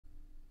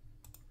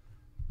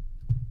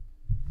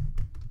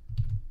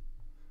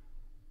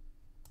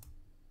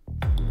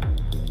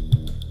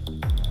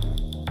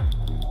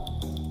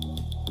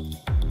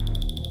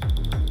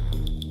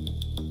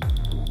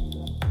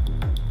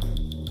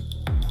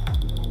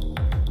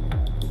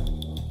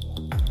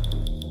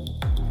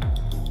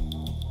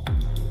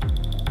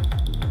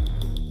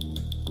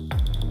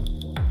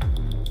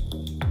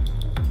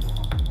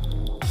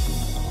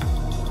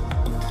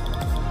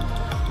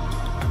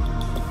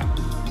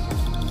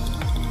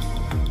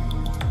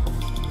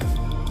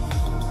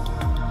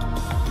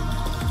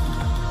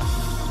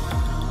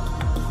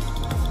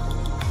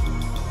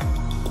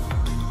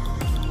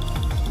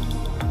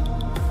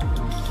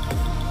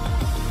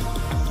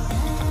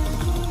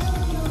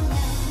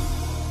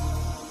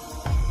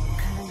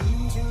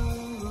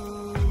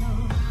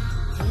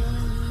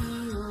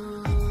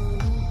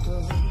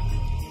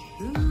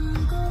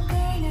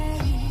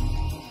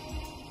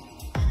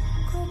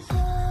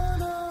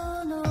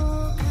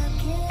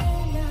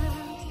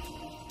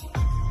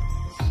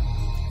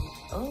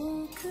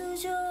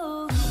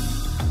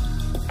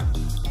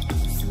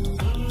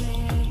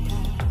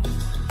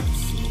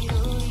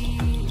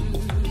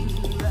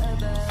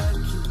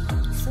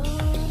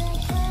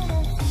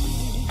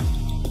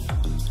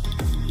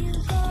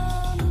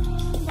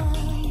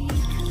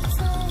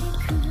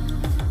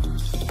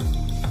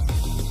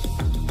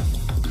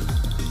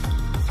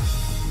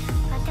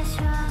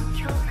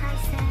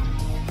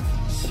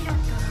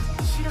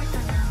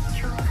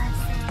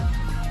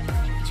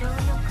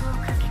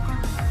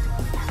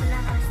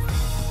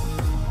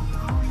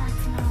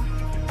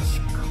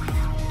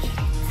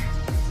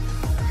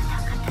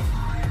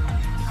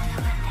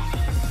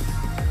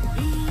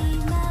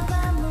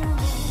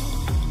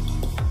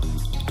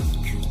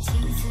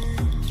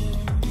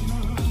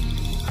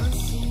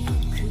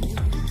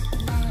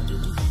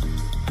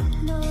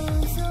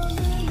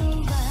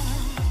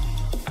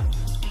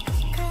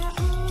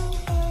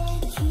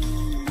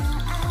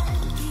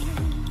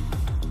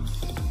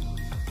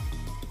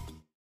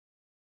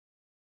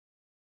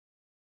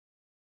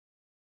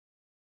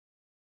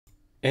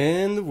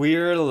And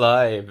we're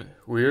live.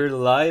 We're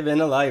live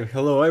and alive.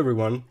 Hello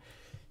everyone.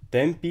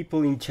 10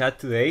 people in chat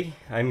today.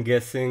 I'm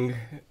guessing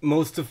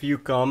most of you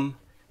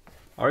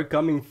are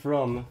coming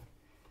from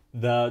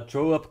the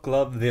Throw Up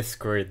Club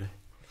Discord.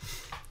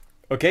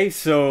 Okay,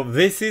 so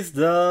this is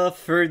the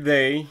third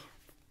day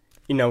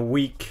in a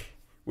week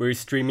we're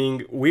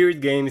streaming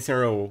weird games in a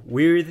row.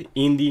 Weird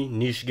indie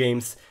niche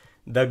games,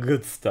 the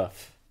good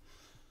stuff.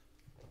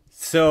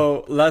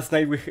 So last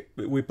night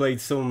we played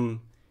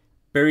some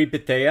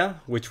Peripeteia,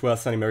 which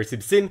was an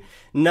immersive sim.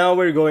 Now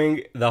we're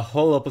going the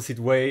whole opposite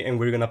way and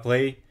we're gonna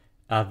play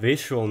a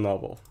visual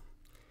novel.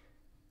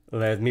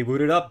 Let me boot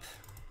it up.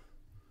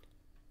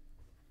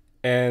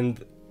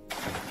 And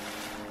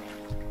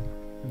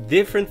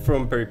different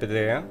from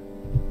Peripeteia,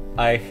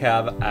 I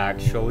have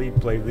actually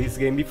played this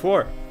game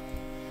before.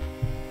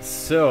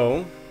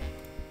 So,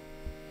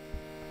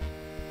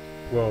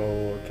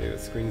 whoa, okay, the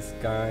screen's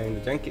kinda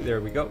janky.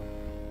 There we go.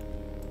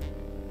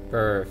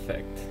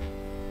 Perfect.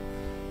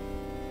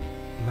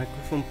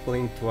 Microphone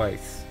playing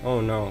twice. Oh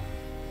no.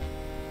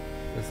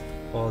 Just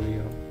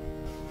audio.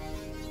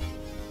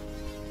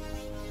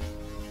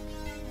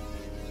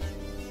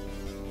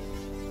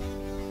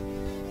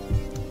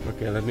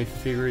 Okay, let me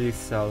figure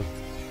this out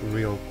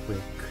real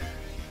quick.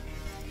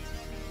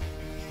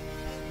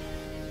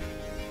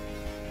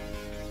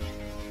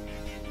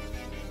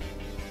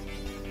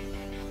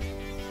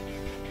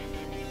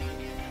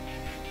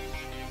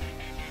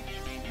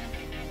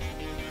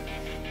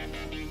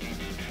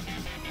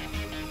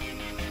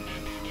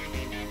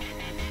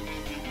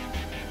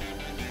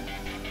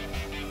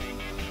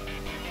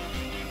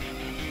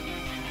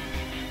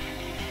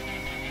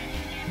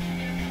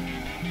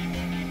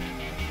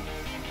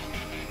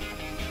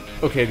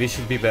 Okay, this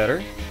should be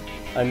better.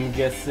 I'm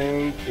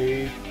guessing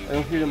I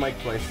don't hear the mic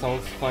twice,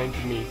 sounds fine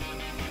to me.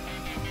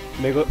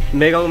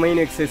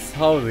 Megalomaniac says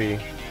howdy.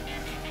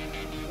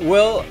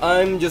 Well,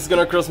 I'm just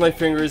gonna cross my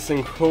fingers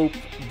and hope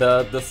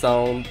that the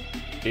sound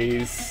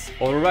is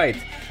alright.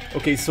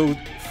 Okay, so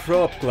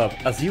Throw Up Club,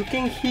 as you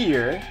can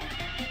hear,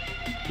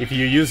 if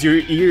you use your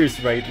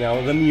ears right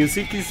now, the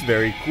music is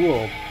very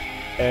cool.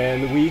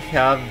 And we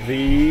have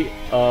the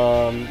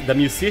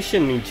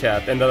musician in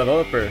chat and the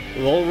developer,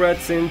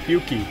 Lolrats and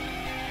Pukey.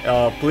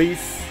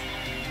 Please,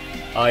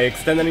 I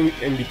extend an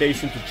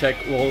invitation to check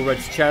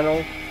Lolrats'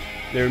 channel.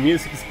 Their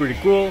music is pretty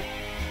cool.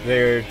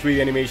 Their 3D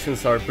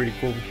animations are pretty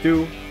cool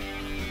too,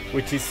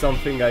 which is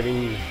something I've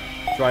been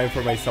trying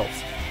for myself.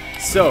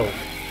 So,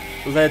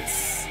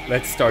 let's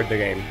start the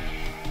game.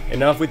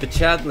 Enough with the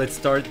chat, let's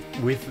start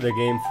with the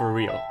game for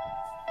real.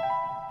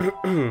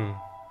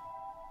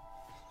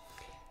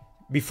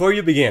 Before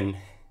you begin,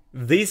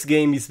 this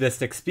game is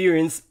best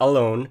experienced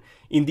alone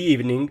in the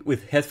evening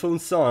with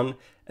headphones on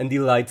and the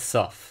lights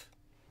off.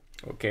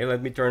 Okay,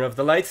 let me turn off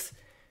the lights.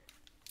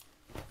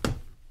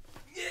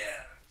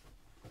 Yeah.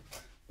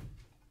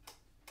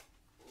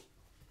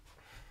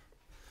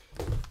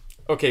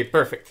 Okay,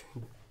 perfect.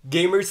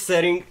 Gamer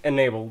setting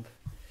enabled.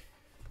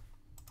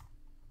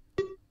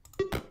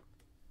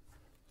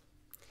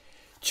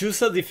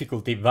 Choose a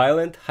difficulty: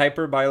 violent,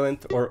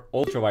 hyper-violent, or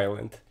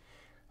ultra-violent.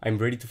 I'm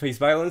ready to face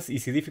violence.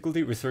 Easy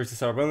difficulty: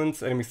 resources are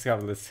abundant, enemies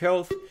have less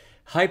health.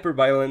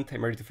 Hyper-violent: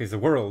 I'm ready to face the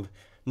world.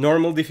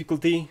 Normal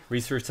difficulty: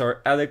 resources are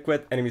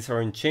adequate, enemies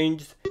are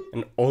unchanged.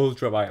 And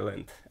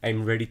ultra-violent: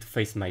 I'm ready to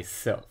face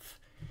myself.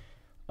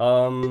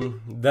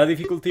 The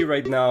difficulty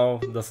right now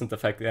doesn't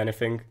affect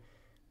anything.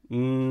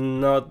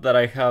 Not that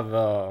I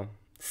have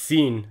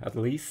seen, at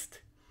least.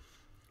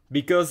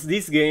 Because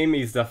this game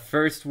is the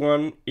first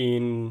one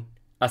in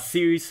a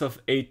series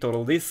of 8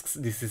 total discs.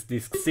 This is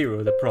disc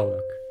 0, the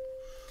prologue.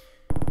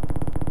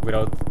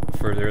 Without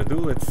further ado,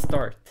 let's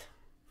start.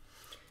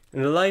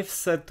 And the life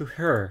said to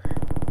her,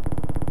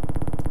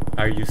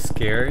 "Are you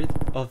scared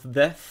of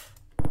death?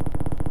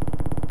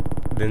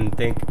 Then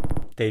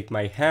take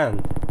my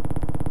hand.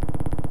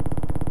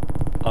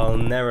 I'll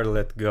never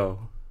let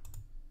go."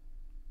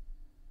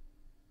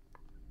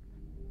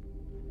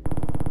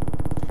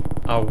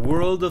 A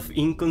world of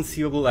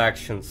inconceivable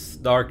actions,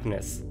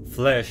 darkness,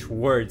 flesh,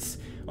 words,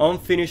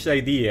 unfinished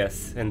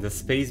ideas, and the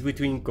space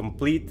between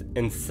complete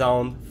and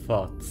sound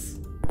thoughts.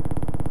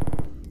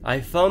 I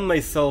found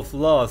myself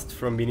lost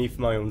from beneath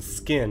my own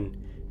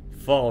skin,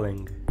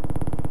 falling.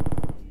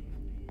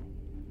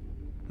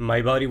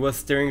 My body was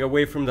staring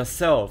away from the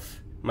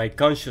self, my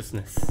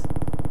consciousness.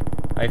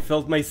 I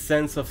felt my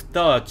sense of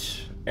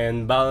touch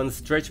and balance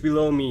stretch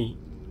below me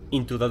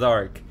into the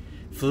dark,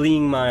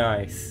 fleeing my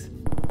eyes.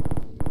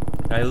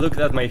 I looked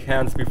at my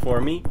hands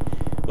before me,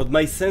 but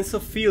my sense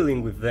of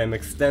feeling with them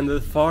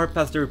extended far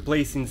past their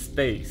place in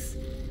space.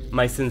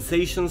 My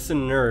sensations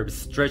and nerves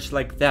stretched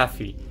like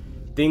taffy,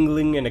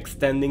 tingling and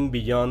extending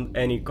beyond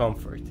any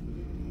comfort.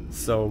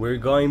 So we're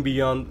going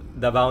beyond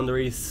the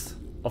boundaries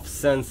of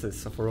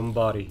senses of our own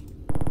body.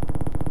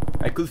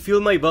 I could feel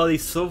my body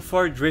so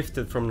far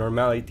drifted from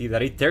normality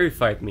that it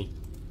terrified me.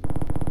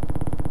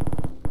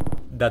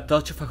 The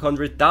touch of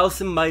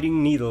 100,000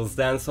 biting needles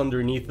danced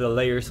underneath the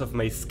layers of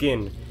my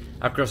skin,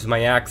 across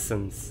my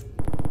accents.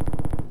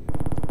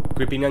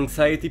 Creeping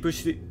anxiety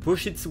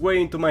pushed its way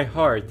into my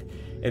heart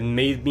and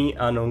made me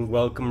an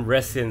unwelcome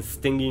resident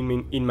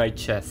stinging in my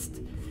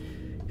chest.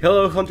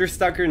 Hello Hunter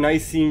Stacker,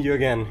 nice seeing you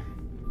again.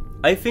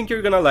 I think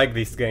you're gonna like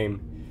this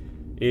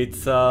game.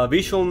 It's a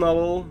visual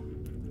novel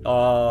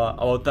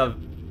about a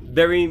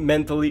very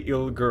mentally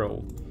ill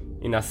girl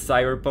in a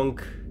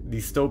cyberpunk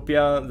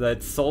dystopia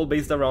that's all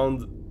based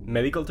around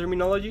medical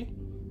terminology.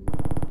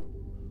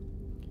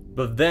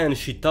 But then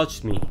she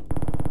touched me,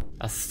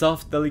 a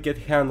soft, delicate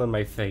hand on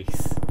my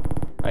face.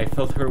 I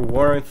felt her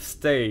warmth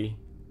stay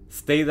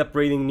the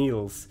braiding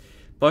needles,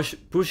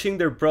 pushing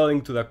their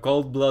prodding to the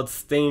cold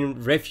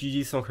blood-stained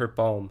refugees on her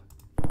palm.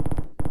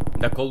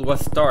 The cold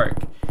was stark,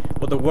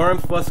 but the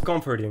warmth was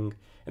comforting,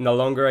 and the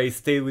longer I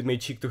stayed with my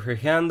cheek to her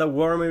hand, the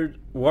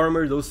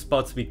warmer those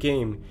spots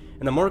became,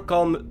 and a more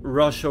calm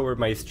rush over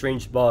my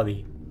strange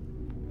body.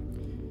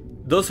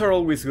 Those are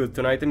always good.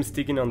 Tonight I'm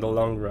sticking on the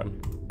long run.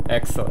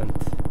 Excellent.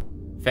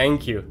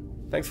 Thank you.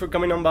 Thanks for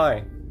coming on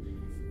by.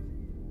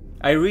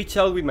 I reach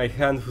out with my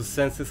hand whose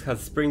senses had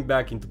spring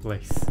back into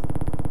place.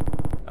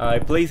 I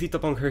placed it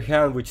upon her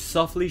hand, which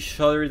softly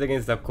shuddered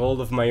against the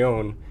cold of my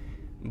own,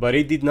 but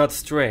it did not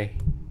stray.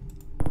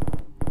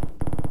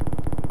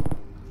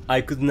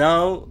 I could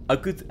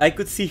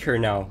see her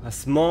now, a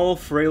small,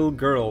 frail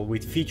girl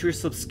with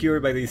features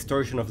obscured by the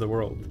distortion of the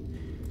world.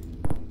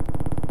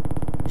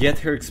 Yet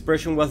her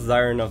expression was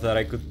dire enough that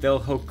I could tell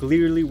how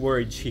clearly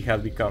worried she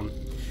had become.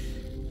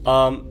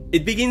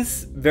 It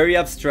begins very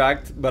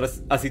abstract, but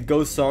as it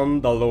goes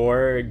on, the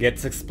lore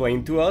gets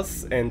explained to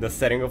us and the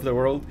setting of the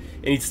world,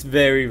 and it's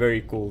very,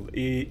 very cool.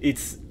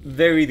 It's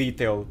very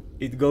detailed.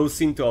 It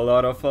goes into a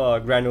lot of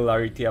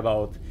granularity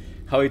about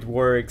how it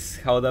works,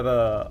 how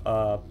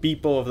the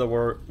people of the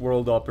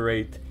world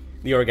operate,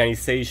 the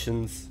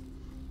organizations.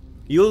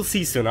 You'll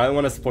see soon, I don't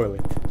want to spoil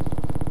it.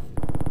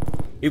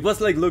 It was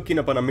like looking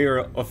upon a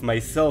mirror of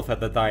myself at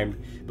the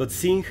time, but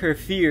seeing her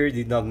fear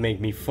did not make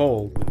me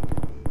fold.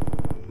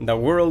 The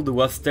world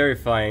was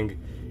terrifying,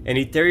 and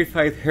it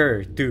terrified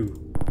her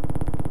too.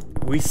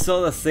 We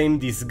saw the same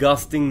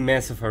disgusting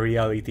mess of a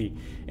reality,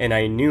 and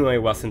I knew I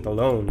wasn't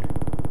alone.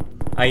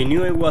 I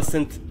knew it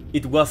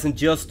wasn't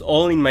just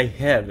all in my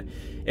head,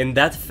 and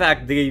that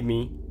fact gave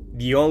me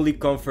the only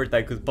comfort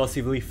I could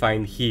possibly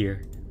find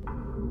here.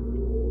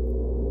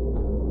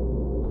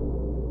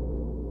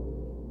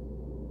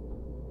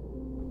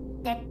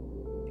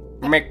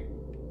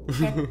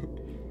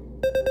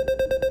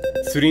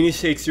 Surini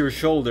shakes your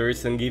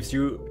shoulders and gives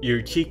you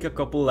your cheek a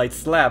couple light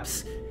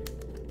slaps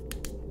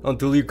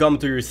until you come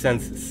to your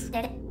senses.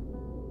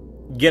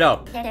 Get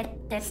up.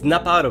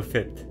 Snap out of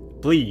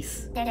it,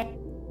 please.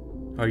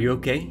 Are you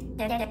okay?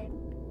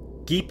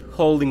 Keep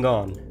holding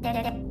on.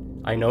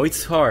 I know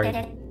it's hard.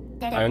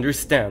 I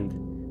understand,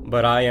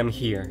 but I am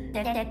here.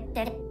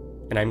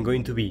 And I'm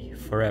going to be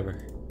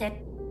forever.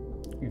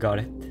 Got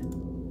it?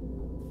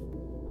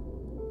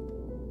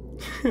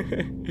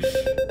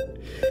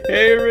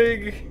 Hey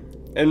Rig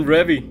and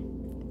Revy.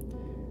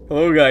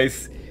 Hello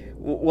guys.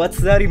 What's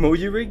that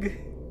emoji,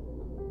 Rig?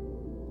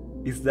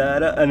 Is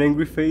that an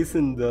angry face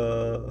in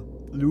the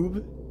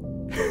lube?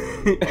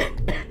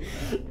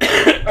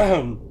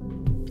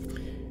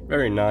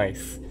 Very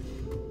nice.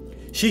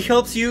 She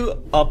helps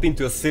you up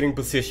into a sitting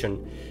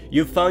position.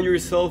 You found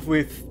yourself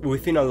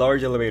within a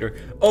large elevator.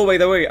 Oh, by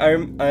the way, I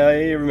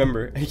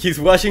remember. He's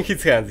washing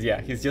his hands.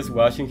 Yeah, he's just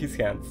washing his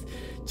hands.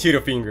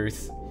 Cheeto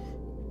fingers.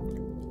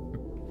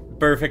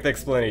 Perfect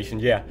explanation,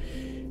 yeah.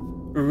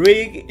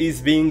 Rig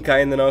is being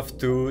kind enough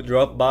to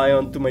drop by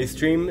onto my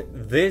stream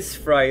this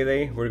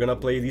Friday. We're gonna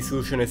play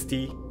Dissolution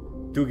ST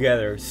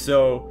together.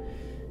 So,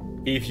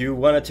 if you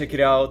wanna check it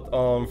out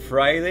on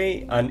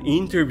Friday, an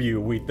interview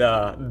with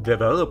the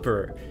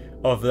developer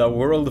of the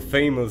world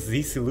famous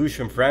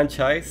Dissolution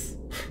franchise,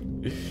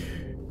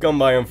 come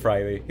by on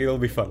Friday, it'll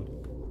be fun.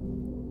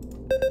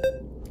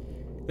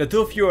 The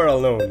two of you are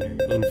alone.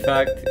 In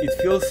fact, it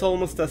feels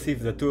almost as if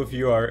the two of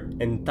you are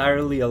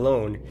entirely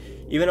alone,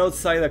 even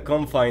outside the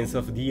confines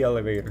of the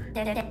elevator.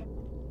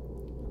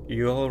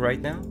 You alright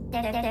now?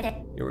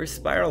 You were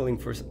spiraling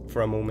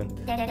for a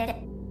moment.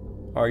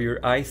 Are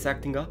your eyes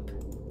acting up?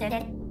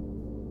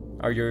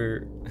 Are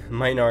your...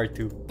 Mine are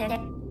too.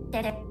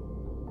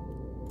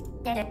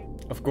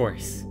 Of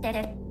course.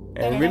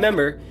 And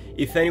remember,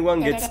 if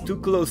anyone gets too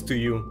close to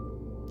you,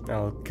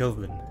 I'll kill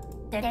them.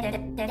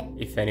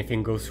 If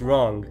anything goes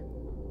wrong,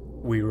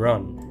 we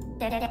run.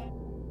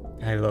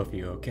 I love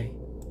you, okay?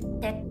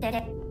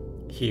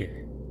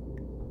 Here,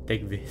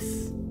 take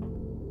this.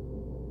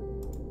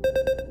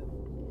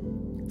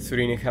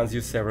 Surine hands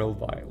you several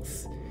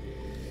vials.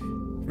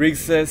 Riggs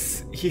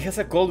says, he has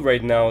a cold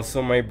right now,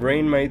 so my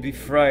brain might be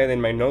fried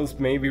and my nose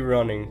may be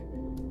running.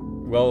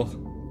 Well,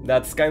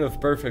 that's kind of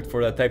perfect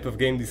for the type of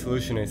game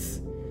Dissolution is.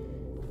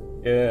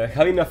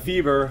 Having a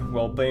fever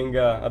while playing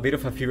a bit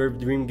of a fever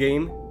dream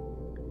game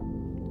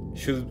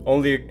should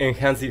only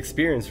enhance the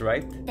experience,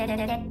 right?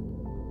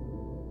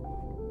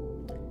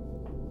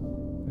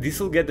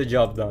 This'll get the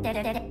job done.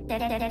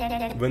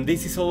 When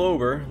this is all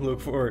over, look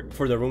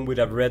for the room with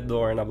a red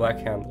door and a black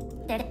handle.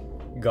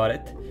 Got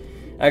it?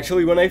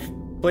 Actually, when I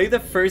played the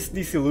first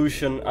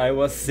Dissolution, I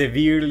was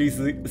severely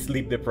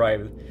sleep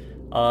deprived.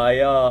 I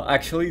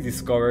actually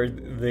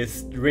discovered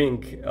this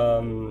drink,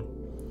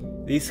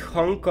 this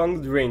Hong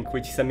Kong drink,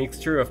 which is a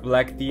mixture of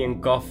black tea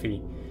and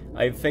coffee.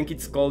 I think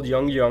it's called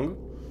Young Young.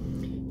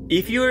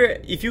 If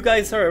you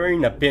guys are ever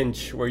in a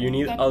pinch where you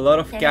need a lot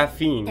of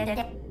caffeine,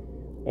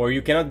 or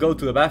you cannot go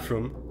to the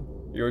bathroom,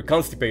 you're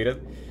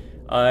constipated,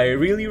 I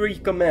really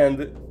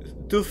recommend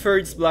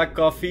 2/3 black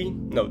coffee,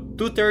 no,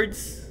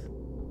 2/3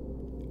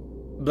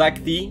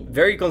 black tea,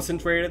 very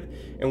concentrated,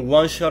 and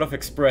 1 shot of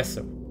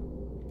espresso.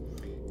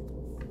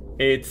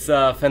 It's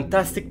a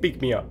fantastic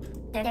pick-me-up.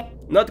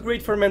 Not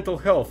great for mental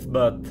health,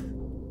 but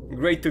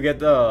great to get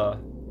the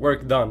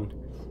work done.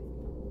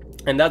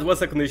 And that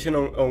was a condition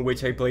on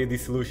which I played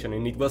Dissolution,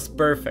 and it was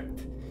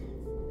perfect.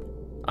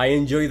 I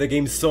enjoy the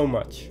game so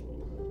much.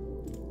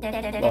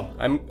 Well,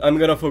 I'm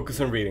gonna focus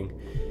on reading.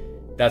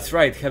 That's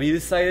right, have you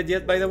decided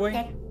yet, by the way?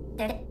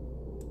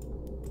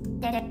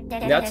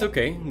 That's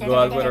okay, go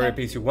at whatever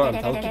pace you want.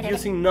 I'll keep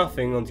using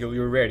nothing until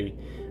you're ready.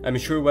 I'm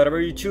sure whatever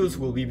you choose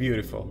will be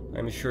beautiful.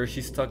 I'm sure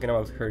she's talking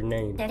about her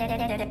name.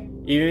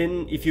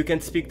 Even if you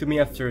can't speak to me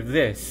after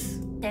this,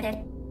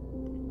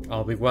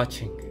 I'll be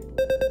watching.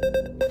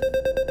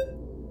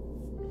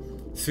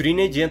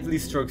 Surine gently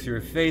strokes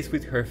your face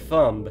with her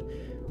thumb,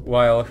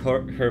 while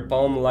her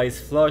palm lies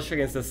flush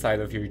against the side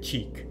of your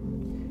cheek.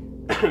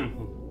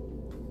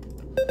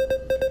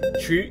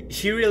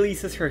 She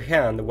releases her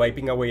hand,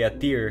 wiping away a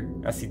tear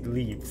as it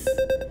leaves.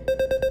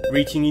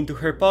 Reaching into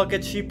her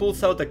pocket, she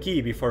pulls out a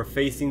key before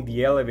facing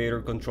the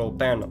elevator control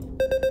panel.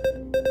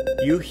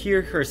 You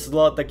hear her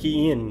slot the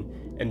key in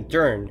and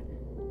turn,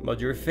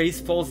 but your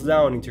face falls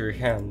down into your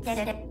hands.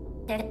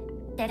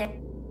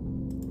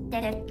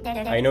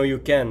 I know you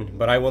can,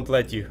 but I won't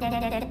let you.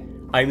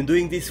 I'm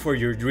doing this for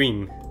your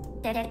dream.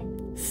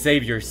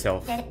 Save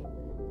yourself.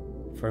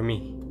 For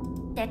me.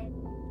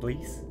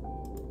 Please?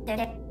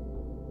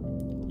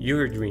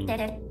 Your dream.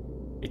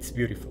 It's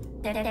beautiful.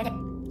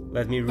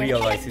 Let me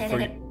realize it for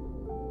you.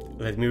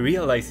 Let me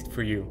realize it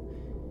for you.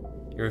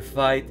 Your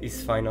fight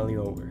is finally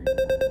over.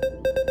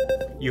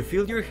 You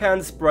feel your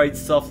hands pry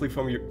softly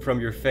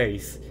from your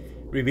face,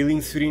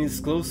 revealing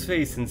Surine's closed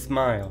face and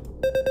smile.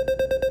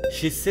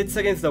 She sits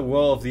against the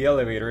wall of the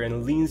elevator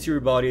and leans your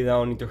body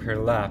down into her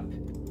lap.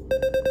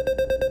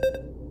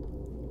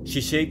 She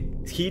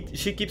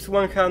keeps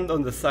one hand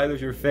on the side of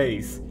your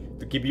face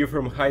to keep you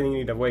from hiding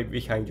it away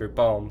behind your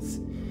palms.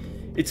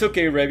 It's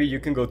okay, Revy, you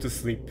can go to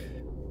sleep.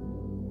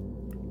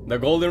 The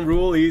golden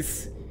rule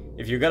is,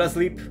 if you gotta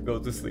sleep, go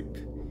to sleep.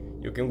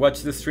 You can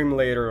watch the stream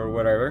later or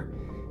whatever,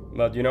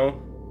 but you know,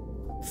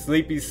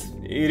 sleep is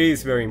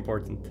very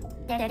important.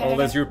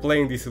 Unless you're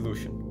playing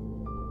Dissolution.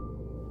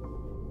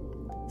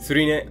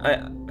 Surine,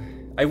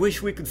 I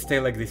wish we could stay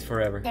like this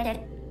forever.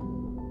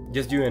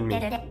 Just you and me.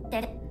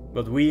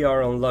 But we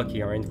are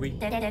unlucky, aren't we?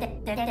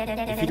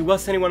 If it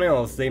was anyone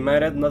else, they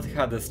might have not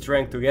had the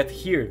strength to get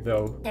here,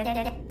 though.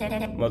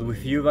 But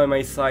with you by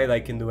my side, I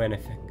can do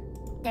anything.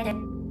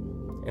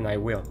 And I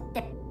will.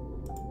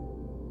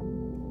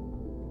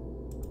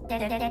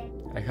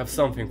 I have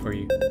something for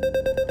you.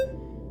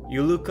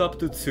 You look up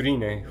to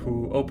Tsurine,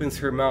 who opens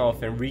her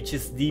mouth and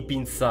reaches deep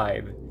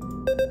inside.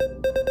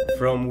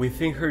 From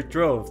within her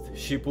throat,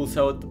 she pulls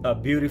out a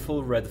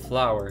beautiful red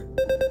flower.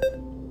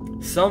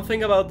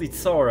 Something about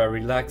its aura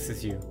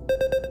relaxes you.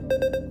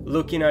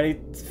 Looking at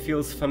it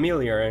feels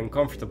familiar and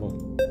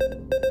comfortable.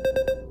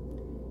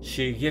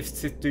 She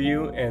gifts it to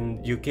you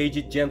and you cage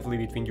it gently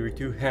between your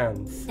two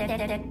hands.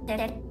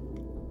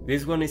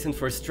 This one isn't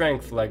for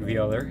strength like the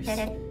others.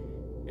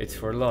 It's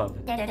for love.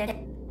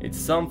 It's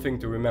something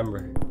to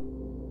remember.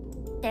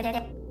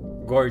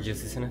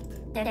 Gorgeous, isn't it?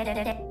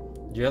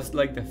 Just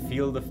like the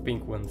field of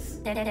pink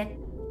ones.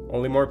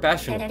 Only more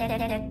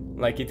passionate,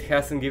 like it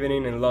hasn't given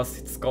in and lost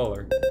its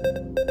color.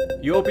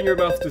 You open your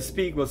mouth to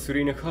speak while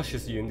Surine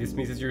hushes you and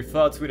dismisses your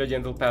thoughts with a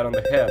gentle pat on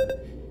the head.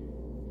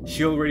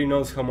 She already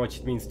knows how much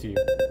it means to you.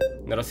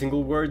 Not a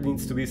single word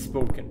needs to be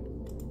spoken.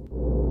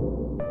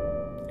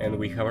 And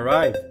we have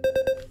arrived.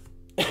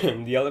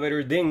 The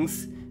elevator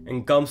dings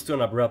and comes to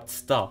an abrupt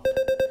stop.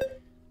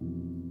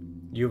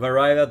 You've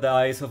arrived at the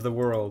eyes of the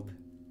world.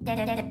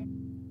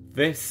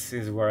 This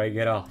is where I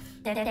get off.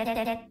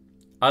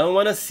 I don't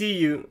want to see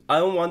you. I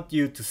don't want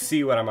you to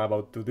see what I'm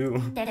about to do.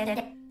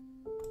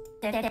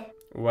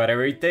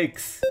 Whatever it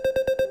takes.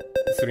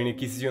 Surina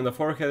kisses you on the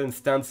forehead and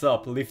stands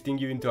up, lifting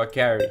you into a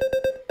carry.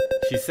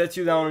 She sets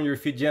you down on your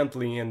feet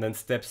gently and then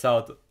steps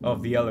out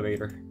of the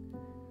elevator.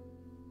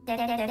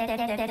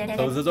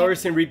 Close the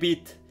doors and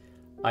repeat,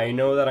 I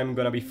know that I'm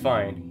gonna be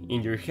fine,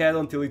 in your head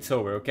until it's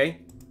over, okay?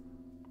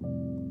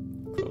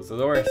 Close the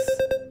doors.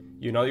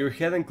 You nod your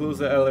head and close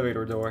the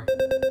elevator door.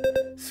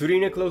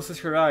 Surina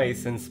closes her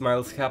eyes and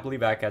smiles happily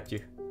back at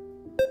you.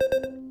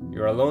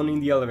 You're alone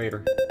in the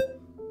elevator.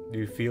 Do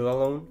you feel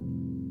alone?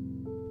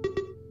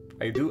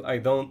 I do, I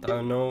don't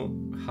know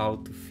how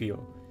to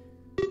feel.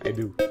 I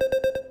do.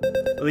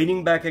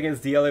 Leaning back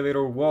against the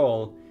elevator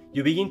wall,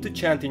 you begin to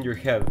chant in your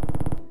head.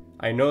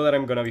 I know that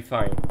I'm gonna be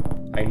fine.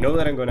 I know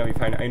that I'm gonna be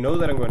fine. I know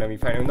that I'm gonna be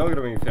fine. I'm not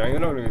gonna be fine.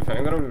 I'm gonna be fine.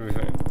 I'm gonna be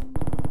fine.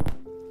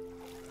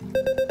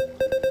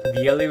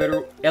 The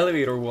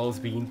elevator walls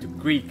begin to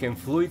creak and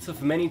fluids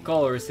of many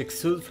colors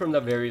exude from the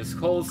various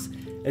holes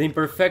and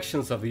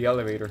imperfections of the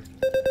elevator.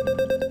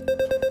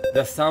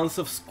 The sounds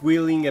of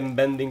squealing and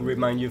bending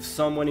remind you of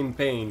someone in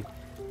pain,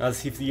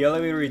 as if the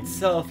elevator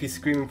itself is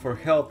screaming for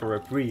help or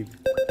reprieve.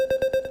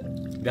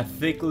 The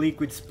thick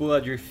liquids pull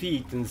at your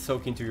feet and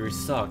soak into your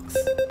socks.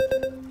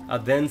 A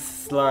dense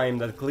slime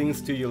that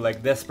clings to you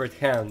like desperate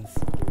hands.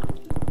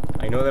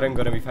 I know that I'm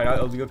gonna be fine,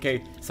 I'll be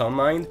okay. Some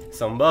mind,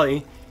 some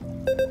body.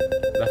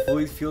 The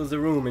fluid fills the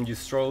room and you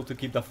struggle to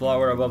keep the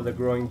flower above the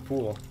growing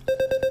pool.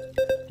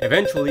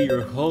 Eventually,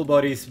 your whole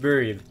body is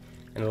buried.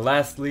 And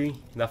lastly,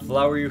 the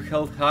flower you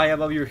held high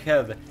above your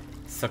head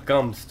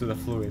succumbs to the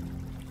fluid.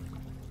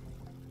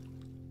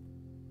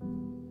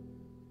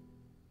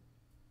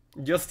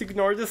 Just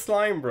ignore the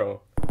slime,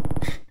 bro.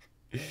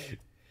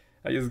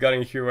 I just got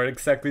in here, what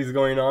exactly is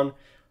going on?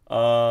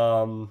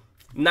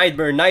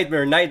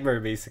 Nightmare,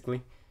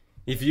 basically.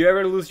 If you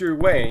ever lose your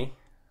way,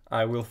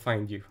 I will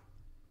find you.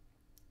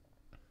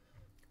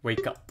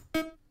 Wake up.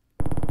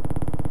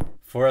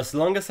 For as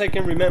long as I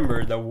can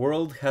remember, the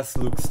world has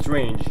looked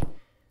strange.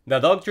 The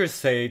doctors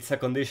say it's a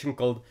condition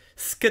called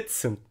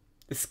schitism,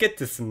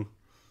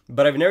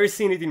 but I've never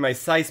seen it in my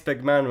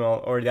SciSpec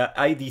manual or the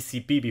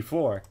IDCP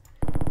before.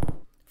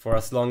 For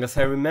as long as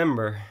I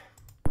remember.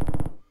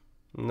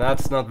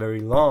 That's not very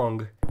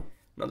long.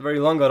 Not very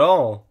long at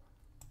all.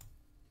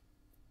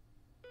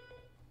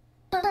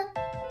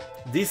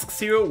 Disc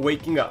 0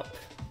 waking up.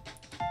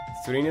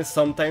 Surina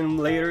sometime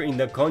later in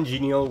the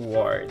congenial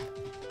ward.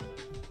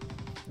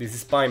 This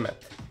is Pymat.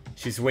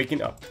 She's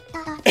waking up.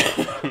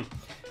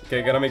 Okay,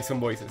 I gotta make some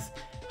voices.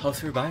 How's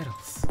her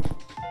vitals?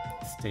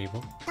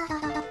 Stable.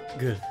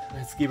 Good.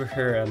 Let's give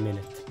her a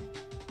minute.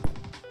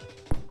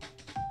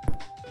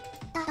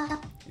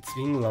 It's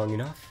been long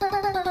enough.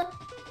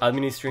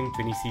 Administering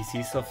 20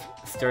 cc's of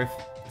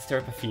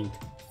sterapafine.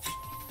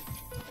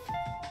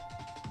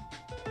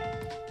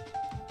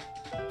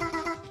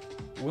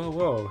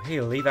 Whoa,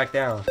 hey, lay back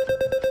down.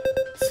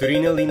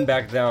 Surina leaned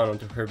back down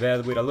onto her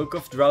bed with a look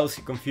of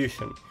drowsy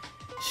confusion.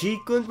 She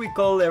couldn't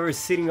recall ever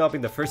sitting up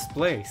in the first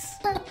place.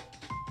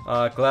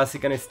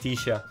 Classic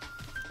anesthesia.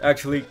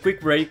 Actually,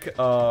 quick break,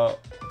 I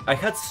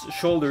had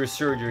shoulder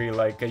surgery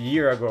like a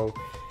year ago,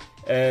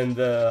 and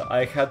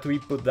I had to be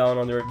put down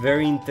under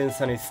very intense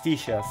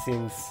anesthesia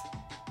since,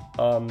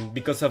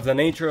 because of the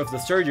nature of the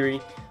surgery,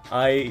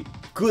 I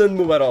couldn't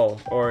move at all,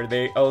 or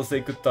else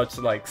they could touch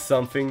like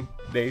something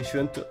they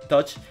shouldn't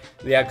touch.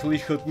 They actually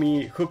hooked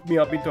me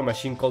up into a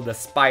machine called the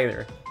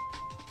Spider,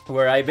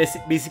 where I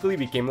basically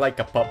became like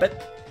a puppet,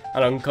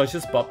 an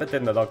unconscious puppet,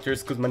 and the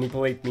doctors could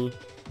manipulate me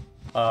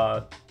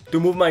to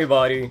move my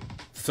body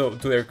to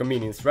their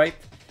convenience, right?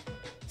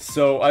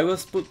 So I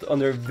was put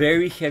under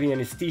very heavy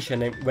anesthesia,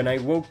 and when I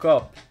woke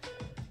up,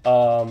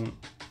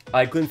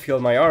 I couldn't feel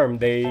my arm.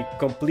 They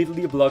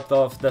completely blocked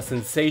off the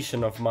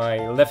sensation of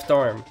my left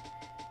arm.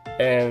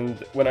 And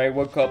when I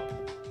woke up,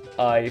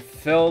 I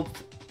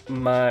felt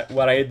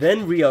what I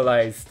then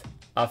realized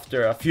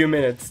after a few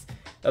minutes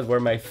that were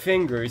my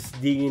fingers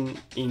digging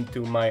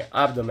into my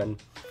abdomen.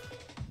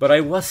 But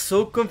I was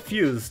so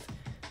confused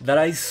that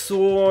I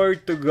swore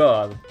to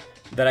God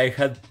that I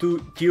had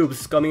 2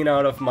 tubes coming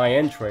out of my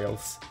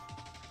entrails.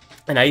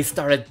 And I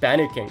started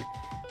panicking.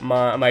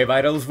 My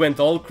vitals went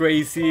all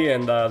crazy,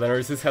 and the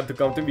nurses had to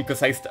come to me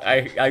because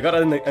I got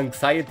an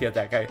anxiety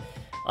attack.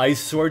 I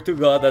swore to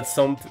God that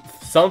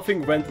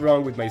something went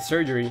wrong with my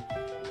surgery,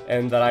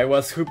 and that I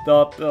was hooked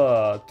up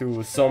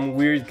to some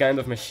weird kind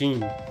of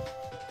machine.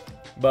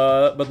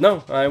 But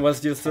no, I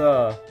was just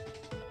under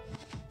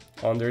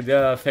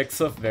the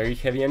effects of very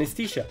heavy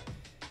anesthesia.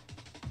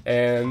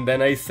 And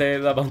then I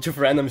said a bunch of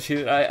random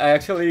shit. I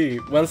actually,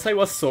 once I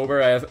was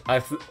sober, I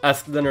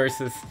asked the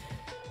nurses,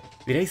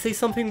 did I say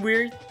something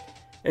weird?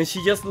 And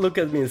she just looked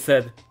at me and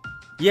said,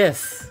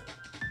 yes,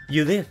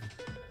 you did.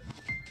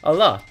 A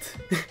lot.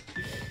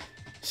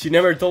 She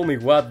never told me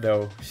what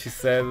though. She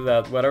said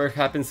that whatever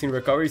happens in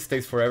recovery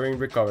stays forever in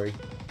recovery.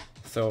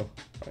 So,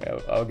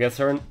 I'll guess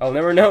I'll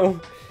never know.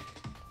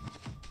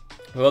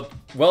 But,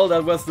 well,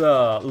 that was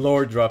the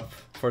lore drop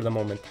for the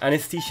moment.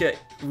 Anesthesia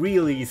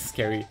really is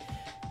scary.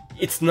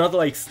 It's not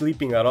like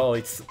sleeping at all,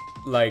 it's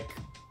like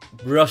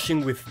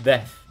brushing with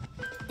death.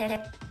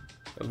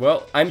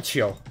 Well, I'm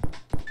chill.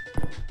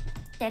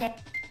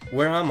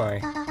 Where am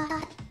I?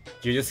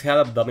 You just had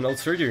abdominal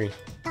surgery.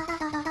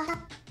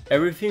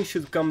 Everything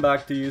should come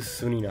back to you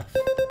soon enough.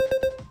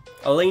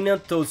 Elena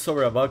totes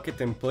over a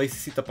bucket and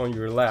places it upon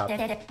your lap.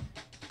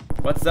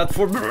 What's that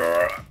for?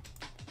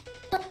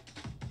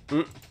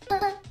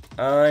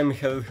 I'm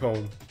headed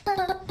home.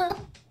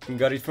 You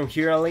got it from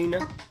here, Elena?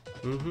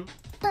 Mm-hmm.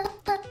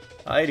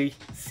 Alrighty,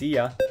 see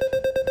ya.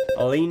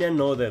 Elena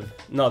nodded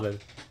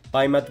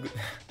Paimat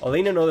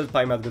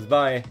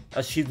goodbye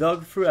as she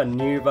dug through a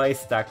nearby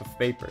stack of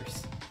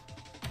papers.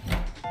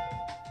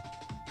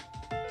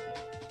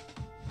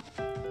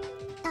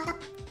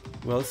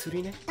 Well,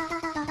 Surine,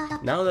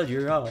 now that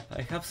you're up,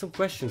 I have some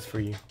questions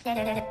for you.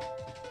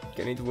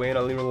 Can it wait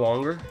a little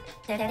longer?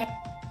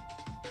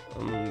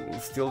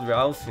 Still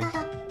drowsy.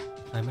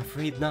 I'm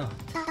afraid not.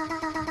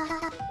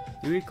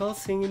 Do you recall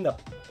signing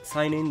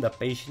the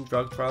patient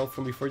drug trial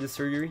from before the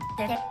surgery?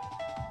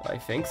 I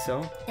think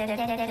so.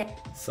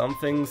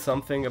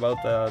 Something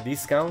about a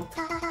discount?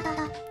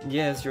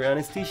 Yes, your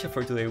anesthesia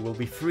for today will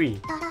be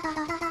free.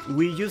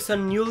 We use a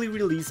newly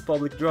released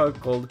public drug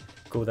called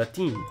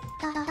Codatine.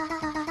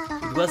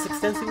 It was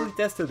extensively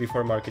tested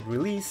before market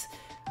release,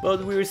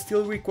 but we are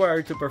still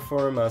required to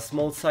perform a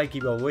small psych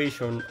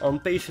evaluation on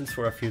patients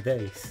for a few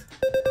days.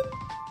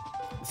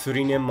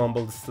 Surine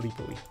mumbled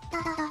sleepily.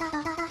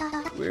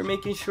 We're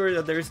making sure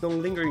that there's no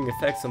lingering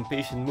effects on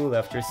patient mood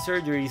after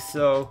surgery,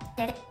 so...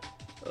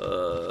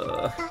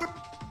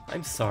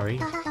 I'm sorry,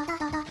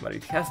 but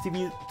it has to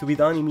be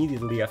done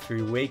immediately after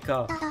you wake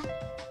up.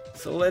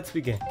 So let's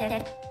begin.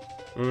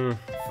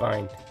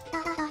 Fine.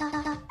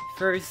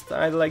 First,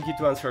 I'd like you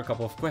to answer a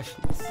couple of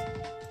questions.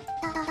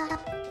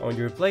 On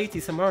your plate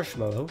is a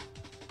marshmallow.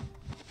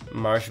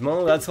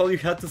 Marshmallow, that's all you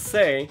had to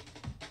say?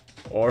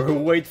 Or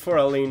wait for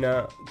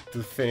Elena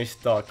to finish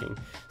talking.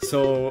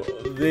 So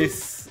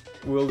this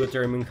will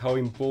determine how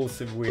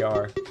impulsive we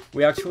are.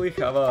 We actually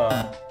have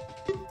a...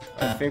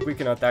 I think we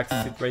cannot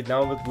access it right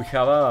now, but we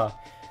have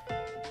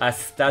a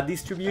stat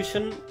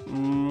distribution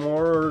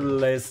more or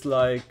less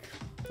like...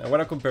 I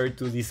want to compare it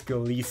to Disco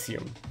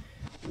Elysium,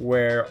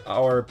 where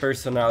our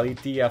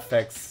personality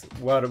affects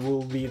what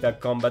will be the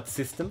combat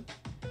system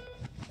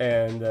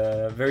and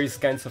various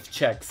kinds of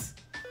checks.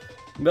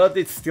 But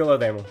it's still a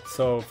demo,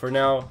 so for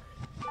now,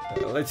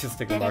 let's just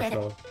take a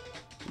marshmallow.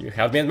 You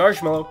have me at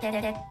marshmallow.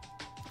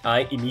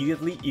 I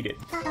immediately eat it.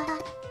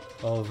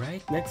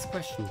 Alright, next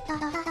question.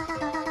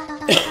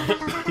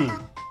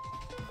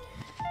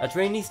 A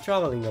train is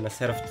traveling on a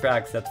set of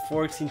tracks that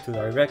forks in two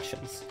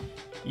directions.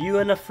 You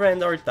and a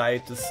friend are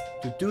tied to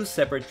two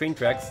separate train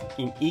tracks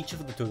in each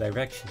of the two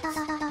directions.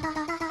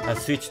 A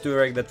switch to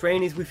direct the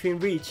train is within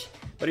reach,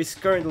 but is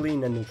currently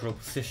in a neutral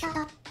position.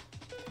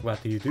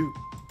 What do you do?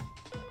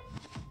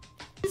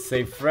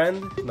 Save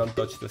friend, not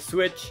touch the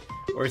switch,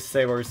 or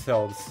save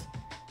ourselves?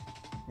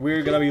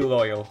 We're gonna be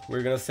loyal,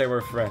 we're gonna save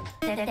our friend.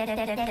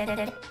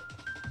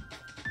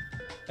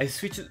 I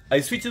switch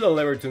to the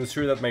lever to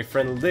ensure that my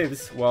friend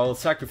lives while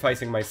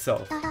sacrificing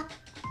myself.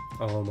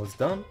 Almost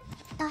done.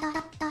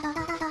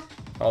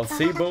 I'll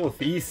say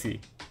both, easy.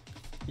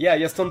 Yeah,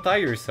 just untie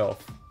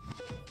yourself.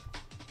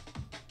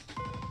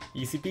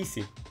 Easy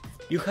peasy.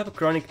 You have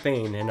chronic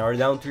pain and are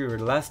down to your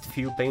last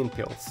few pain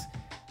pills.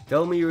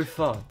 Tell me your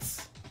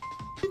thoughts.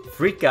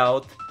 Freak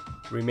out,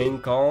 remain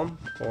calm,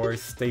 or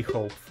stay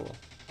hopeful.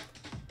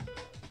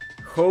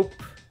 Hope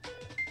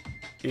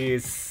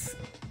is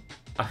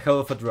a hell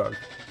of a drug.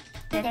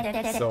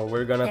 So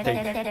we're gonna take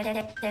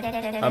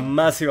a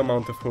massive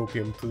amount of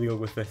opium to deal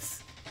with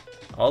this.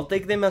 I'll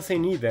take them as I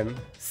need them.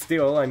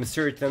 Still, I'm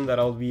certain that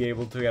I'll be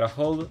able to get a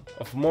hold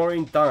of more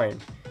in time,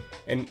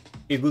 and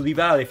it would be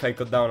bad if I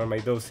cut down on my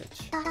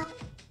dosage.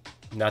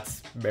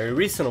 That's very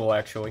reasonable,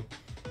 actually.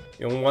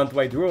 You don't want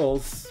white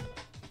rules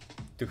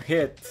to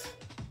hit.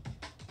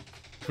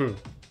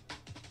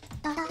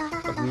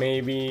 But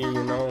maybe,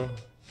 you know,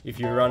 if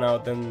you run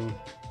out, then...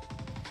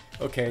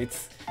 Okay,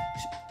 it's...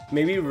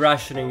 Maybe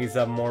rationing is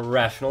a more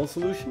rational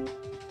solution,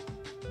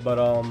 but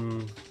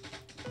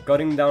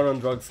cutting down on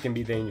drugs can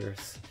be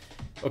dangerous.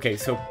 Okay,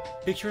 so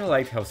picture a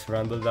lighthouse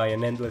surrounded by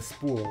an endless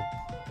pool.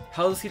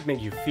 How does it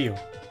make you feel?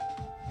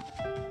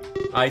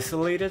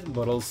 Isolated,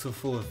 but also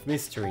full of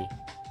mystery.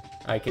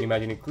 I can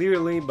imagine it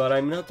clearly, but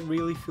I'm not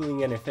really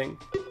feeling anything.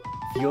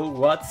 Feel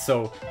what?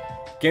 So,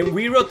 can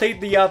we rotate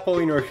the apple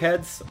in our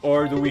heads,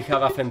 or do we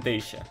have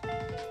aphantasia?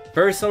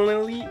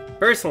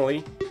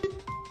 Personally,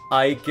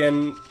 I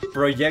can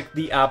project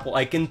the apple,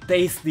 I can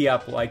taste the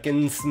apple, I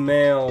can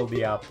smell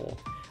the apple.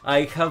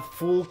 I have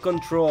full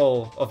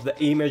control of the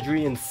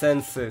imagery and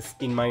senses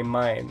in my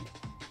mind.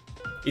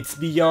 It's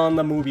beyond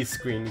a movie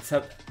screen,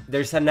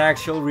 there's an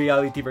actual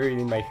reality buried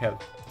in my head.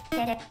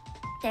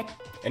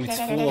 and it's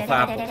full of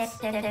apples.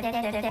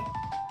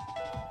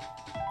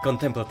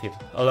 Contemplative,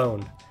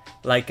 alone,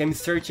 like I'm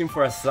searching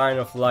for a sign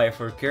of life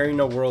or carrying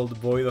a world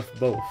void of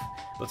both,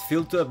 but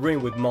filled to the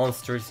brim with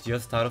monsters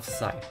just out of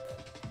sight.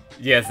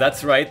 Yes,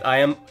 that's right, I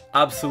am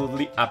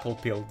absolutely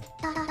apple-pilled.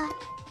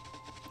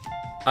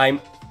 I'm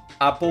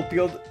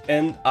apple-pilled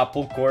and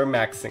apple core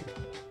maxing.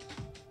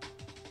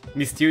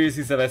 Mysterious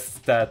is the best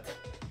stat.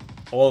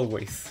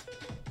 Always.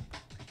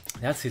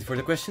 That's it for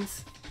the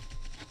questions.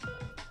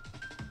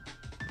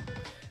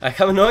 I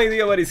have no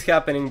idea what is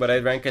happening, but I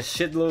drank a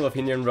shitload of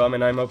Indian rum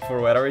and I'm up for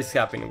whatever is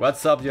happening.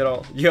 What's up,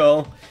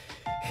 y'all?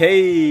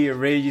 Hey,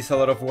 Rage is a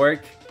lot of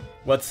work.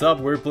 What's up?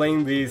 We're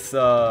playing this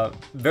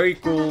very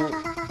cool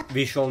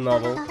visual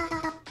novel.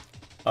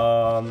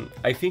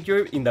 I think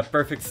you're in the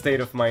perfect state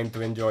of mind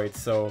to enjoy it,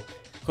 so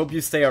hope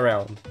you stay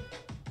around.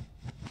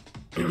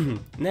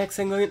 Next,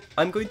 I'm going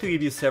to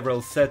give you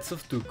several sets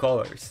of 2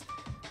 colors.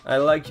 I'd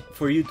like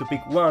for you to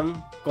pick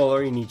one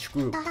color in each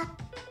group.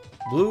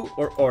 Blue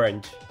or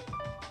orange?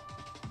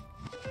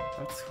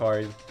 That's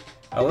hard.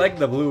 I like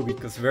the blue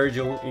because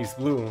Virgil is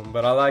blue,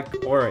 but I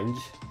like orange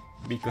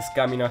because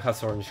Kamina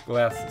has orange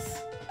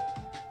glasses.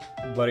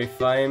 But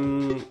if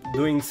I'm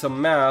doing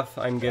some math,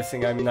 I'm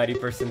guessing I'm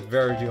 90%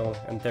 Virgil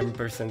and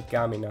 10%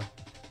 Kamina.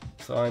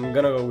 So I'm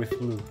gonna go with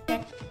blue.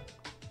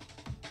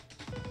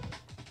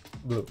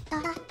 Blue.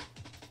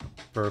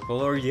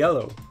 Purple or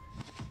yellow?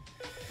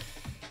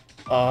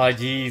 Ah,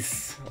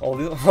 jeez.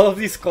 All of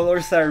these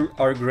colors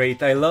are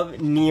great. I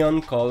love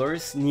neon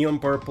colors. Neon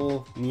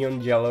purple,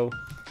 neon yellow.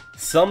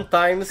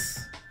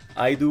 Sometimes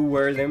I do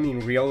wear them in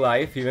real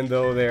life, even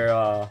though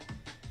they're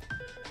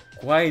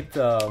quite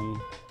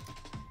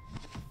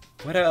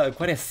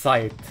quite a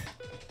sight.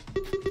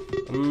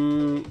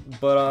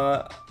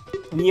 But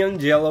neon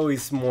yellow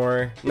is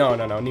more... No,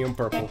 neon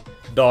purple.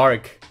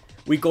 Dark.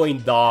 We going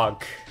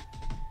dark.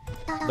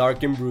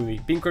 Dark and broody.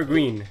 Pink or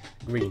green?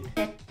 Green.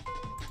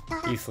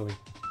 Easily.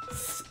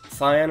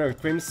 Cyan or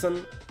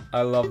crimson?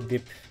 I love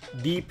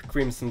deep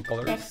crimson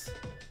colors.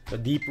 The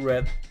deep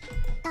red.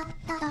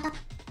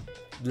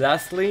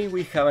 Lastly,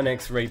 we have an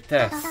X-ray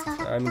test.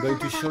 I'm going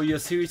to show you a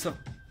series of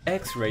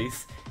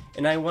X-rays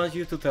and I want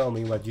you to tell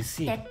me what you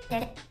see.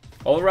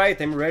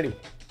 Alright, I'm ready.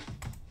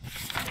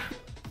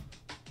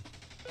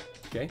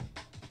 Okay.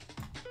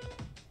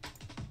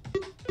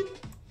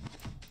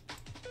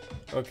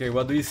 Okay,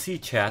 what do you see,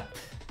 chat?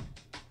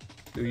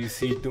 Do you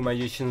see 2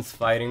 magicians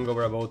fighting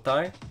over a bow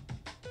tie?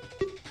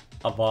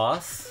 A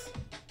boss?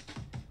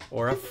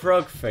 Or a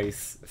frog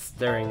face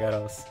staring at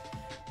us?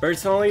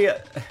 Personally,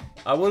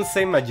 I wouldn't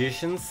say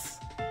magicians.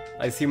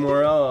 I see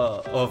more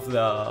of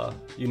the,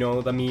 you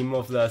know, the meme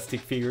of the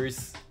stick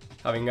figures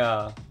having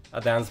a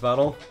dance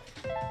battle.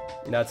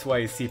 That's why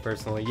I see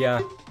personally.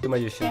 Yeah, 2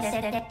 magicians.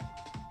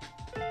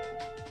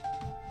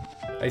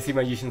 I see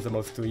magicians the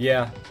most too,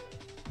 yeah.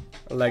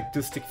 Like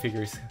 2 stick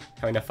figures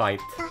having a fight.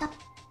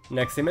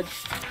 Next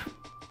image.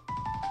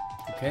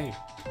 Okay.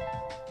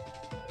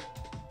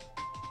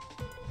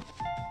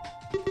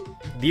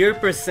 They're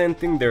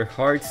presenting their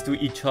hearts to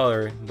each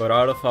other, but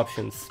out of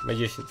options.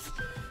 Magicians.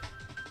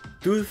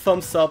 2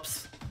 thumbs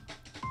ups,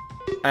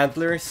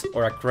 antlers,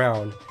 or a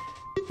crown.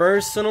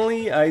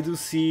 Personally, I do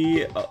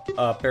see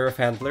a pair of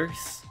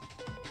antlers.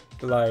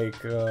 Like,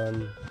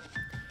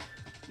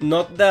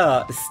 not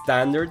the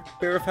standard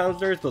pair of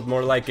antlers, but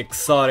more like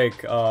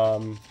exotic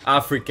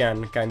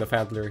African kind of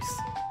antlers.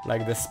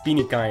 Like the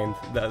spinny kind,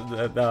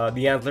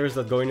 the antlers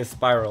that go in a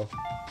spiral.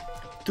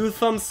 2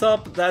 thumbs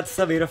up, that's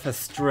a bit of a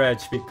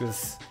stretch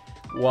because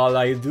while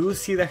I do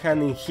see the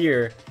hand in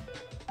here,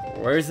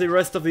 where's the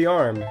rest of the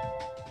arm?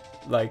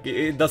 Like,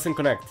 it doesn't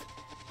connect.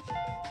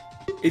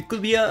 It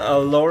could be a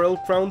laurel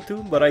crown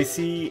too, but I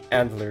see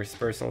antlers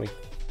personally.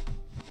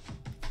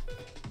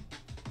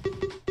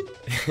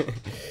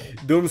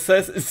 Doom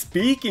says,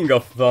 speaking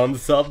of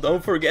thumbs up,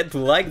 don't forget to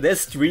like the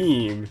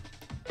stream.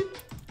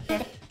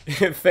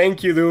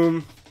 Thank you,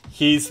 Doom.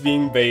 He's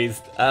being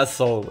based as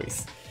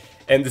always.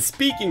 And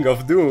speaking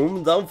of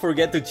Doom, don't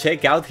forget to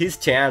check out his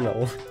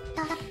channel.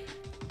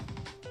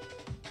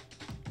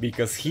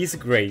 Because he's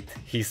great,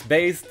 he's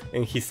based,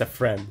 and he's a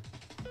friend.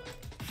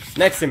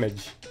 Next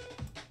image.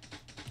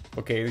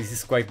 Okay, this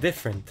is quite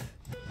different.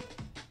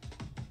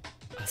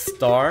 A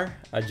star,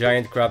 a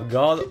giant crab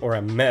god, or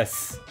a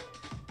mess?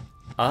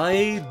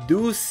 I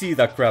do see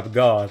the crab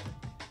god.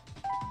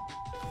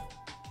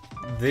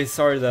 These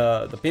are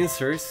the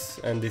pincers,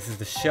 and this is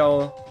the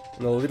shell,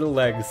 and the little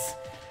legs.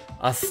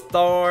 A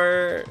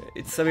star,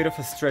 it's a bit of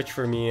a stretch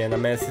for me, and a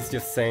mess is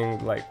just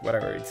saying, like,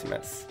 whatever, it's a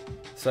mess.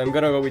 So I'm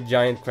gonna go with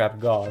giant crab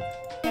god.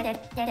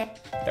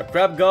 The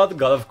crab god,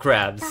 god of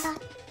crabs.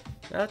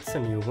 That's a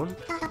new one.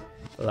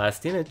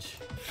 Last image.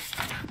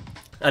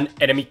 An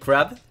enemy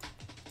crab.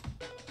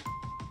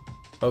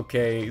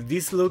 Okay,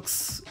 this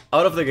looks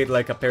out of the gate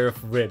like a pair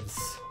of ribs.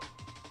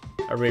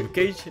 A rib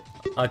cage,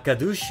 a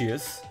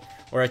caduceus,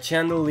 or a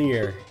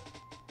chandelier.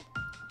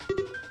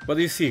 What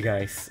do you see,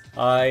 guys?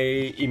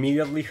 I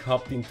immediately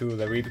hopped into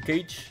the rib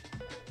cage.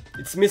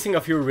 It's missing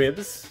a few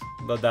ribs,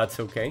 but that's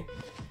okay.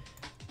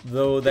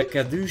 Though the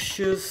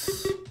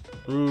caduceus...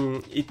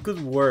 It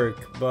could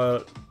work,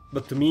 but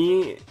to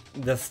me,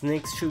 the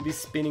snakes should be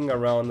spinning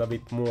around a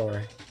bit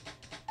more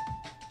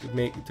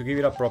to give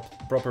it a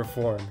proper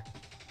form.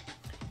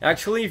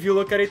 Actually, if you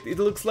look at it, it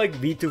looks like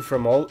V2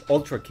 from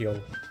Ultra Kill,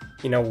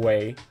 in a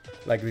way.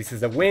 Like this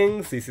is the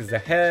wings, this is the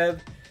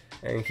head,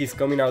 and he's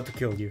coming out to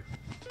kill you.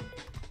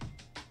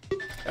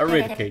 A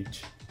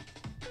ribcage.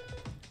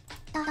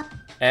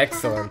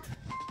 Excellent.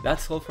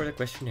 That's all for the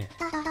questionnaire.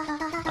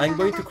 I'm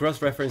going to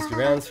cross-reference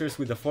your answers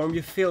with the form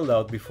you filled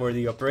out before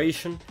the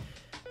operation.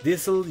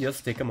 This'll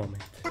just take a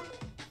moment.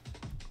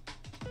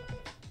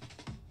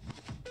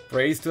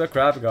 Praise to the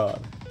crab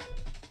god.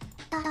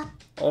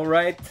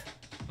 Alright,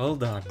 all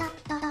done.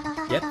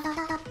 Yep,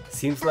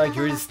 seems like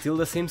you're still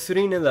the same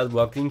Surine that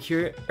walked in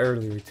here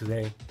earlier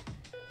today.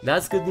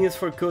 That's good news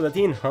for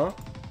Kodatin, huh?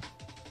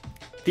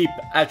 Tip: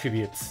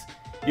 attributes.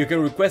 You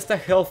can request a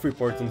health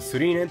report on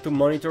Surine to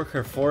monitor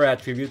her 4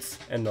 attributes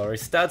and other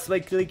stats by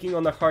clicking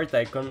on the heart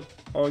icon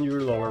on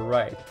your lower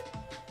right.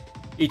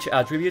 Each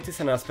attribute is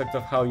an aspect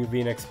of how you've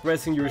been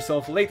expressing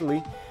yourself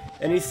lately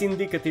and is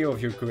indicative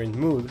of your current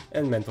mood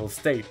and mental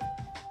state.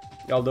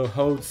 Although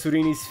how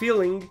Surine is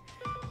feeling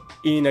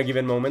in a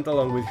given moment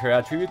along with her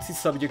attributes is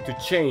subject to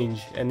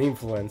change and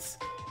influence,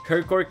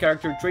 her core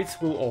character traits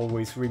will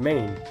always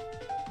remain.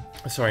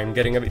 Sorry, I'm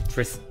getting a bit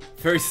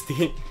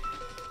thirsty.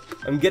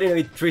 I'm getting a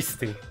bit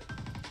tristy.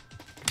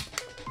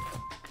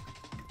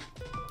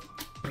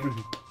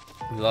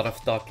 A lot of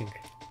talking.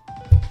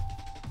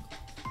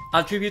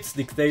 Attributes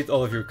dictate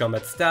all of your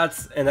combat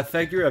stats and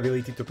affect your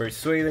ability to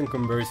persuade and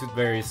converse with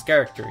various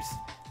characters.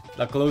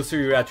 The closer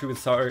your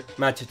attributes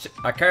match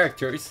a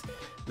character's,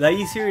 the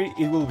easier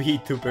it will be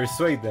to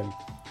persuade them.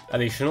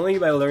 Additionally,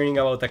 by learning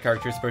about a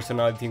character's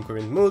personality and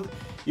current mood,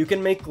 you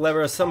can make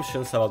clever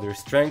assumptions about their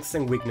strengths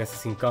and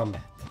weaknesses in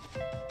combat.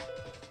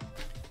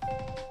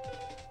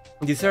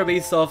 These are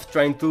based off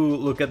trying to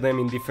look at them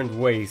in different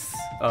ways.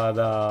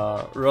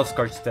 The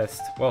Roscar's test.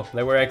 Well,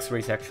 they were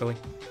X-rays actually.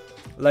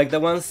 Like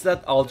the ones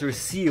that alter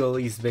Seal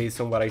is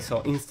based on what I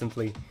saw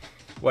instantly,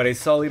 what I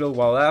saw a little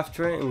while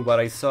after, and what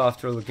I saw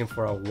after looking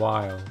for a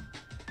while.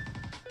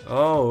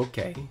 Oh,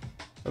 okay.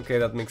 Okay,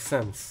 that makes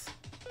sense.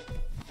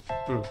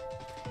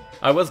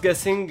 I was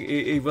guessing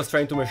it was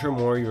trying to measure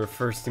more your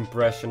first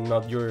impression,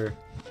 not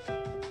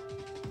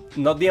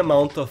the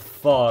amount of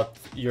thought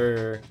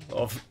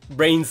of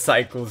brain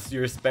cycles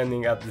you're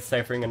spending at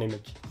deciphering an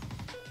image.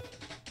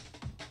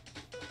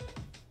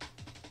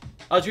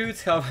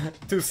 Attributes have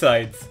 2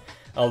 sides,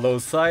 a low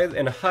side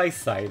and a high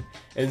side,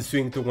 and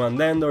swing to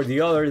one end or the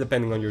other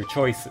depending on your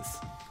choices.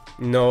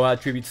 No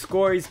attribute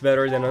score is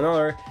better than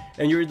another,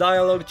 and your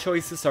dialogue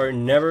choices are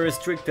never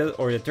restricted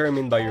or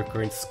determined by your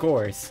current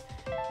scores.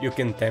 You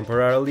can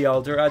temporarily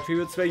alter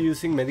attributes by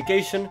using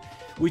medication,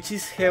 which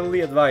is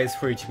heavily advised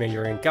for each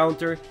major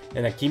encounter,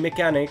 and a key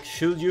mechanic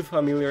should you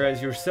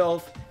familiarize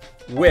yourself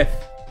with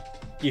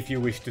if you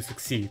wish to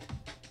succeed.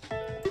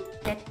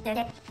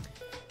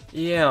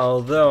 Yeah,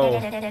 although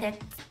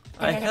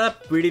I had a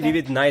pretty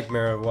vivid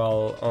nightmare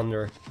while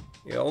under.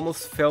 It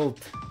almost felt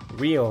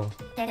real.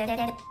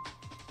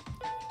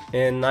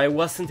 And I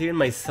wasn't even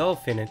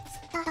myself in it.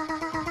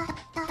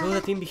 Though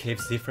the team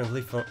behaves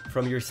differently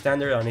from your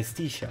standard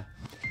anesthesia,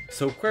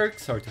 so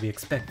quirks are to be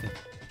expected.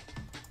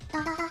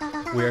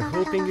 We are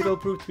hoping it'll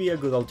prove to be a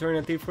good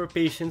alternative for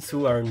patients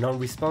who are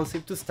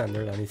non-responsive to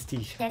standard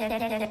anesthesia.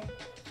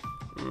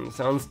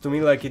 Sounds to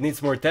me like it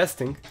needs more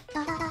testing.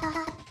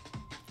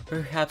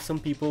 Perhaps some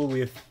people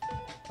with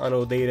an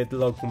outdated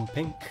locum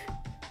pink.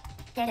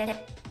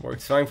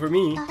 Works fine for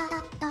me.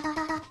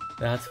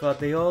 That's what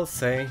they all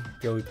say,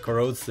 till it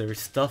corrodes their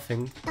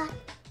stuffing.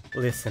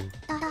 Listen,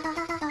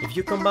 if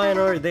you come by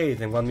another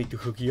date and want me to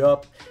hook you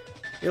up,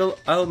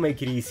 I'll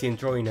make it easy and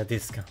throw in a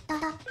discount.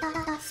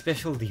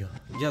 Special deal,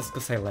 just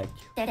cause I like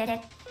you.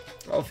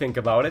 I'll think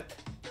about it.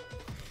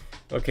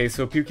 Okay,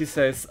 so Pukey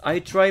says, I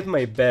tried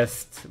my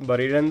best, but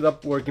it ended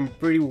up working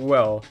pretty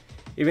well.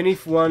 Even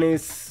if one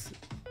is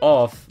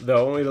off,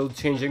 though, it'll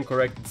change and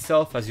correct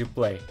itself as you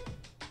play.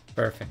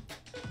 Perfect.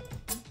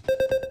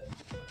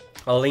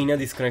 Alina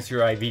disconnects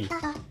your IV.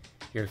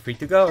 You're free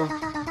to go.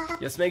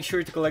 Just make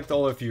sure to collect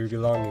all of your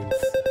belongings.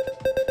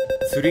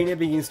 Surine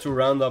begins to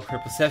round up her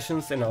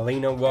possessions and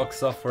Alina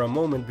walks off for a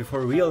moment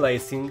before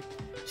realizing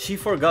she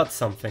forgot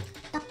something.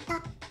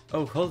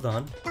 Oh, hold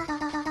on.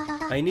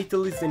 I need to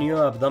list the new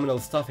abdominal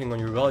stuffing on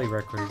your body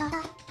record.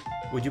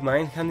 Would you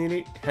mind handing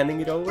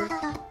it over?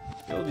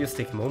 It'll just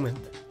take a moment.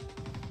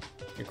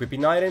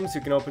 Equipping items,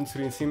 you can open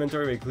Surine's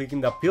inventory by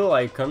clicking the pill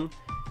icon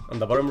on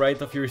the bottom right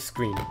of your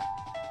screen.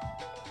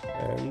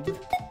 And...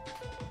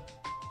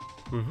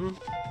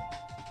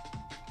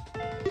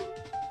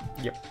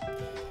 Yep.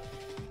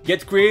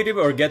 Get creative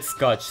or get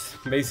scotched.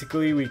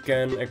 Basically, we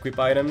can equip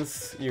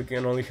items. You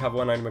can only have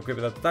one item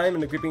equipped at a time,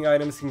 and equipping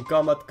items in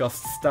combat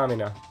costs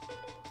stamina.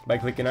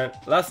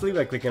 Lastly,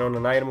 by clicking on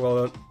an item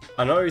while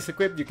another is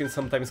equipped, you can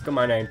sometimes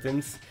combine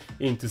items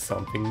into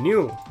something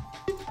new.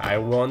 I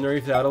wonder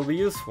if that'll be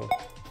useful.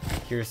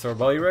 Here's our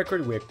body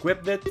record, we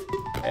equipped it,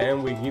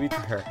 and we give it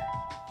to her.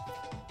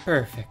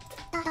 Perfect.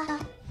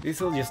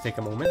 This'll just take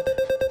a moment.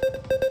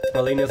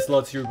 Alina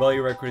slots your body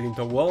record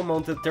into a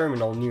wall-mounted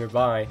terminal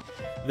nearby,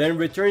 then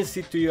returns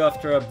it to you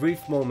after a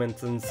brief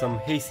moment and some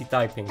hasty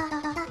typing.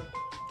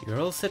 You're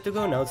all set to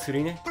go now,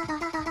 Tsurine.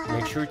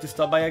 Make sure to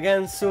stop by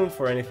again soon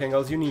for anything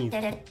else you need.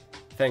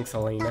 Thanks,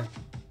 Alina.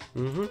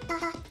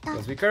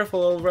 Just be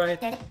careful,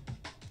 alright?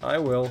 I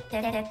will.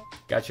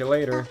 Catch you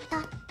later.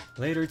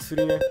 Later,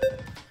 Tsurine.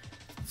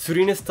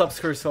 Tsurine stops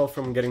herself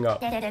from getting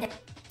up.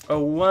 Oh,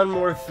 one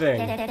more thing.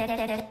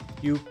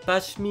 You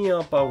patched me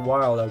up a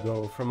while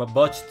ago from a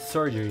botched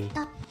surgery.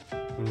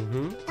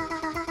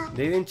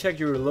 They didn't check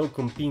your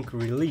locum pink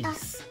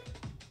release.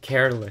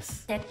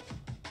 Careless.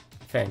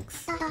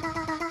 Thanks.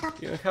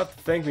 You don't have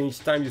to thank me each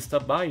time you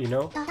stop by, you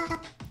know?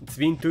 It's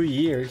been 2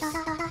 years.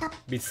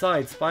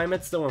 Besides,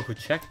 Pimet's the one who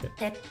checked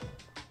it.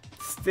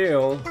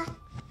 Still,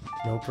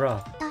 no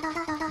problem.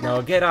 Now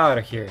get out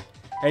of here.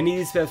 I need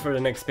this bed for the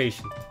next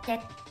patient.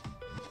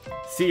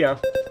 See ya.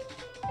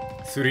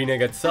 Tsurine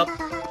gets up.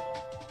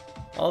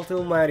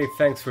 Almighty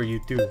thanks for you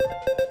too.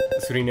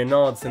 Tsurine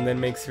nods and then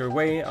makes her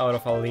way out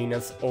of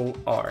Alina's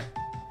OR.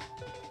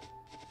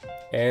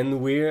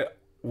 And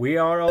we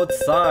are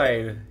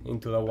outside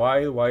into the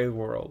wide, wide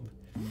world.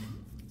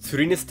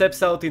 Tsurine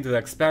steps out into the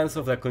expanse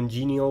of the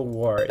congenial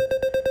ward.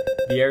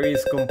 The area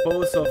is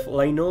composed of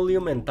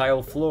linoleum and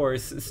tile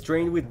floors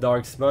stained with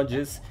dark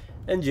smudges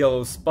and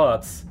yellow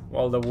spots,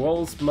 while the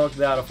walls mock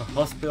that of a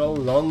hospital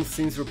long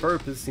since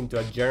repurposed into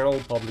a general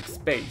public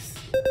space.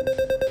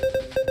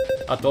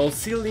 A tall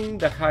ceiling,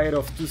 the height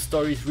of 2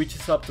 stories,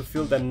 reaches up to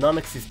fill the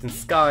non-existent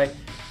sky,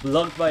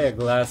 blocked by a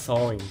glass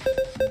awning,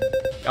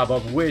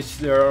 above which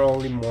there are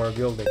only more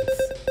buildings,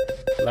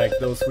 like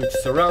those which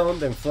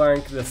surround and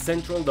flank the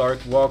central dark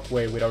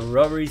walkway with a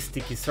rubbery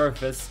sticky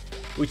surface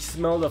which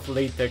smelled of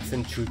latex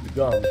and chewed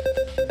gum.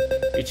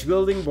 Each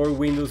building bore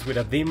windows with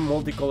a dim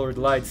multicolored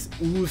lights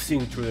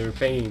oozing through their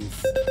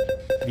panes.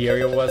 The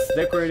area was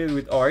decorated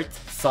with art,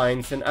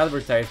 signs and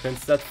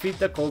advertisements that fit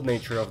the cold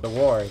nature of the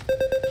ward.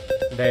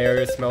 The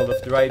area smelled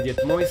of dried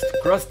yet moist,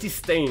 crusty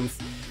stains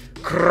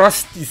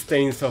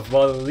of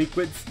bodily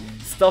liquids,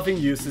 stuffing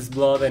uses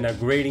blood and a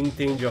grating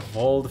tinge of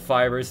old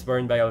fibers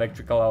burned by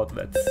electrical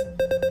outlets.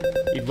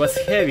 It was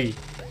heavy,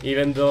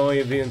 even though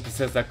it didn't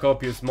possess the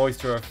copious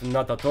moisture of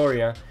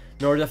natatoria,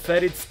 nor the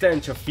fetid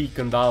stench of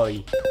Fecund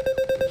Valley.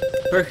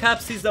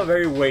 Perhaps it's the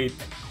very weight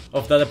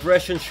of the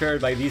depression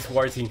shared by these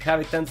ward's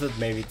inhabitants that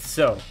made it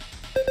so.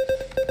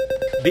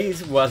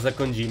 This was a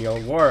congenial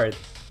ward.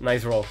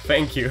 Nice roll,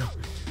 thank you.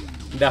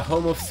 The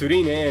home of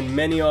Tsurine and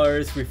many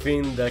others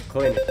within the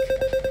clinic.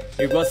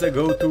 It was a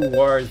go-to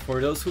ward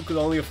for those who could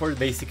only afford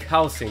basic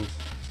housing,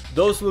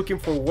 those looking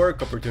for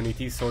work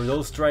opportunities, or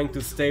those trying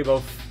to stave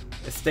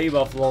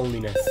off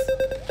loneliness.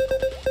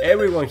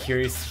 Everyone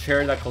here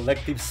shared a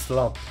collective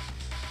slump,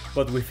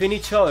 but within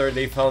each other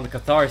they found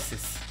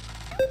catharsis.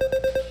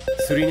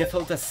 Tsurine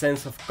felt a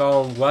sense of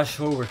calm wash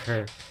over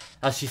her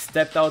as she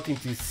stepped out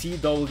into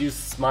CW's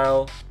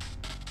Smile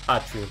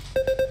atrium.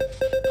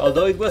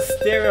 Although it was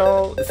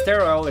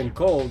sterile and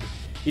cold,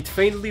 it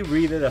faintly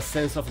breathed a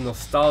sense of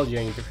nostalgia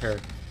into her,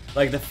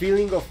 like the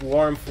feeling of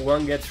warmth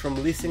one gets from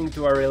listening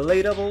to a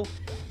relatable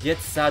yet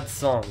sad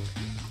song.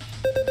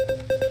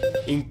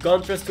 In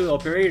contrast to the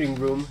operating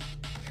room,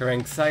 her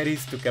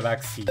anxieties took a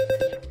back seat,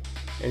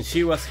 and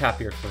she was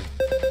happier for it.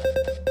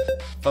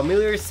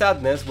 Familiar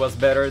sadness was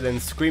better than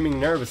screaming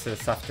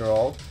nervousness after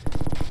all.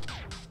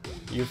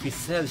 Yuffie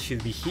said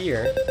she'd be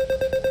here.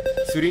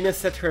 Tsurine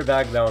set her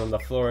back down on the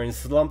floor and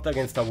slumped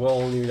against a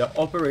wall near the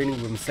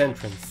operating room's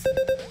entrance.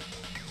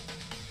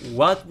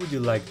 What would you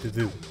like to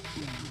do?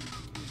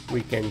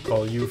 We can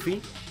call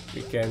Yuffie,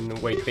 we can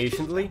wait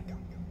patiently,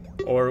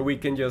 or we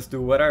can just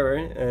do whatever,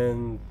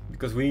 and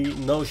because we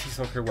know she's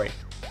on her way.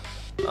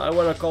 I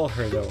wanna call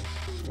her though,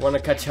 wanna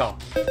catch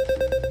up.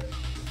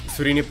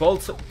 Tsurine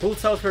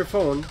pulls out her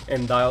phone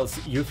and dials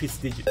Yuffie's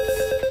digits.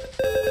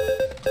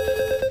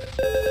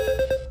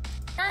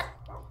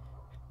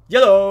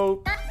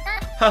 Hello!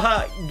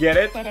 Haha, get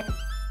it?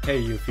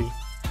 Hey Yuffie.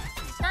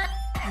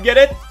 Get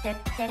it?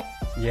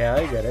 Yeah,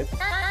 I get it.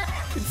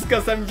 It's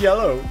cause I'm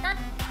yellow.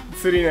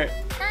 Tsurine,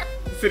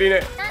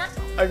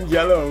 I'm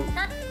yellow.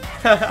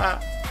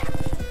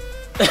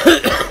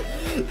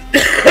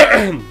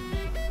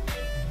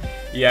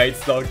 Yeah,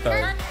 it's dog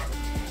time.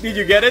 Did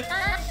you get it?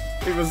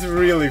 It was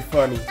really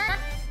funny.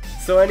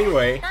 So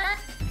anyway,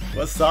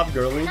 what's up,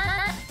 girlie?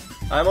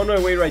 I'm on my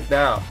way right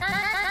now.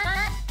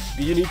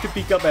 Do you need to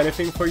pick up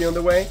anything for you on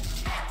the way?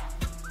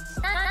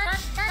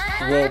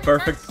 Whoa,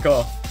 perfect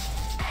cough.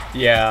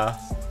 Yeah,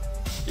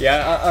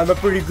 I'm a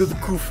pretty good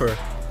coofer.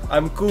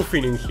 I'm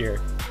coofing in here.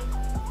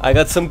 I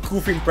got some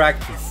coofing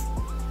practice.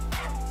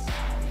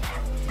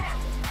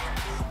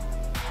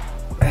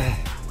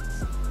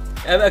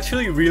 I'm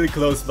actually really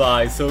close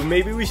by, so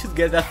maybe we should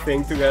get that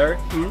thing together,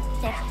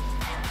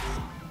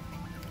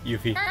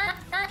 Yuffie.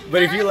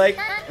 But if you like,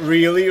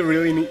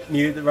 really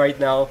need it right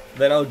now,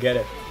 then I'll get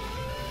it.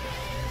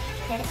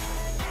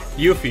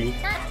 Yuffie,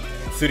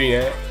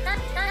 Tsurine,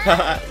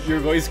 haha, your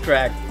voice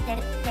cracked.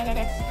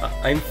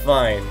 I'm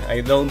fine,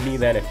 I don't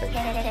need anything.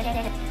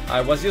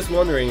 I was just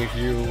wondering if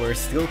you were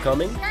still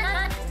coming?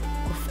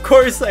 Of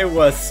course I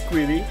was,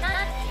 Squiddy!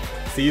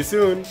 See you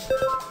soon!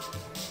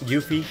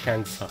 Yuffie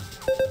hangs up.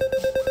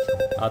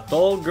 A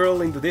tall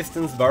girl in the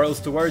distance barrels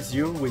towards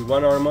you with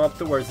one arm up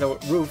towards the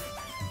roof,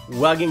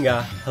 wagging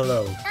a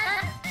hello.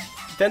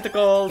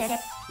 Tentacles!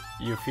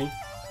 Yuffie.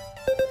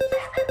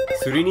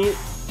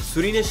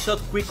 Surine shot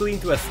quickly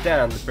into a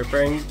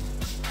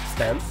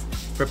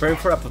preparing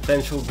for a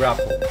potential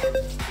grapple.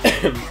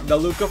 The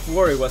look of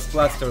worry was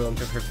plastered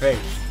onto her face.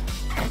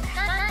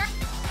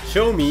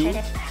 Show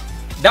me!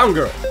 Down,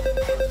 girl!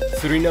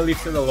 Surina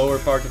lifted the lower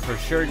part of her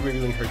shirt,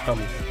 revealing her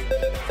tummy.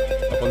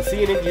 Upon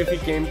seeing it, Yuffie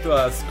came to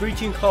a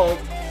screeching halt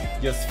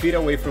just feet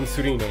away from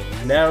Surine,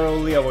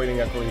 narrowly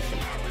avoiding a collision.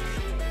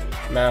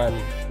 Man,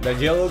 the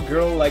yellow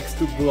girl likes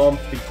to glomp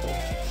people.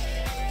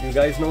 You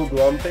guys know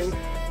glomping?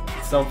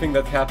 It's something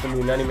that happened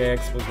in anime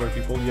expos where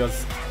people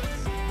just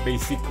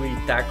basically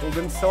tackle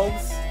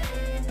themselves.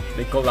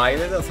 They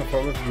collided as a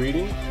form of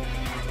greeting.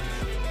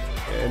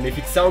 And if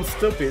it sounds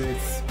stupid,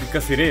 it's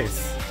because it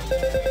is.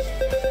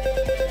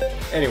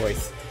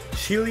 Anyways,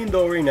 she leaned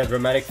over in a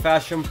dramatic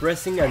fashion,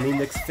 pressing an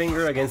index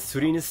finger against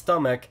Surine's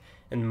stomach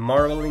and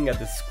marveling at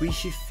the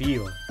squishy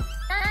feel.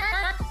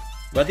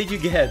 What did you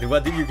get?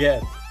 What did you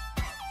get?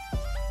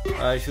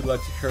 I should let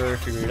her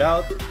figure it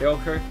out. Tell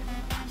her.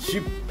 She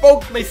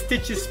poked my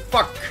stitches,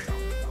 fuck!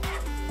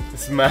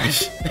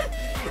 Smash.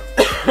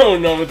 Oh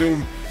no,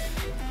 Doom.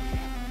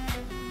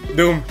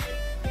 Doom.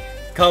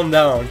 Calm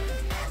down.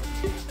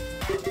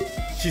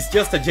 She's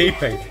just a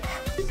JPEG.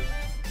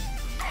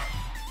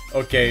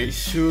 Okay,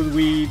 should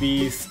we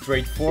be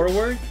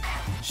straightforward?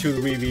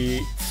 Should we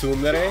be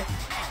tsundere?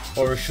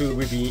 Or should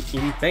we be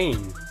in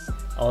pain?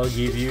 I'll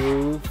give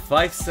you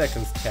 5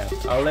 seconds, chat.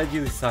 I'll let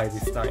you decide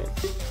this time.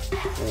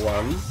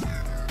 1,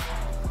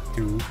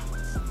 2,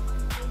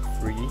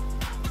 3,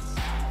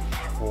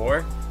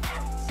 4,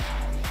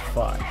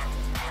 5.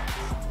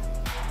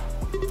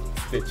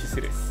 Stitches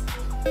it is.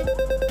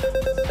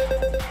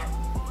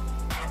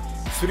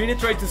 Surine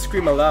tried to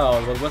scream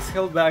aloud, but was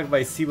held back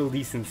by civil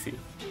decency.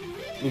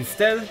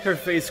 Instead, her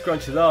face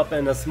scrunched up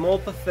and a small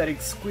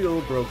pathetic squeal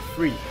broke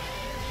free.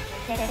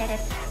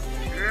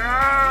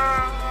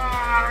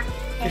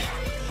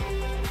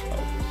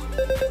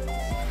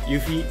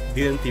 Yuffie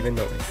didn't even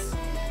notice.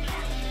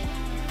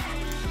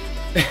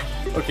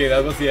 Okay,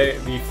 that was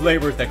the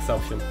flavor text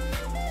option.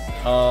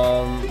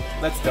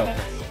 Let's tell her.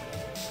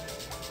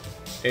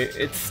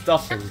 It's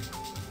stuffing.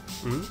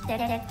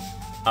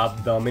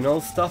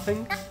 Abdominal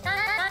stuffing?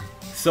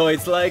 So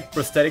it's like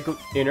prosthetic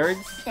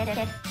innards?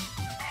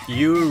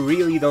 You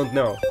really don't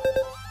know.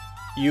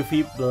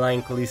 Yuffie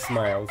blankly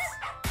smiles.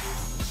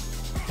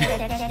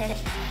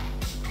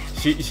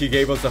 She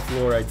gave us a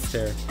fluoride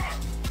stare.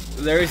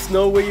 There is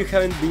no way you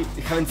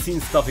haven't seen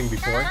stuffing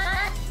before.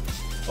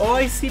 Oh,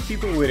 I see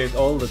people with it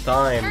all the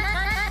time.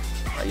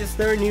 I just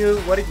never knew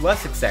what it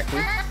was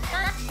exactly.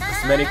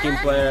 Cosmetic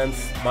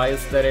implants,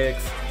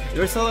 bioaesthetics.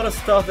 There's a lot of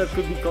stuff that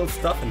could be called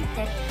stuffing.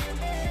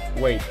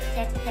 Wait,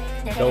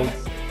 don't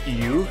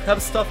you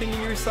have stuffing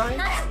in your side?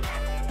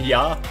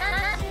 Yeah,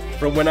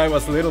 from when I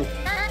was little.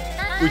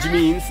 Which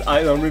means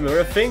I don't remember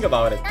a thing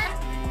about it.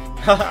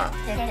 Haha.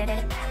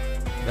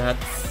 That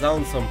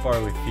sounds on par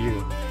with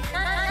you.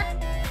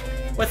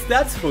 What's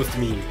that supposed to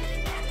mean?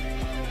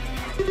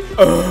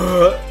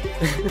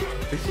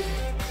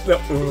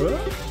 The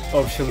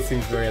option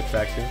seems very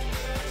attractive.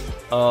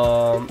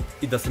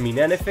 It doesn't mean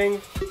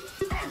anything.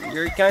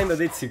 You're kinda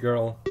ditzy,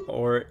 girl.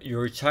 Or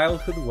your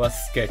childhood was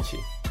sketchy.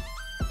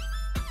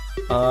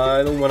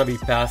 I don't wanna be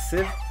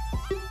passive.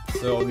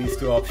 So these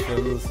two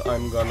options,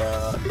 I'm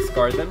gonna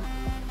discard them.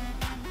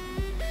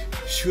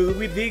 Should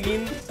we dig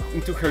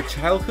into her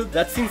childhood?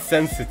 That's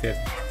insensitive.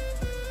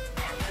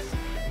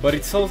 But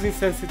it's also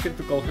insensitive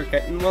to call her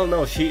well,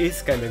 no, she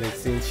is kinda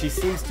ditzy, and she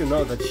seems to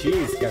know that she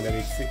is kinda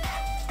ditzy.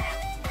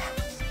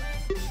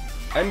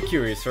 I'm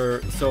curious,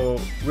 so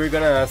we're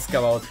gonna ask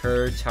about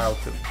her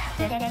childhood.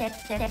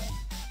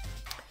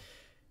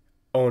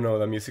 Oh no,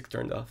 the music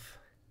turned off.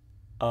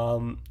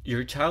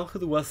 Your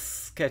childhood was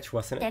sketch,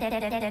 wasn't it?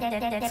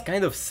 It's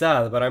kind of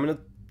sad, but I'm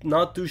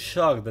not too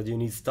shocked that you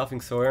need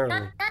stuffing so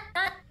early.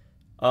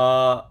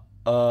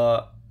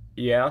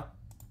 Yeah?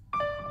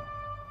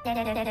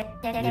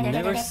 You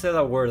never said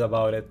a word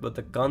about it, but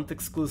the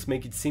context clues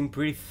make it seem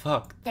pretty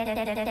fucked.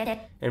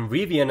 And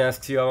Rivian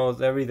asks you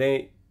about every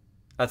day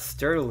at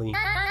Sterling.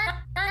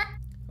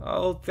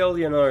 I'll tell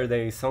you another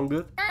day, sound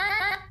good?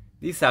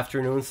 This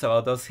afternoon's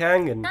about us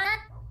hanging.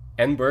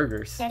 And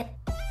burgers.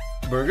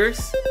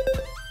 Burgers?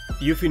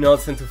 Yuffie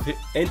nods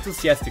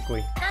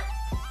enthusiastically.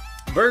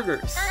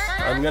 Burgers!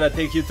 I'm gonna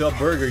take you to a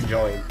burger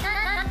joint.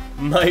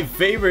 My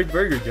favorite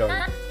burger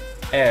joint.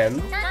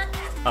 And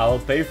I'll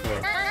pay for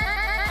it.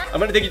 I'm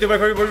gonna take you to my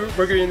favorite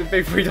burger and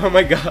pay for it, oh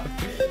my god.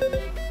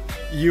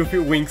 Yuffie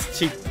winks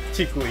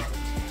cheekily.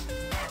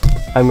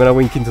 I'm gonna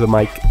wink into the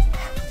mic.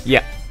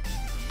 Yeah.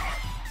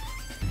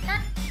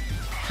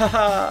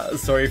 Haha,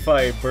 sorry if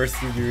I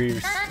bursted your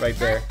ears right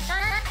there.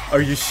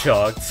 Are you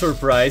shocked,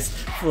 surprised,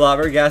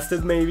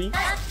 flabbergasted maybe?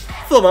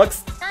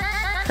 Flummoxed?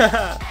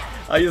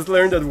 I just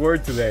learned that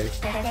word today.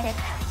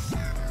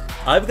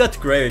 I've got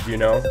credit, you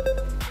know.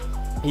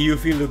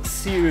 Yuffie looks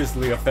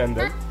seriously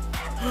offended.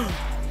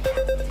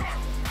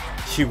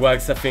 She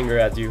wags a finger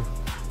at you.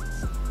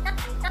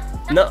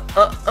 No,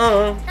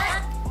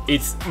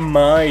 it's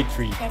my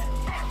treat.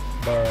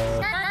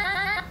 But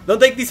don't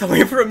take this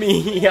away from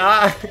me.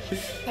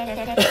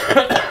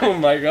 Oh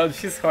my god,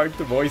 she's hard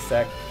to voice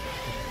act.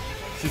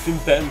 She's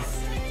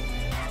intense.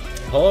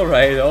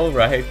 Alright,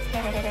 alright.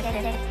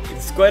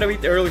 It's quite a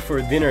bit early for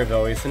dinner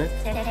though, isn't it?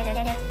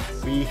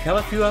 We have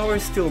a few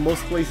hours till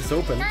most places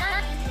open.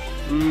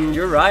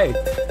 You're right.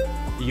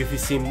 Yuffie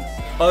seemed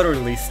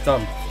utterly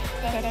stumped.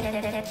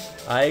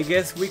 I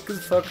guess we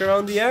could fuck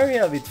around the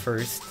area a bit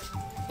first.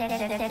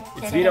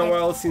 It's been a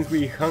while since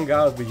we hung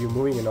out with you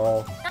moving and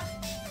all.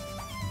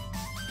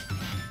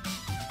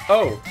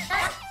 Oh,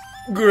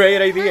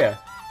 great idea.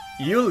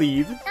 You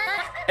lead,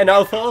 and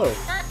I'll follow.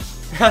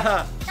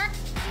 Haha.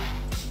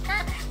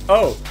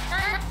 Oh,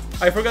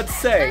 I forgot to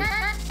say,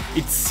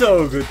 it's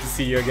so good to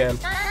see you again.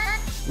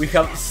 We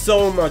have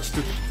so much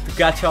to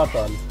catch up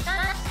on.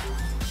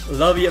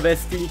 Love you,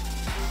 bestie.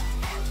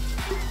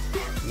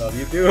 Love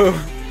you too.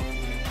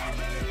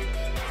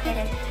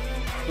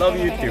 Love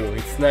you too.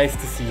 It's nice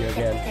to see you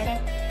again.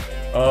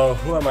 Oh,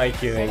 who am I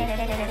kidding?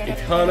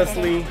 It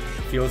honestly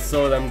feels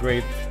so damn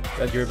great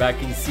that you're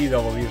back in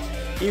CW,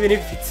 even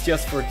if it's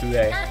just for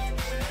today.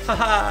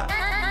 Haha!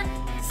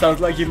 Sounds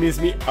like you miss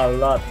me a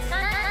lot.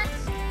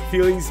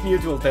 Feelings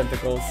mutual,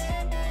 tentacles.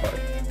 Heart.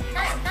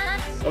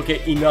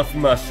 Okay, enough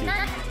mushy.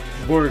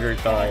 Burger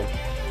time.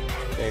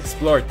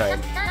 Explore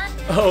time.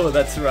 Oh,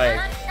 that's right.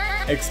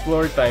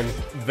 Explore time,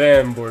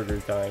 then burger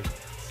time.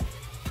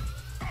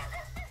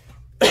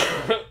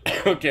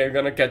 Okay, I'm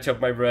gonna catch up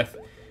my breath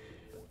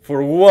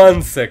for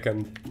 1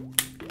 second.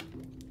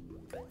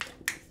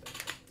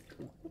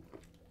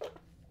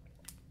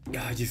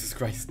 Ah, Jesus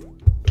Christ.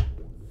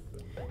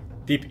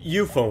 Tip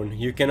U-phone.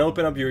 You can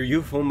open up your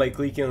U-phone by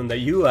clicking on the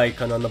U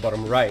icon on the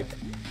bottom right.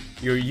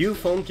 Your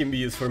U-phone can be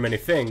used for many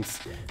things.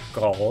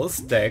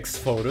 Calls, texts,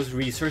 photos,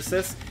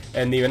 resources,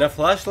 and even a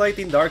flashlight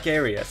in dark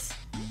areas.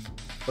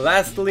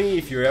 Lastly,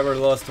 if you're ever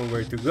lost on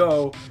where to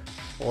go,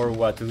 or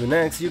what to do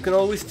next, you can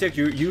always check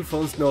your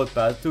U-phone's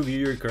notepad to view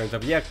your current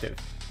objective.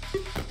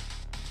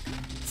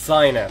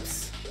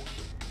 Synapse.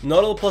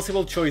 Not all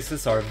possible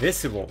choices are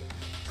visible.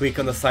 Click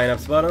on the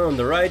Synapse button on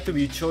the right to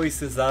view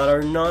choices that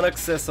are not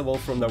accessible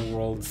from the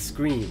world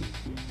screen.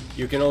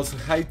 You can also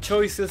hide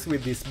choices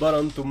with this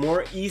button to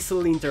more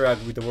easily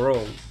interact with the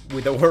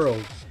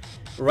world.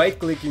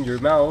 Right-clicking your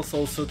mouse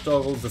also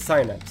toggles the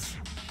Synapse.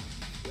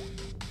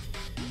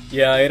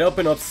 Yeah, it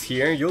opens up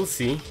here, you'll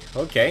see.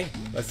 Okay,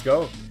 let's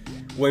go.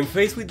 When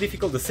faced with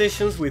difficult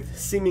decisions with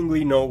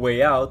seemingly no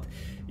way out,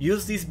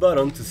 use this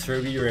button to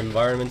survey your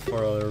environment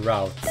for other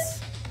routes.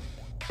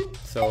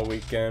 So we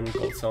can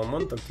call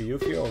someone, talk to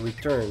Yuffie, or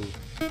return.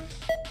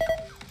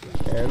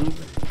 And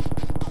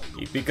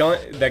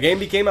the game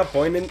became a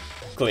point and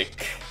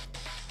click.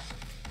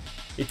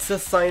 It's a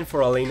sign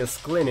for Elena's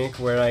clinic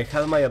where I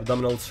had my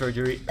abdominal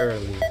surgery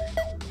earlier.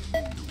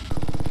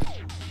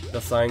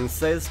 The sign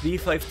says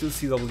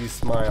B52CW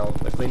Smile.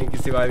 The clinic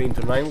is divided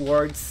into 9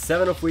 wards,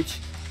 7 of which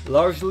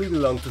largely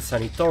belong to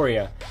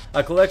Sanitoria,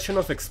 a collection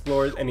of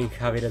explored and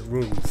inhabited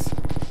rooms,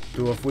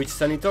 2 of which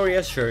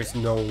Sanitoria shares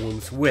no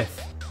rooms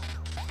with.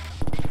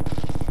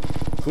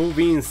 Cool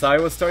beans, I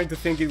was starting to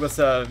think it was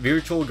a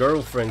virtual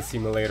girlfriend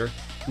simulator.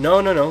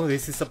 No,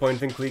 this is a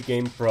point-and-click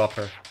game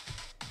proper.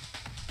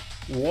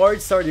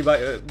 Wards are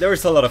divided...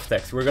 there's a lot of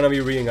text, we're gonna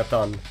be reading a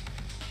ton.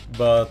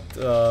 But,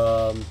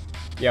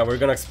 yeah, we're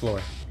gonna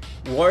explore.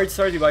 Wards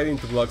are divided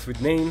into blocks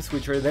with names,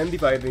 which are then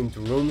divided into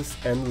rooms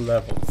and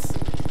levels.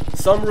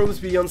 Some rooms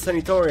beyond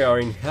Sanitoria are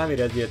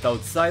inhabited, yet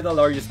outside the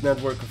largest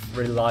network of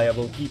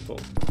reliable people.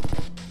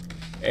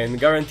 And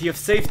guarantee of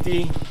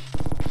safety... ...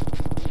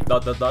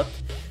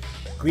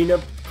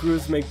 Cleanup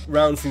crews make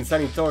rounds in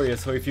Sanitoria,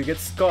 so if you get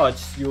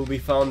scotched, you'll be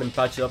found and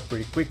patched up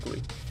pretty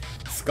quickly.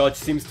 Scotch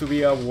seems to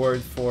be a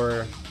word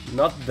for...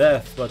 not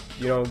death, but,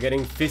 you know,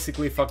 getting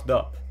physically fucked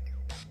up.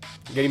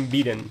 Getting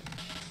beaten.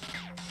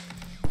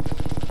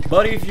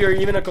 But if you're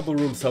even a couple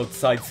rooms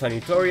outside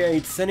Sanitoria,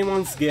 it's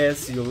anyone's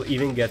guess you'll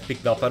even get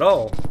picked up at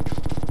all.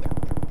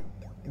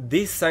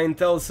 This sign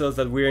tells us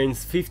that we're in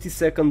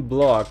 52nd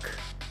block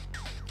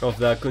of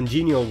the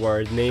congenial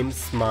ward named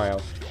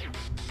Smile.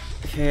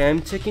 Okay,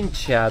 I'm checking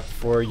chat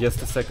for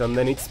just a second,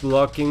 then it's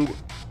blocking...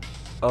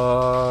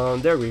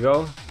 there we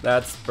go,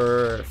 that's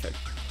perfect.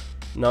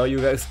 Now you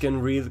guys can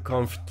read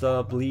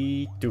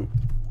comfortably too.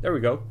 There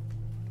we go.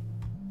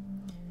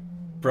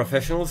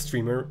 Professional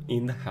streamer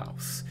in the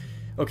house.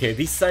 Okay,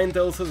 this sign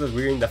tells us that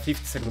we're in the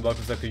 52nd block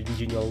of the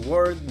congenial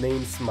ward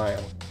named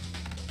Smile.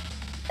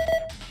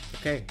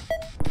 Okay.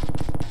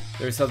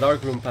 There's a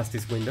dark room past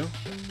this window.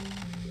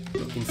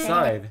 Look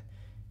inside.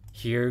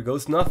 Here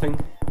goes nothing.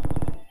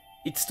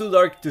 It's too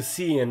dark to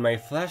see and my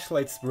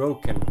flashlight's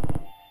broken.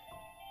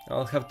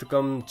 I'll have to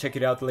come check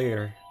it out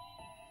later.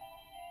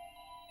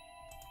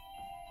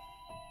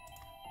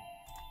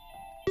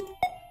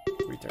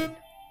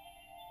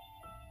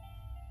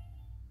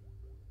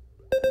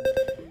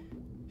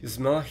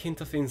 smell a hint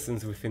of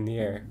incense within the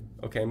air.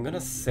 Okay, I'm gonna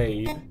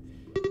save.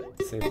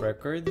 Save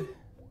record.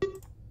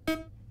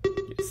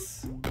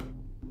 Yes.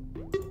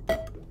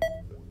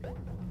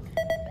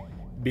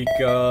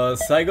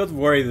 Because I got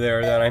worried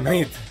there that I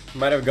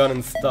might have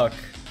gotten stuck.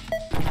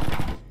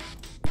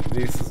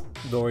 This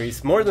door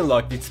is more than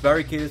locked, it's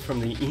barricaded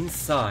from the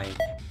inside.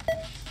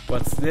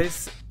 What's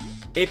this?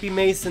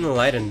 Epimace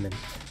Enlightenment.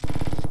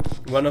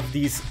 One of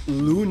these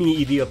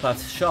loony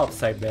idiopath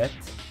shops, I bet.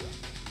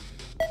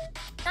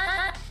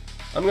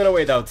 I'm gonna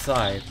wait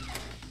outside.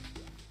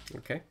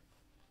 Okay.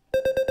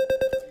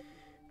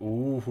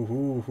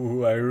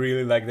 Ooh, I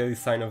really like the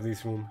design of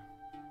this room.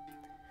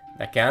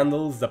 The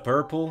candles, the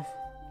purple.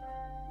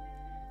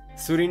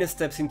 Surina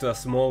steps into a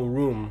small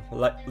room,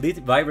 lit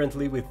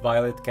vibrantly with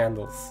violet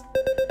candles.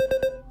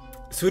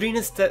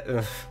 Surina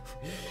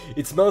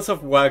it smells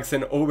of wax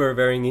and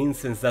overbearing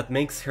incense that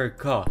makes her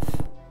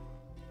cough.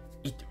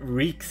 It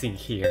reeks in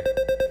here.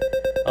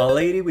 A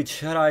lady with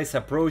shut eyes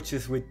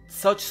approaches with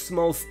such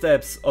small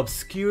steps,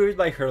 obscured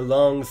by her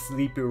long,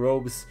 sleepy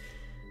robes,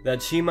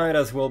 that she might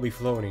as well be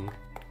floating.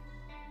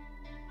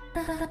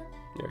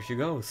 There she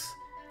goes.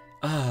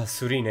 Ah,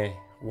 Surine,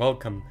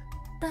 welcome.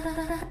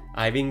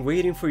 I've been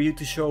waiting for you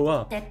to show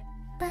up.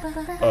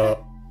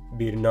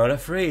 Be not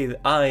afraid,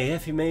 I,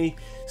 Ephime,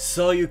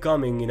 saw you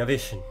coming in a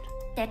vision.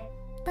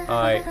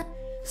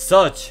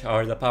 Such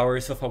are the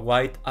powers of a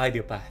white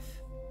idiopath.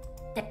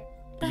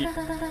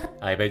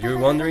 I bet you're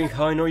wondering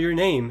how I know your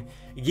name,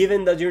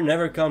 given that you've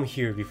never come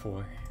here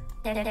before.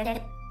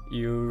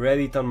 You read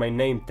it on my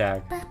name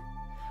tag.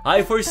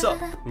 I foresaw...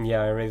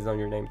 Yeah, I read it on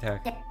your name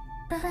tag.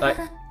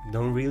 I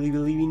don't really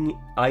believe in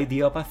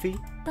idiopathy.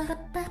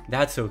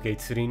 That's okay,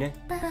 Tsurine.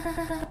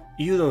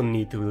 You don't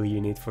need to believe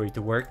in it for it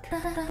to work.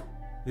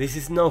 This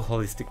is no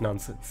holistic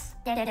nonsense.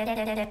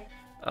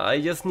 I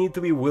just need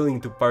to be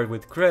willing to part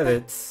with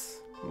credits.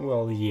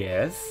 Well,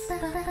 yes.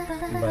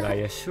 But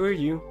I assure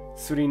you,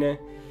 Tsurine,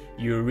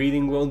 your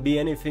reading won't be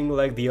anything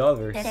like the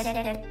others.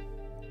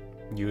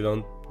 You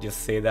don't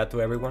just say that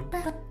to everyone?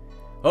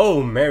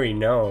 Oh, Mary,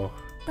 no.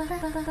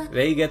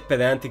 They get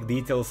pedantic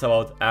details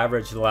about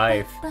average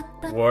life,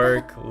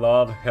 work,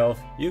 love, health,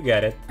 you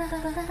get it.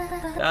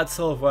 That's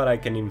all what I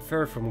can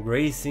infer from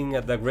grazing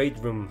at the Great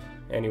Room,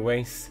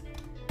 anyways.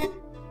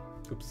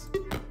 Oops.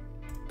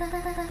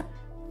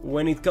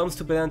 When it comes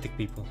to pedantic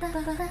people.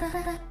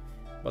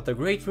 But the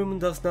Great Room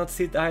does not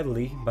sit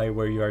idly by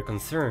where you are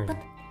concerned.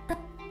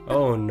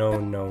 Oh no,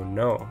 no,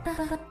 no.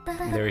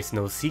 There is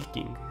no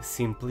seeking,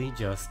 simply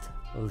just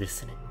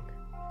listening.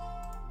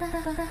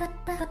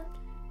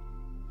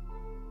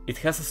 It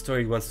has a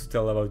story it wants to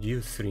tell about you,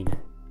 Surina.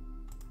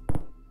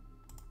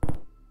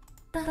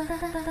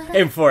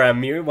 And for a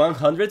mere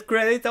 100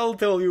 credit, I'll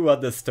tell you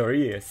what the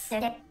story is.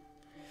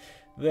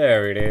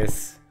 There it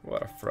is.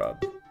 What a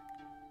fraud.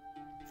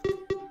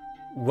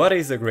 What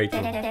is the Great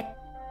Room?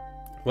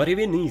 What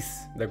even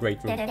is the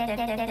Great Room?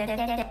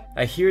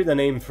 I hear the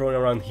name thrown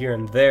around here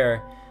and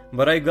there,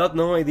 but I got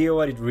no idea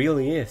what it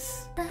really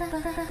is.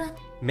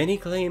 Many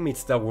claim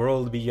it's the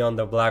world beyond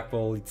the black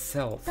wall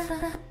itself.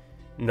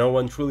 No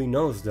one truly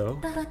knows though,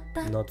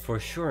 not for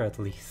sure at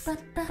least.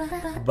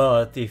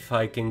 But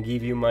I can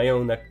give you my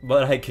own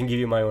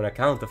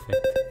account of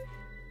it.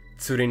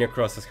 Tsurina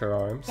crosses her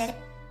arms.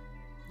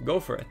 Go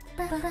for it.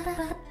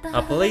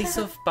 A place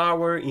of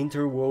power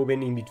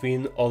interwoven in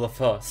between all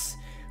of us,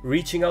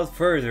 reaching out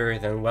further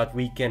than what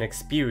we can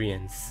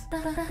experience.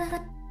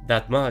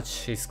 That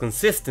much is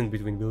consistent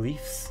between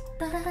beliefs.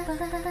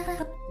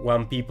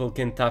 One people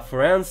can tap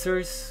for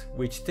answers,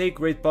 which take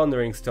great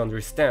ponderings to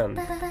understand,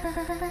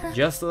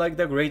 just like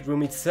the Great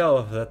Room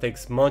itself that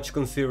takes much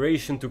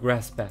consideration to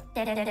grasp at.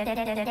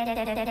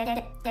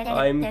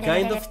 I'm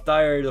kind of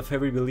tired of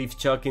every belief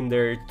chucking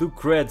their 2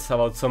 creds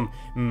about some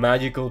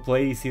magical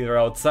place either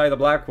outside the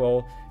black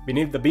wall,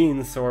 beneath the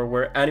beans, or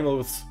where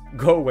animals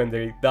go when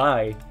they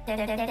die.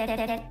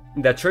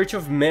 The Church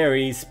of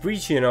Mary is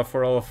preachy enough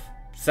for all of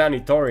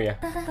Sanitoria.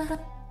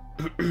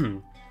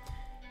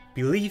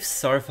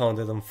 Beliefs are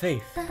founded on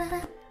faith.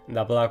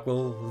 The black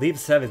wall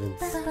leaves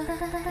evidence.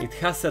 It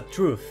has a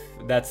truth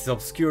that's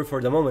obscure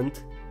for the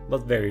moment,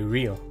 but very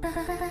real.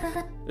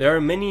 There are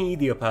many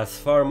idiopaths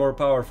far more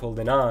powerful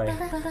than I.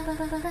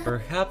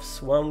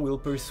 Perhaps one will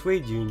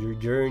persuade you in your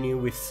journey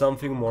with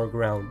something more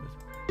grounded.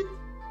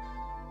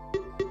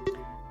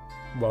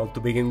 Well, to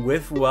begin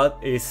with, what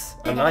is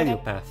an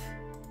idiopath?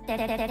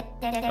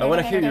 I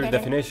want to hear your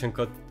definition,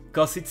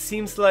 cause it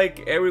seems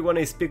like everyone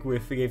I speak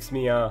with gives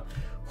me a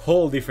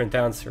whole different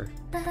answer.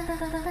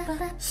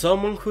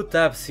 Someone who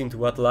taps into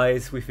what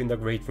lies within the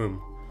Great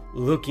Room,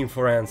 looking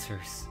for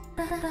answers.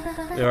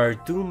 There are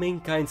 2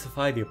 main kinds of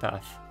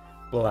idiopath,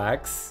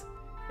 blacks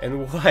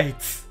and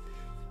whites.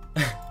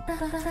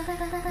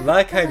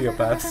 Black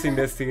idiopaths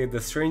investigate the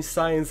strange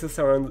sciences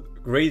around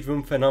Great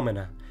Room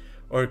phenomena,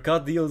 or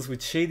cut deals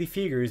with shady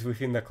figures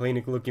within the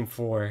clinic looking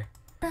for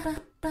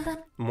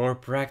more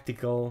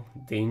practical,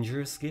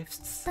 dangerous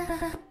gifts.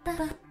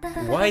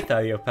 White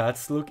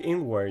idiopaths look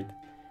inward,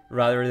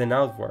 rather than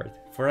outward,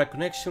 for a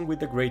connection with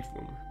the Great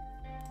Room.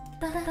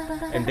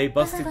 and they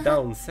busted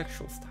down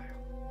sexual style.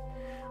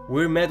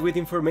 We're met with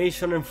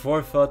information and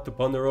forethought to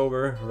ponder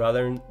over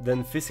rather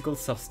than physical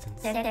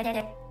substance.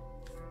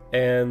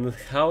 And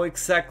how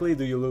exactly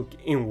do you look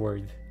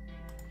inward?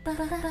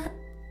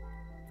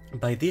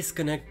 By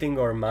disconnecting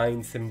our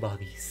minds and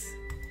bodies.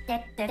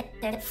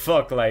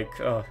 Fuck, like,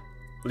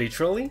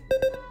 literally?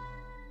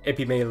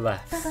 Epimay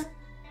laughs.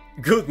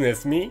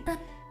 Goodness me?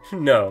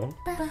 No.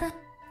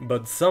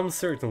 But some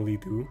certainly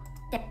do.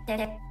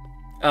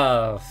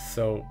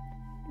 So...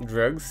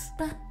 drugs?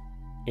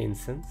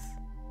 Incense?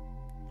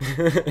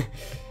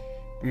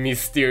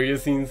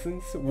 Mysterious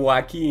incense?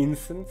 Wacky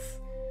incense?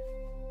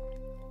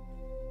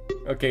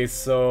 Okay,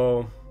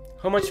 so...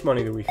 how much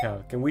money do we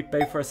have? Can we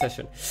pay for a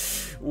session?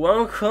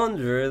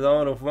 100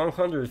 out of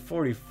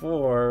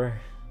 144...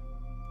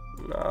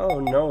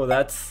 No,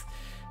 that's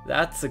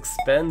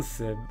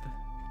expensive.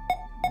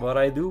 But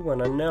I do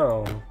wanna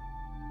know.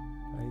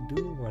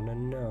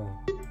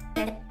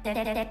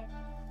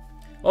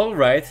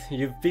 Alright,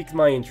 you've piqued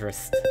my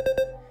interest.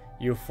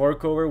 You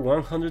fork over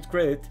 100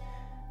 credit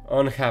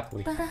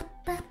unhappily.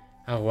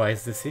 A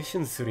wise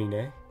decision,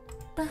 Surine.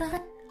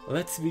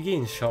 Let's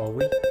begin, shall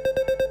we?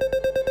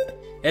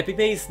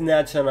 Epimay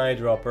snatched an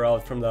eyedropper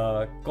out from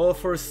the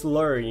colorful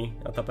slurry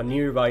atop a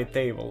nearby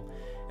table,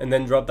 and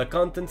then dropped the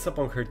contents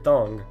upon her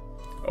tongue.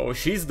 Oh,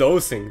 she's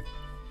dosing.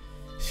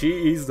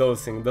 She is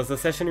dosing. Does the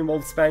session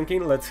involve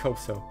spanking? Let's hope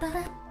so.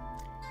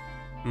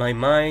 My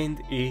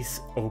mind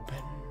is open.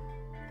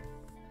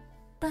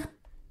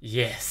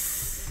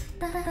 Yes.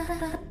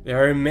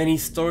 There are many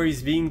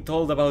stories being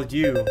told about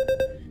you.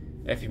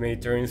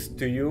 Epimay turns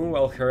to you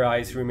while her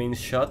eyes remain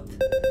shut.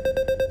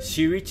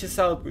 She reaches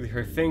out with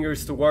her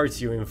fingers towards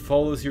you and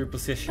follows your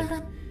position.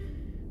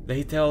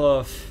 They tell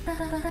of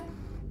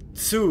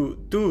two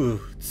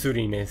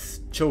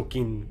Tsurines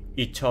choking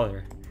each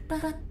other.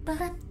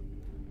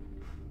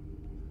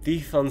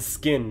 Teeth on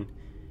skin,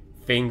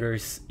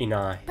 fingers in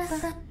eyes.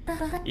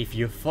 If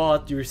you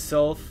fought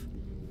yourself,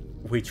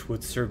 which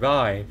would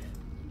survive?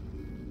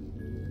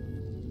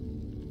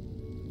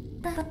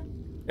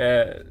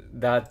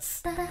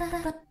 That's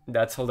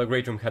all the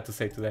Great Room had to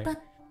say today.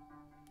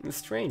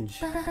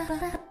 Strange.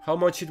 How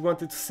much it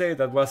wanted to say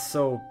that was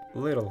so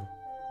little.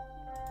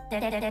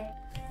 They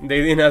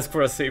didn't ask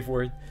for a safe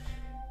word.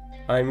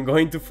 I'm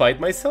going to fight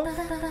myself?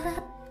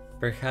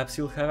 Perhaps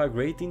you'll have a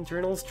great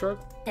internal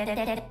struggle?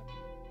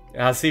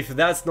 As if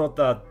that's not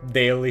a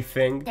daily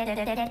thing.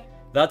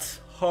 That's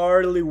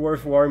hardly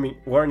worth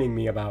warning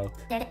me about.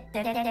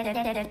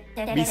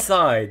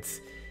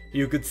 Besides,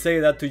 you could say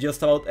that to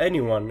just about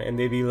anyone and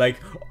they'd be like,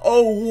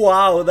 oh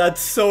wow,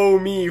 that's so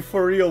me,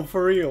 for real,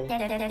 for real.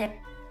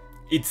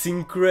 It's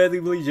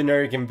incredibly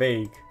generic and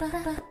vague.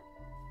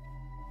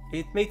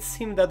 It may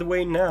seem that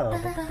way now,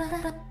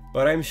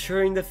 but I'm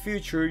sure in the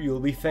future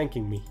you'll be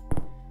thanking me.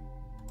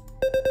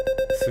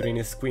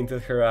 Surine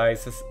squinted her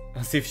eyes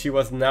as if she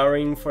was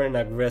narrowing for an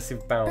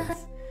aggressive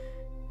pounce.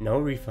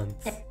 No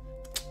refunds.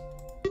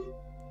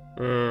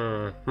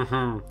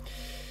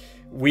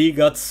 We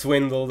got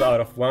swindled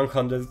out of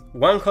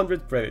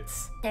 100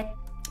 credits.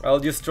 I'll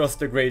just trust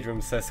the Great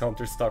Room, says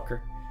Hunter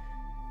Stalker.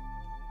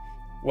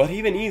 What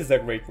even is the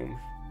Great Room?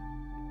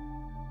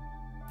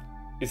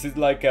 Is it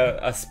like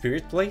a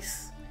spirit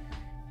place?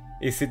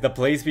 Is it the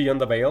place beyond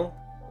the veil?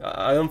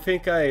 I don't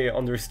think I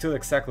understood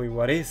exactly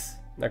what is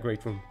the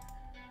Great Room.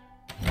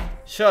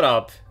 Shut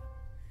up,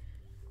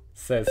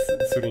 says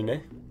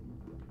Surine.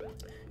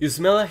 You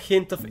smell a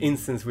hint of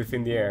incense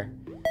within the air.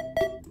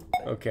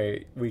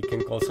 Okay, we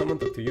can call someone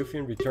to Yuffie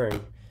in return.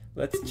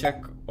 Let's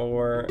check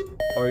our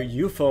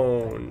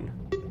U-phone.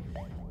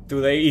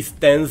 Today is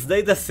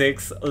Wednesday the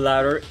 6th,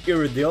 later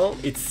Iridil.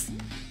 It's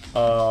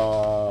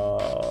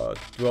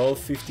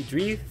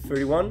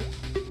 12:53:31.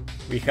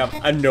 We have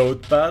a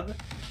notepad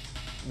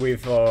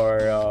with our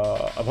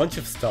a bunch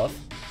of stuff.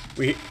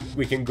 We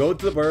can go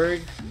to the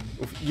burg.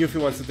 Yuffie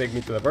wants to take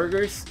me to the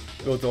burgers.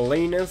 Go to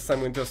Elena's. I'm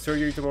going to have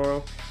surgery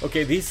tomorrow.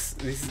 Okay, this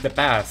is the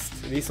past.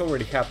 This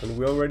already happened.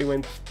 We already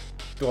went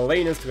to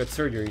Elena's to get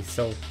surgery,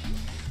 so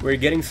we're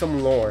getting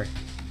some lore.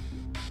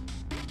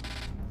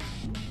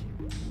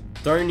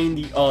 Turn in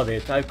the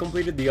audit. I've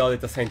completed the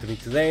audit assigned to me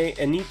today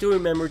and need to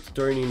remember to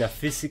turn in a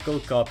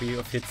physical copy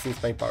of it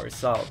since my power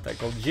is out. I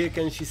called Jik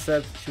and she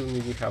said she'll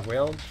meet me halfway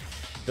out.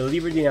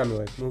 Deliver the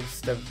amulet.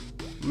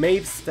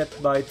 Maeve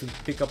stepped by to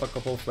pick up a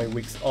couple of my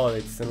week's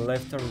audits and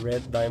left a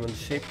red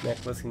diamond-shaped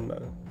necklace in my...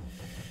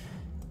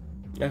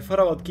 I thought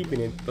about keeping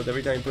it, but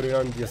every time I put it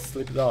on it just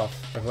slipped off.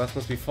 The glass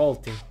must be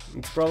faulty.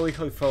 It's probably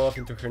how it fell off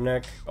into her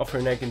neck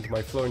into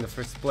my floor in the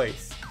first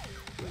place.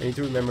 I need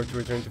to remember to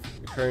return to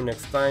her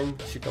next time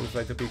she comes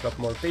by to pick up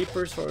more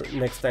papers, or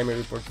next time I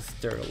report to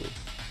Sterling.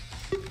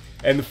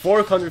 And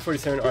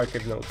 447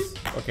 archive notes.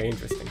 Okay,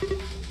 interesting.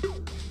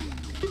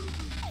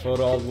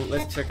 Photo,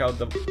 let's check out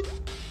the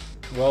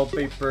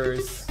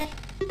wallpapers.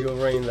 Fuel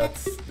rain,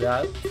 that's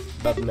that.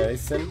 Bad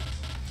medicine.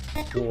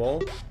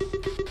 Cool.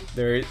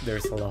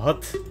 There's a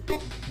lot.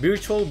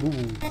 Virtual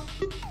boo-boo.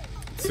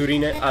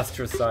 Surine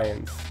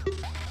Astroscience.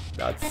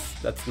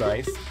 That's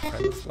nice.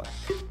 Kind of slack.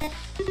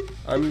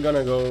 I'm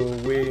gonna go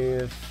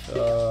with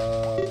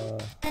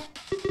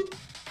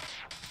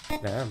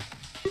damn.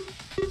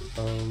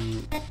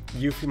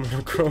 Yuffie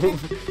Monochrome.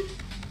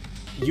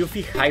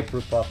 Yuffie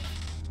Hyperpop.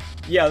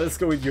 Yeah, let's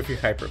go with Yuffie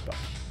Hyperpop.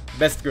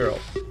 Best Girl.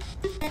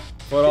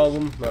 Photo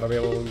album, not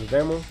available in the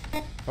demo.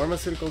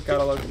 Pharmaceutical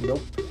catalog,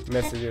 nope.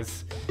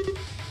 Messages.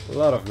 A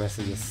lot of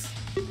messages.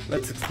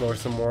 Let's explore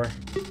some more.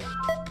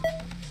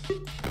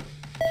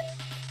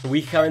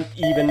 We haven't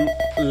even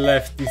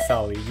left this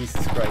alley,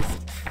 Jesus Christ.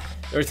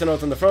 There's a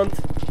note on the front.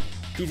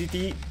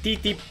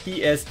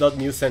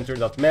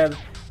 ttps.newscenter.med.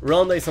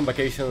 Ronda is on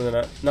vacation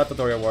and not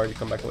tutorial ward,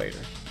 come back later.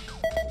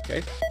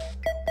 Okay.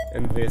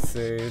 And this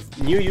is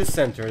New Youth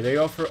Center. They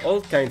offer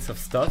all kinds of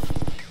stuff.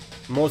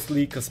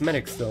 Mostly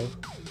cosmetics though.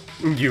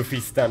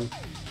 Yuffie stan.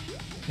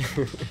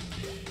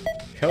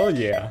 Hell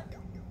yeah.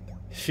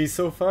 She's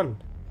so fun.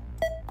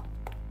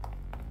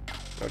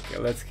 Okay,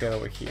 let's get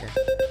over here.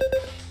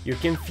 You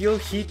can feel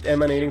heat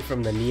emanating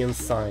from the neon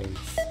signs.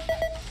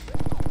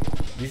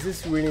 This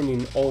is written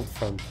in old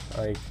font.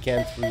 I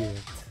can't read it.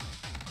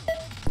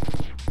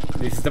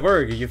 This is the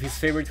Burg, Yuffie's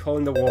favorite hole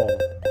in the wall.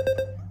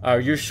 Are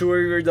you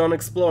sure you're done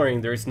exploring?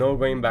 There's no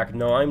going back.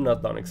 No, I'm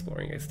not done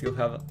exploring. I still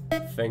have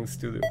things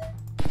to do.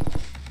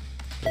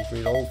 Can't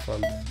read old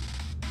font.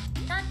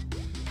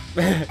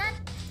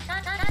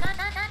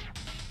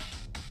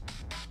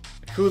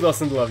 Who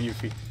doesn't love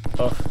Yuffie?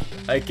 Ugh,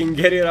 I can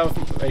get it out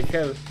of my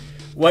head.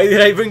 Why did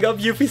I bring up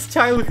Yuffie's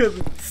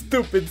childhood?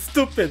 Stupid,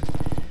 stupid!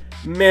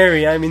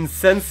 Mary, I'm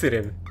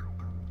insensitive.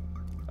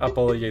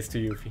 Apologize to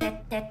Yuffie.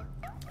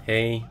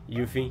 Hey,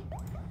 Yuffie.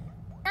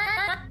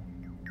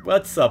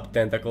 What's up,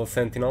 Tentacle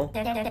Sentinel?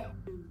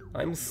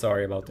 I'm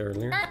sorry about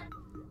earlier.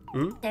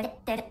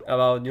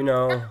 About, you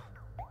know...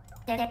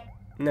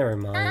 Never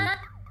mind.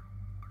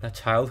 That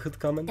childhood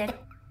comment?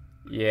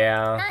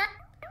 Yeah.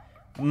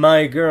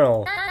 My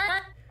girl.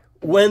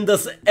 When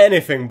does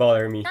anything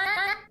bother me?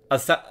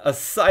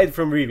 Aside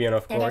from Rivian,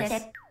 of course.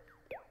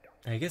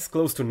 I guess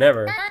close to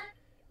never.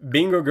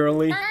 Bingo,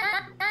 girly.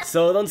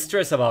 So don't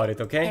stress about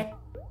it, okay?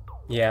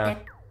 Yeah,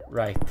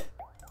 right.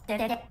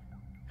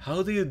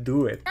 How do you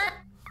do it?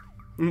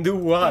 Do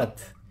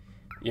what?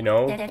 You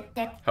know?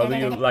 How do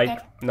you, like,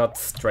 not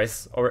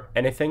stress or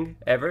anything,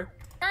 ever?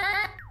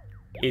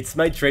 It's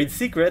my trade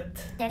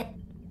secret.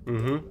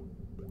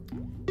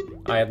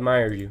 I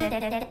admire you.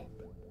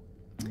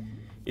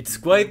 It's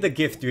quite the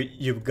gift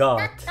you've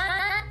got.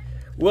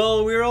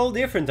 Well, we're all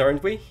different,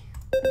 aren't we?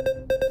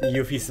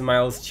 Yuffie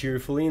smiles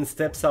cheerfully and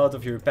steps out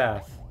of your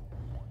path.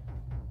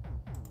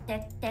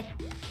 Tap, tap,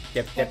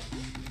 tap, tap,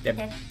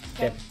 tap.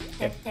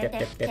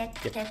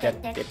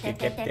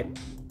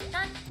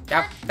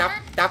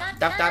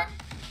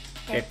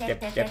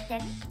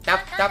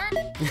 Tap, tap.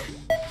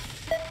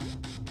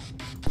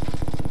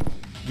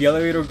 The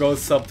elevator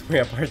goes up to my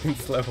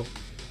apartment's level.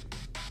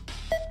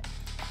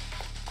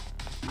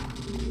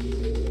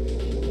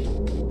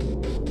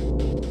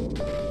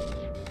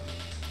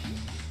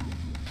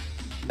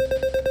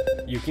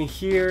 You can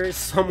hear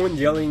someone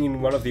yelling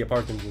in one of the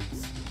apartment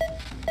rooms.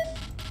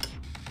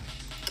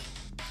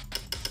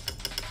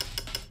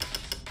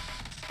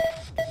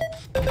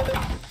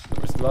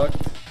 Door's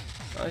locked.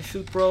 I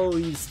should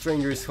probably leave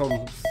strangers'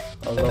 homes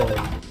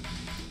alone.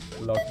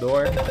 Locked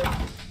door.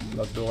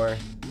 Locked door.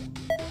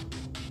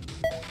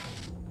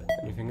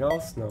 Anything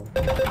else? No.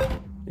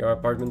 Your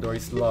apartment door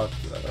is locked.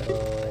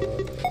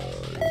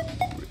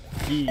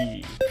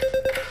 Key.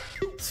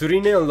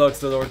 Surine unlocks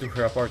the door to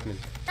her apartment.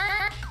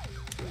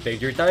 Take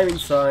your time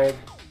inside.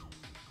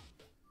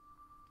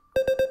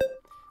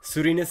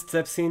 Surine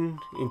steps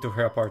into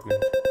her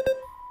apartment.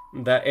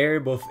 The air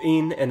both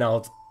in and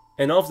out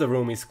and off the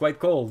room is quite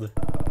cold.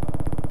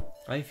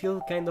 I feel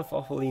kind of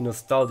awfully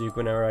nostalgic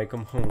whenever I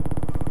come home.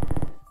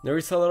 There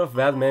is a lot of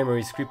bad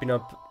memories creeping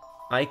up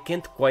I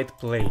can't quite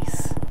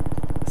place.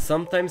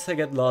 Sometimes I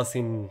get lost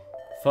in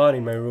thought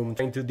in my room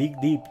trying to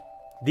dig deep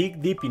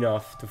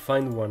enough to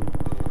find one,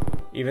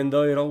 even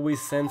though it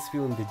always ends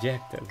feeling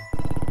dejected.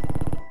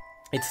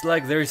 It's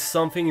like there's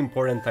something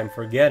important I'm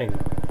forgetting,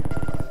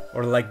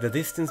 or like the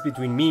distance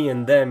between me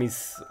and them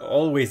is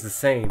always the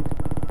same.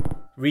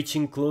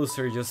 Reaching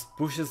closer just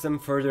pushes them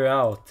further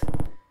out.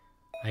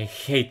 I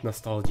hate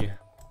nostalgia.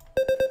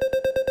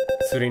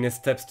 Surine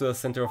steps to the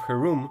center of her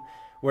room,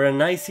 where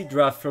an icy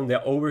draft from the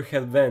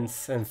overhead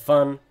vents and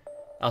fan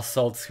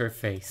assaults her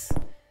face.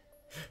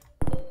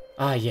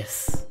 Ah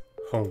yes,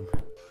 home.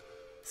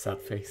 Sad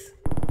face.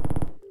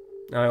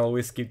 I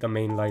always keep the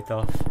main light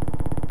off.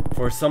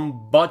 For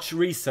some botch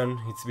reason,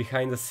 it's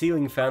behind the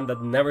ceiling fan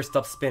that never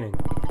stops spinning.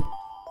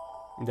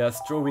 The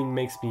strobing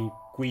makes me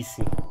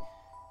queasy.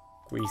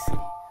 Queasy,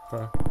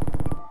 huh?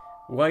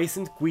 Why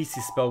isn't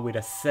queasy spelled with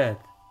a Z?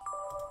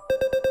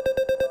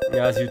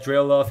 As you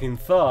trail off in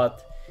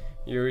thought,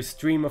 your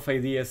stream of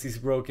ideas is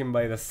broken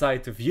by the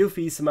sight of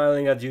Yuffie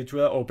smiling at you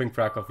through the open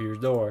crack of your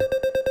door.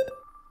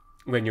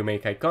 When you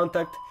make eye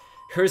contact,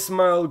 her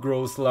smile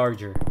grows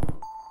larger.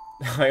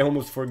 I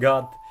almost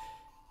forgot.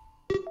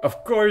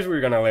 Of course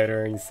we're gonna let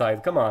her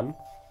inside, come on.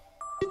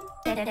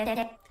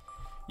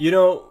 You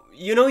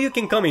know you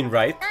can come in,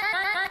 right?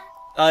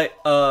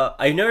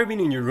 I've never been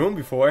in your room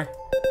before.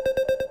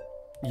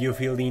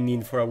 Yuffie leaned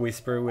in for a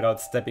whisper without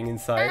stepping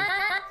inside.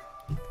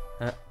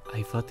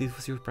 I thought this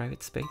was your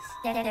private space.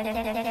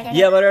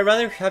 Yeah, but I'd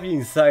rather have you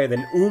inside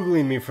than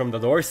oogling me from the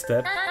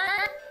doorstep.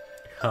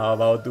 How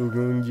about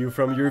oogling you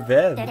from your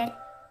bed?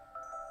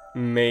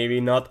 Maybe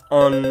not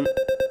on...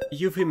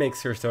 Yuffie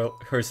makes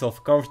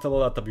herself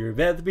comfortable out of your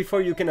bed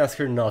before you can ask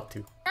her not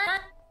to.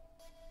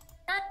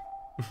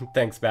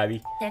 Thanks,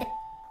 Babby.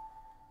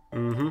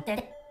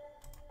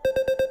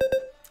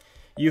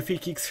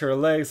 Yuffie kicks her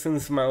legs and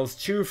smiles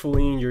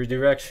cheerfully in your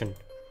direction.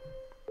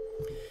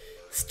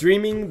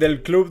 Streaming del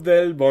Club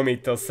del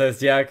Vómito, says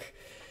Jack.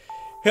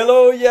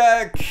 Hello,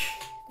 Jack!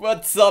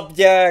 What's up,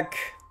 Jack?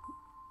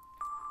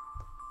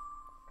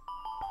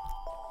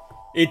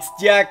 It's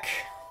Jack.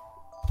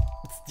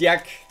 It's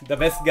Jack, the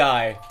best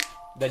guy.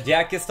 The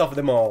Jackest of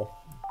them all.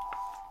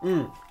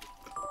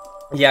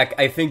 Jack,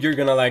 I think you're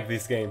gonna like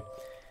this game.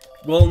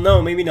 Well,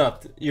 no, maybe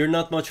not. You're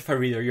not much of a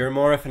reader. You're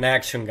more of an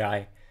action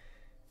guy.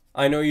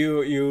 I know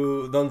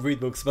you don't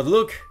read books, but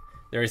look!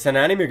 There is an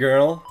anime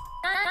girl.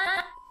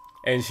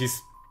 And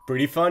she's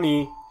pretty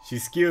funny.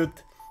 She's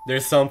cute.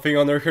 There's something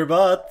under her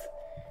butt.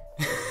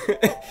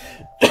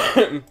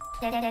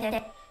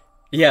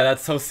 Yeah,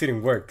 that's how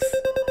sitting works.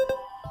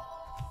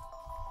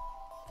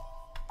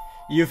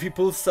 Yuffie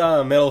pulls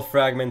a metal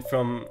fragment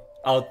from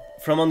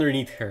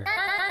underneath her.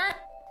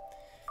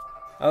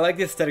 I like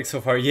the aesthetics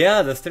so far.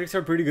 Yeah, the aesthetics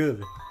are pretty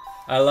good.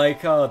 I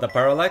like the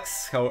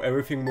parallax, how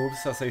everything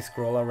moves as I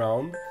scroll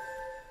around.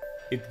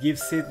 It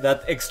gives it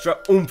that extra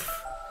oomph.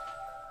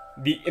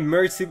 The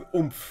immersive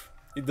oomph.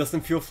 It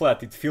doesn't feel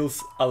flat, it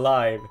feels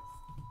alive.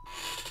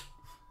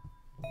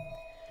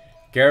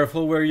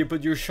 Careful where you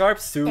put your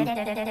sharps to.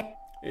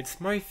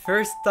 It's my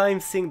first time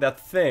seeing that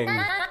thing.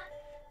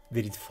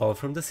 Did it fall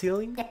from the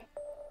ceiling?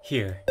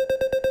 Here.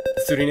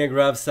 Surine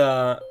grabs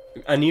a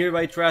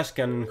nearby trash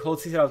can and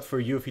holds it out for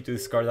Yuffie to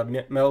discard a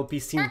metal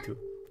piece into.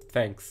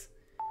 Thanks.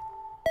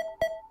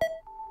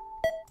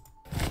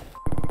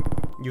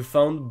 You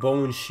found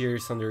bone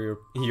shears under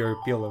your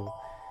pillow.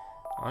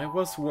 I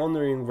was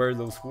wondering where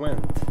those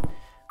went.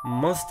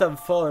 Must have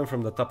fallen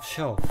from the top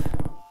shelf.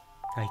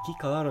 I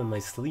kick a lot on my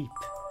sleep.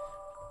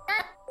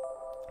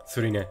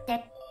 Surine.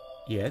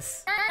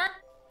 Yes?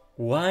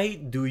 Why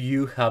do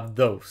you have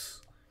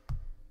those?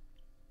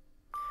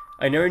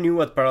 I never knew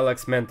what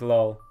parallax meant,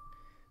 lol.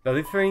 The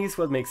differing is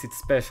what makes it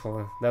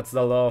special. That's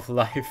the law of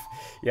life.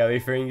 Yeah,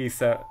 differing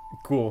is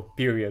cool,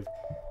 period.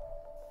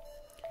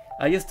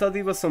 I just thought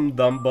it was some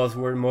dumb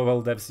buzzword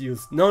mobile devs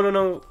use.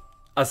 No.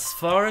 As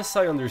far as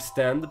I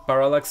understand,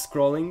 parallax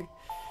scrolling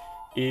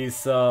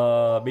is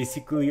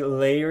basically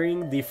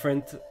layering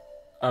different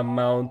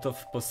amount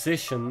of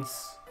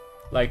positions.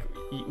 Like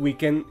we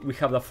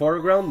have the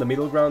foreground, the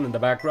middle ground, and the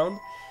background,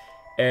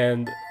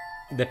 and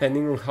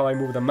depending on how I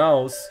move the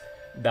mouse,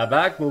 the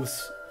back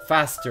moves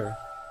faster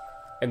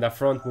and the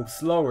front moves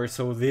slower,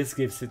 so this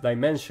gives it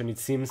dimension. It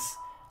seems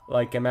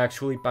like I'm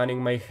actually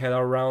panning my head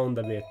around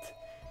a bit.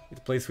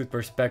 It plays with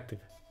perspective.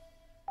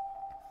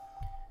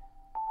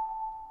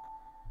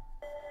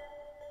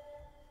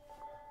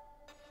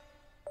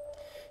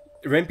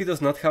 Rempi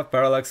does not have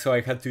parallax, so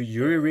I had to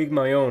Yuri rig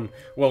my own.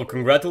 Well,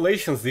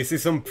 congratulations, this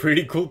is some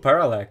pretty cool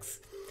parallax.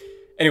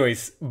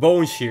 Anyways,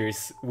 bone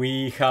shears.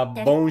 We have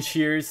bone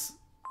shears.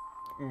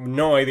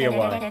 No idea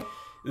why.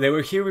 They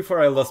were here before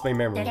I lost my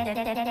memory.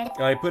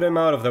 I put them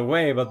out of the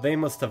way, but they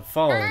must have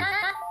fallen.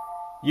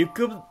 You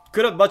could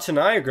have botched an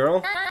eye,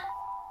 girl.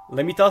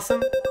 Let me toss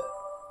them?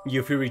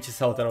 Yuffie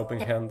reaches out an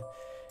open hand.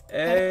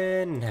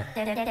 Nah.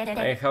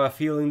 I have a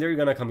feeling they're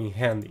gonna come in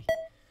handy.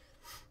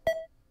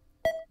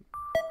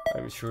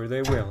 I'm sure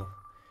they will.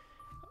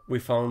 We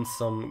found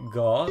some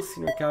gauze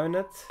in her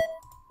cabinet.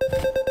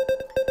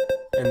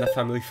 And a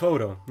family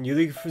photo. You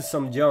dig through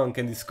some junk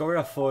and discover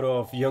a photo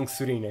of young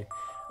Surine.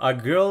 A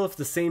girl of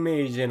the same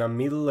age and a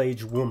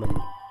middle-aged woman.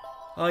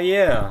 Oh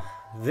yeah,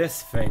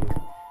 this thing.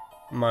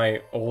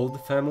 My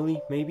old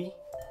family, maybe?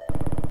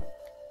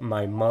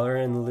 My mother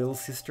and little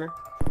sister?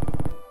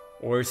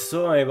 Or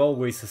so I've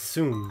always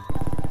assumed.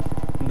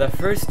 The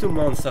first 2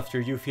 months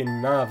after Yuffie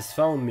and Mavs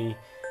found me,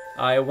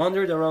 I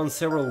wandered around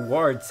several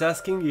wards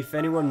asking if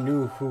anyone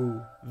knew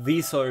who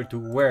these other two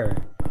were.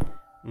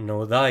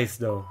 No dice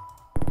though.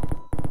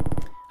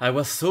 I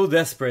was so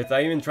desperate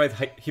I even tried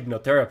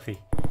hypnotherapy.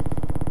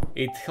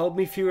 It helped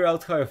me figure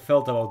out how I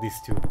felt about these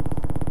two.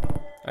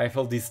 I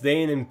felt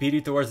disdain and pity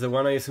towards the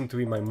one I assumed to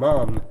be my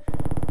mom,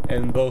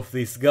 and both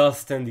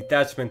disgust and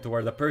detachment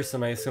toward the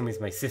person I assume is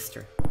my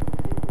sister.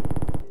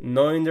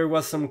 Knowing there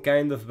was some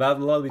kind of bad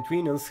blood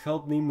between us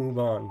helped me move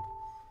on.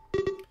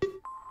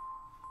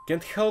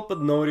 Can't help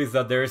but notice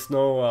that there's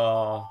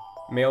no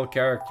male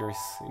characters.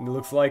 It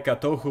looks like a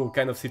Touhou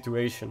kind of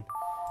situation.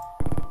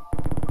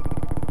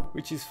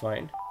 Which is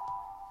fine.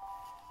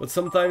 But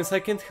sometimes I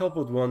can't help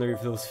but wonder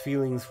if those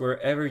feelings were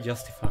ever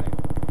justified.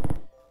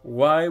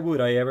 Why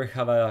would I ever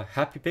have a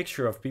happy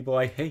picture of people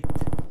I hate?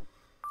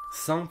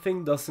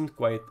 Something doesn't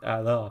quite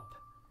add up.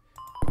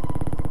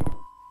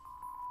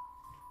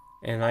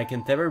 And I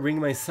can't ever bring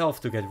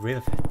myself to get rid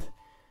of it.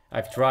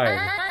 I've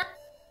tried.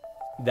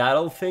 That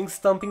old thing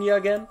stumping you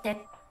again?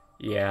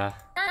 Yeah.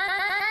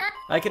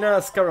 I can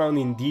ask around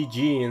in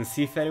DG and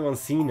see if anyone's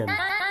seen him.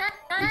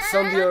 It's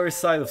on the other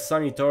side of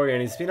Sanitoria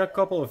and it's been a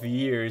couple of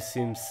years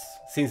since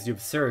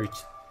you've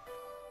searched.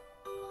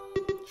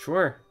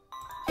 Sure.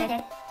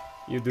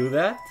 You do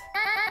that?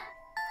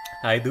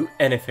 I do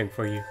anything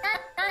for you.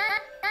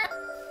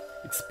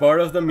 It's part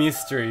of the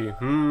mystery.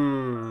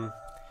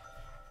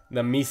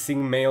 The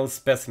missing male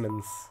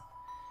specimens.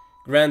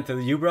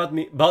 Granted, you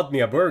bought me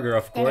a burger,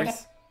 of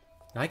course.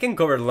 I can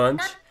cover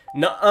lunch.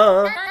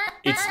 Nuh-uh.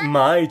 It's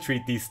my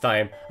treat this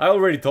time. I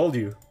already told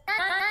you.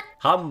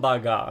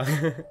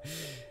 Hamburger.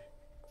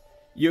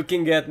 You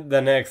can get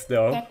the next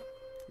though.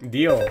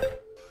 Deal.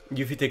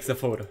 Yuffie takes a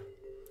photo.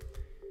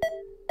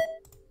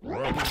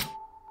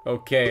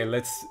 Okay,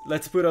 let's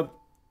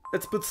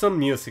put some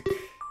music.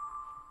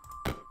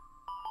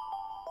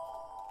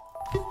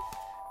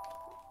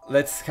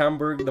 Let's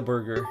hamburg the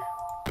burger.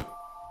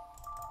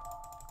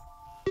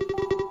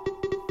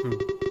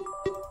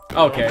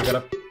 Okay, I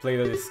gotta play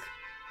the disc.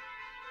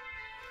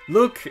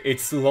 Look,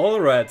 it's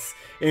Lolrats.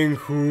 And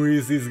who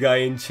is this guy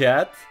in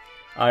chat?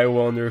 I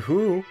wonder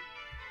who.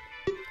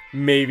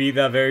 Maybe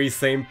the very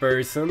same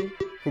person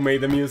who made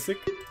the music?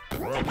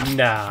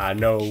 Nah,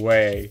 no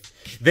way.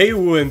 They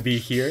wouldn't be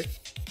here.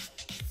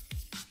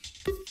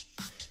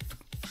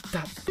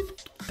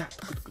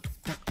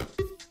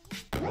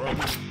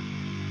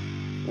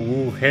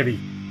 Ooh, heavy.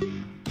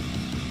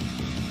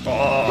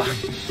 Oh.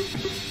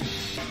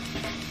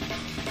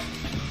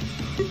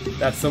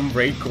 That's some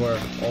breakcore,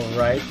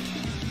 alright.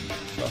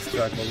 Lost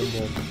track of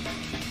the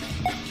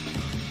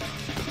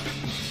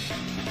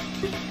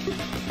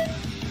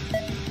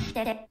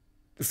ball.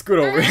 Scoot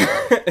over.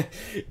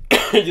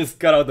 Just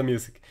cut out the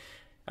music.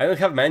 I don't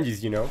have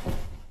manjis, you know.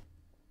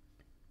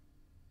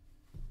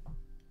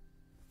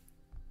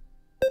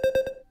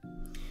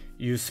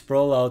 You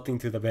sprawl out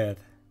into the bed.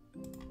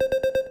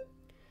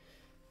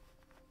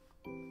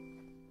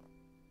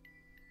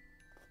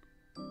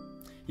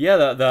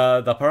 Yeah,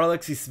 the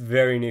parallax is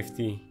very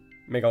nifty,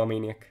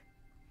 megalomaniac.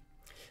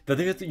 The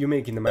dip you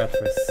make in the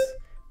mattress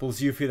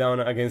pulls Yuffie down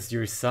against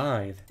your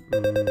side.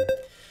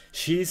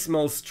 She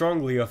smells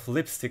strongly of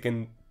lipstick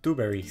and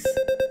dewberries.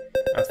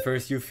 At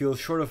first you feel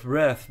short of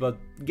breath, but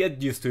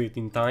get used to it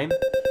in time.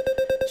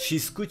 She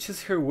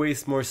scooches her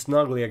waist more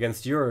snugly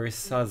against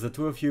yours as the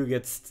two of you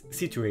get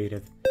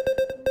situated.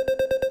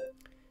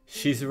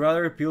 She's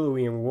rather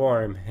pillowy and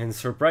warm, and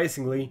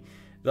surprisingly,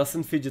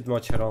 doesn't fidget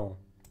much at all.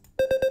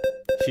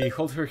 She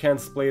holds her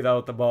hands splayed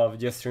out above,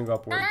 gesturing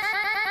upwards.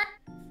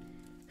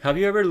 Have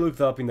you ever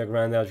looked up in the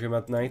Grand Atrium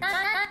at night?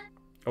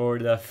 Or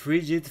the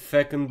frigid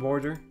fecund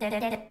border?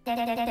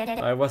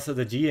 I was at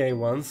the GA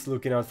once,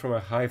 looking out from a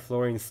high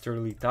floor in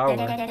Sturley Tower.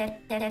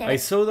 I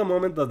saw the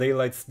moment the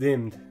daylights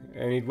dimmed,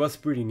 and it was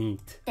pretty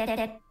neat.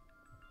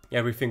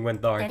 Everything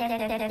went dark.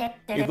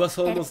 It was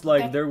almost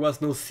like there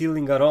was no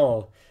ceiling at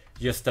all,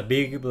 just a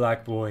big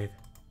black void.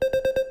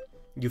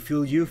 You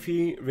feel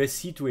Yuffie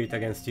resituate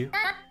against you.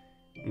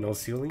 No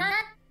ceiling?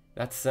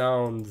 That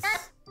sounds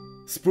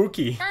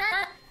spooky.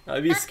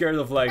 I'd be scared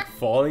of like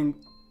falling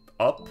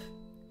up.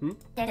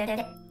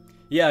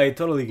 Yeah, I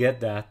totally get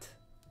that.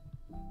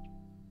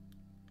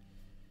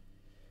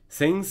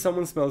 Saying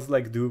someone smells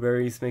like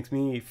dewberries makes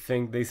me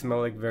think they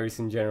smell like berries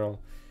in general.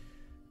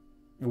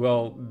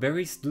 Well,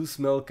 berries do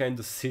smell kind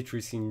of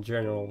citrusy in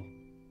general.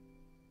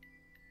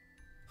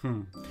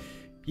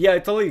 Yeah, I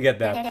totally get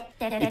that.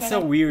 It's a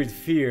weird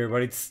fear,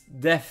 but it's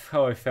def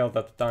how I felt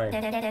at the time.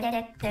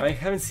 I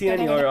haven't seen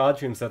any other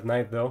atriums at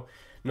night though.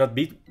 Not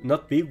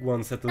big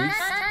ones at least.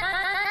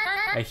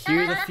 I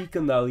hear the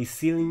fecund alley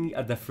ceiling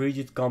at the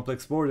frigid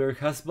complex border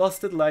has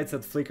busted lights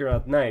that flicker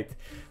at night,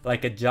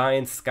 like a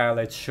giant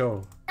skylight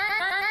show.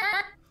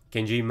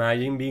 Can you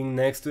imagine being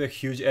next to a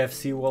huge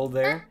FC wall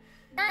there?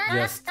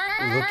 Just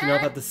looking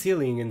up at the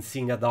ceiling and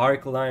seeing a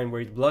dark line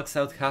where it blocks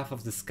out half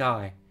of the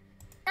sky.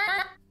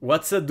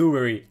 What's a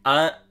dewberry?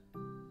 I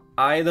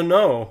don't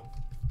know.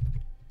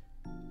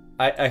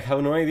 I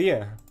have no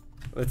idea.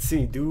 Let's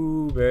see,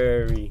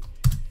 dewberry.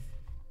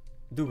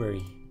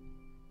 Dewberry.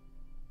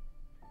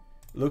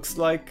 Looks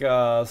like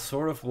a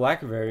sort of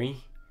blackberry.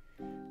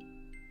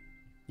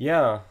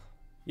 Yeah,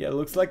 it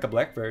looks like a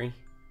blackberry.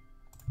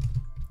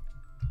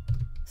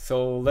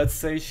 So let's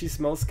say she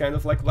smells kind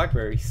of like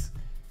blackberries.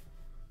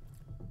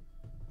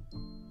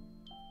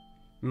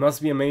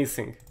 Must be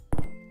amazing.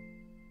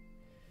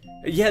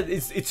 Yeah,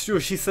 it's true,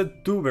 she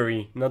said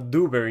dewberry, not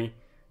dewberry.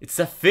 It's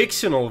a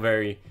fictional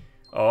berry.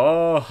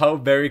 Oh, how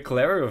very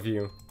clever of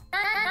you.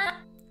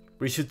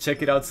 We should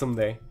check it out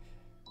someday.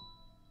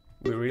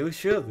 We really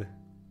should.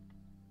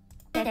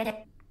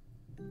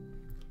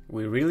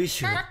 We really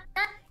should.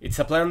 It's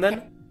a plan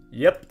then?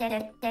 Yep.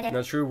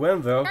 Not sure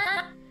when though.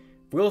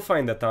 We'll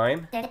find the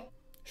time.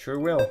 Sure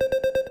will.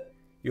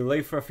 You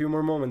lay for a few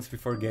more moments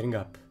before getting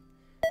up.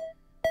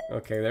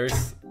 Okay,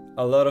 there's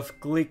a lot of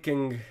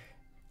clicking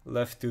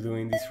left to do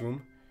in this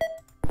room.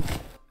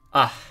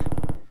 Ah,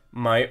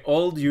 my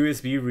old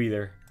USB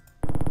reader.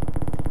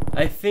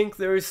 I think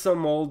there is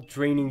some old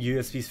training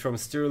USBs from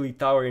Sterling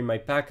Tower in my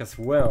pack as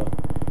well.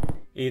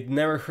 It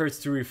never hurts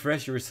to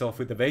refresh yourself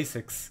with the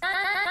basics.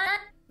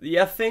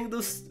 Yeah, I think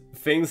those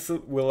things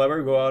will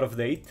ever go out of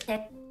date.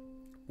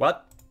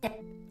 What?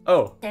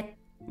 Oh,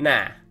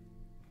 nah.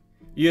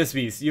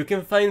 USBs. You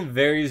can find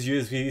various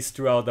USBs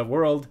throughout the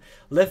world,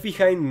 left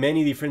behind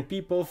many different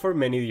people for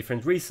many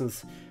different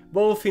reasons,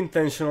 both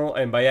intentional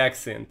and by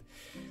accident.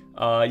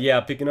 Yeah,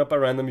 picking up a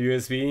random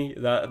USB,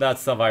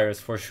 that's a virus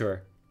for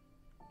sure.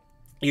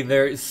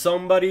 Either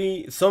some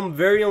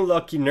very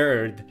unlucky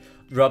nerd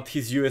dropped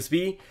his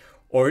USB,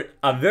 or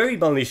a very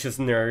malicious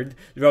nerd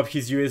dropped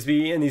his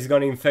USB and he's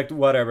gonna infect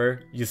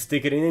whatever you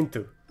stick it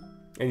into.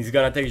 And he's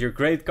gonna take your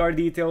credit card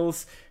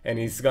details, and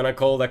he's gonna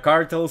call the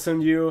cartels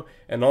on you,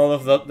 and all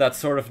of that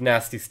sort of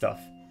nasty stuff.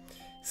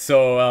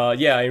 So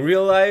yeah, in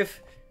real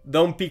life,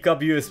 don't pick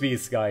up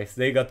USBs, guys.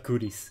 They got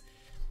cooties.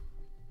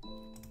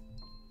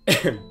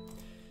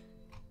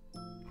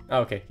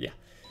 Okay, yeah.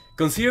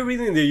 Consider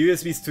reading the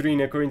USBs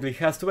Turina currently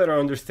has to better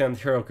understand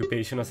her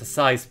occupation as a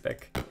size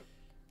spec.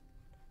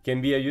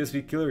 Can be a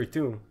USB killer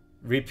too.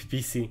 RIP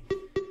PC.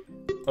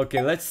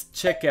 Okay, let's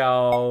check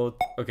out...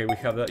 Okay, we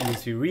have the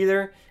USB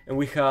reader, and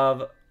we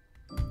have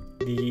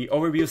the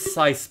overview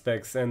size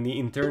specs and the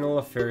internal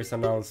affairs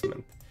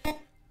announcement.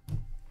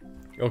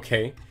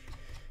 Okay,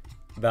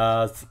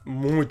 that's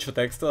mucho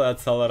texto,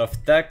 that's a lot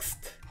of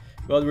text,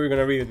 but we're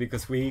gonna read it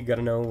because we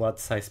gotta know what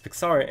size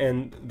specs are,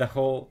 and the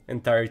whole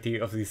entirety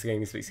of this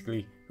game is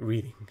basically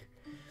reading.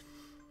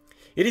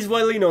 It is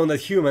widely known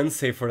that humans,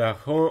 save for the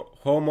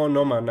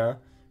homonoma,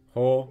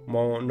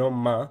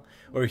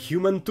 or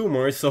human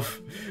tumors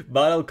of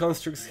battle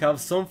constructs, have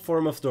some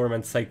form of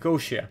dormant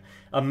psychosia,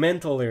 a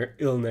mental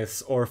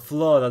illness or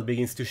flaw that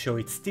begins to show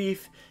its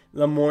teeth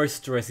the more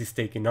stress is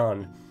taken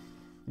on.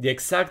 The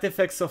exact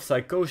effects of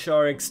psychosia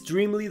are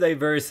extremely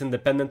diverse and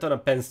dependent on a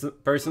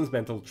person's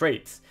mental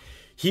traits,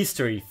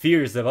 history,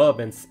 fears,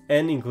 developments,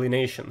 and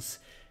inclinations.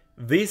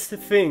 These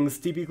things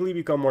typically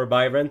become more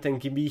vibrant and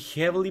can be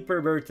heavily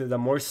perverted the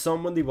more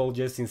someone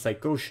divulges in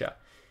psychosia,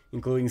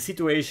 including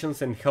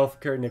situations and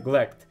healthcare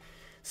neglect.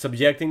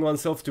 Subjecting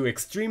oneself to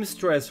extreme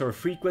stress or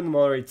frequent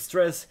moderate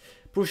stress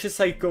pushes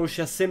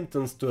psychosia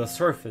symptoms to the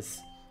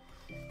surface.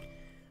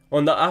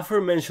 On the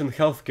aforementioned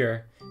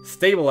healthcare,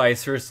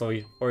 stabilizers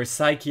or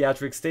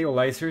psychiatric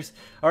stabilizers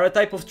are a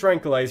type of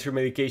tranquilizer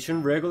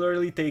medication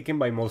regularly taken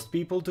by most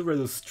people to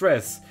reduce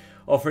stress,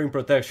 offering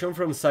protection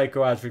from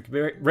psychiatric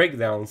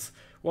breakdowns,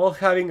 while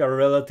having a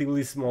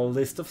relatively small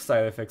list of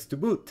side effects to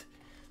boot.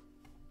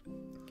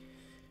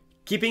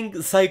 Keeping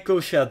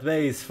psychosia at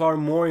bay is far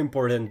more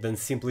important than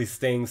simply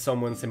staying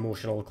someone's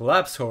emotional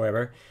collapse,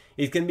 however.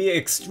 It can be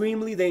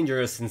extremely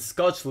dangerous and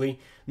scotchly,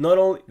 not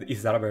only—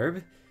 is that a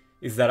verb?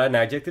 Is that an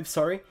adjective,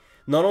 sorry?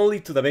 Not only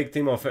to the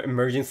victim of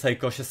emerging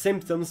psychosia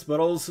symptoms, but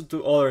also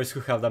to others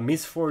who have the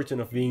misfortune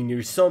of being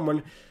near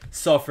someone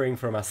suffering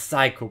from a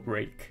psycho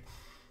break.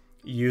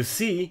 You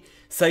see,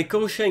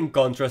 psychosia, in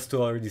contrast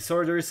to other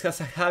disorders, has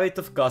a habit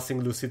of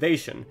causing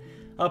lucidation,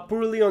 a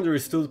poorly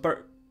understood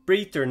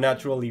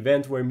preternatural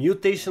event where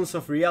mutations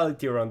of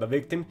reality around the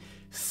victim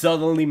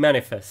suddenly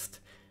manifest.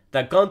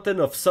 The content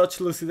of such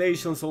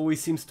lucidations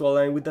always seems to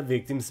align with the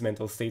victim's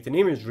mental state and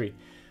imagery,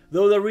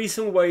 though the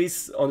reason why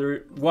is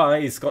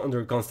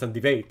under constant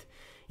debate.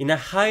 In a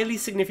highly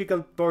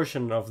significant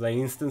portion of the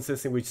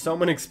instances in which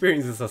someone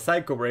experiences a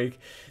psycho break,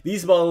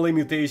 these bodily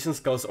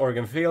mutations cause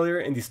organ failure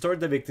and distort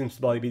the victim's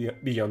body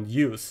beyond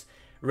use,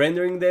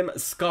 rendering them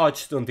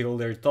scotched until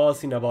they're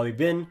tossed in a body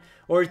bin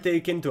or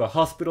taken to a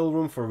hospital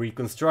room for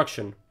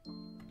reconstruction.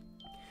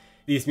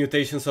 These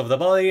mutations of the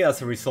body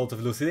as a result of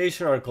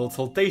lucidation are called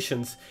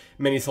saltations.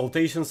 Many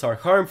saltations are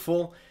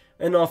harmful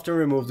and often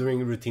removed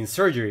during routine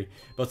surgery,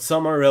 but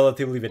some are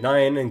relatively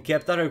benign and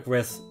kept at a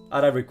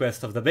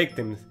request of the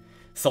victim.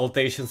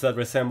 Saltations that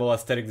resemble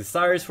aesthetic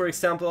desires, for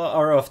example,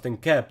 are often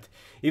kept,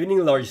 even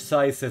in large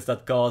sizes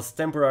that cause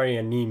temporary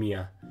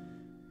anemia.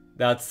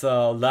 That's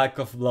a lack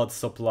of blood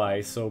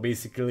supply, so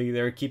basically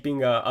they're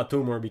keeping a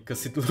tumor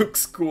because it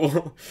looks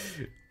cool.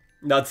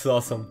 That's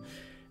awesome.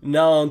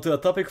 Now onto the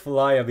topic of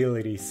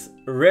liabilities.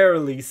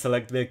 Rarely,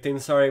 select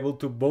victims are able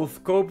to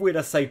both cope with a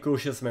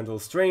psychosia's mental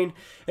strain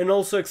and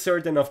also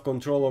exert enough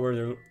control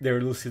over their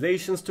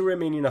elucidations to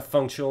remain in a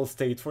functional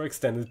state for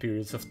extended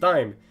periods of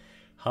time.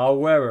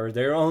 However,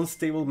 their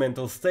unstable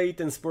mental state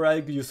and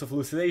sporadic use of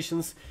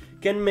elucidations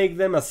can make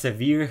them a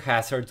severe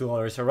hazard to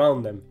others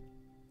around them.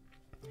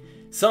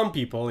 Some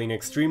people, in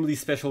extremely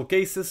special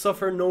cases,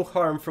 suffer no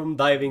harm from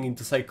diving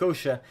into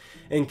psychosia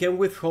and can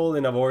withhold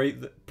and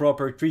avoid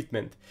proper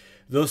treatment.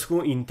 Those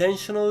who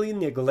intentionally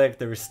neglect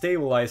their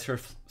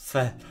stabilizers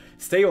for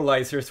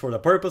the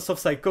purpose of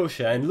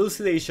psychosia and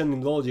lucidation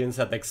indulgence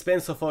at the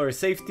expense of other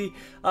safety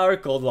are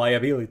called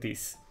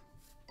liabilities.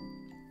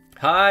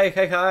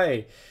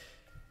 Hi!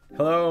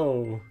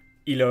 Hello,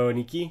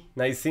 Iloniki,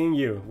 nice seeing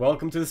you.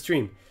 Welcome to the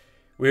stream.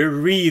 We're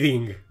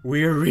reading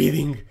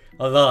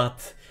a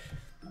lot.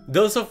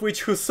 Those of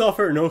which who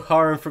suffer no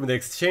harm from the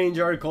exchange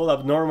are called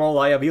abnormal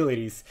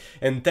liabilities,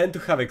 and tend to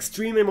have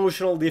extreme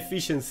emotional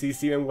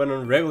deficiencies even when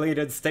on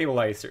regulated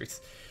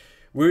stabilizers.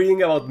 We're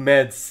reading about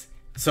meds.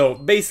 So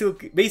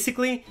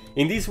basically,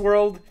 in this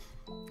world,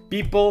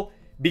 people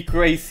be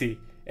crazy,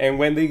 and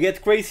when they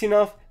get crazy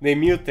enough, they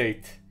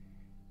mutate.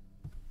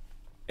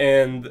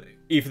 And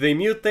if they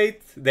mutate,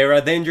 they're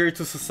a danger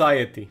to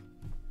society.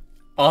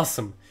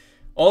 Awesome.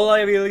 All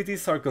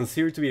liabilities are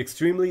considered to be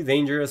extremely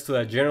dangerous to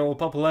the general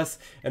populace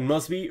and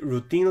must be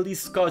routinely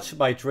scotched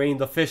by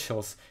trained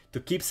officials to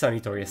keep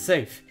sanitary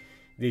safe.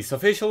 These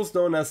officials,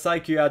 known as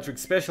psychiatric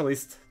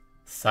specialists,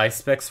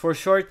 psyspecs for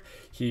short,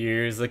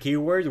 here's the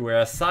keyword, we're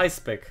a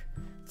psyspec.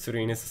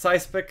 Tsurin is a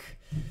psyspec,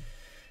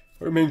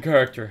 our main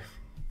character.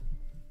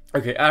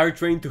 Okay, are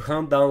trained to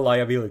hunt down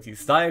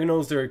liabilities,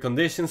 diagnose their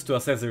conditions to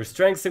assess their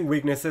strengths and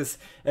weaknesses,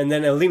 and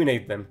then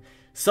eliminate them.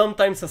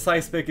 Sometimes a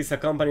psyspec is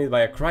accompanied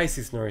by a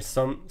crisis nurse.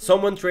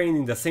 Someone trained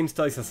in the same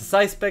studies as a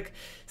psyspec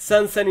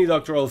sends any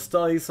doctoral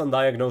studies on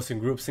diagnosing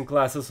groups and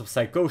classes of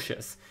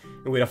psychosis,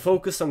 and with a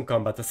focus on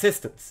combat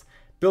assistance,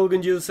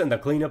 pilgrim use, and the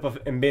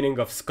cleanup and binning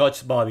of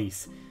Scotch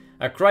bodies.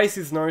 A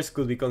crisis nurse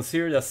could be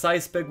considered a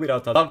psyspec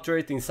without a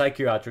doctorate in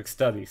psychiatric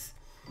studies.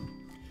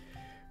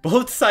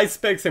 Both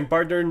psyspecs and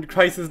partner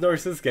crisis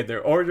nurses get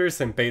their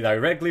orders and pay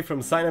directly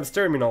from Synapse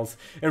terminals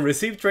and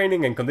receive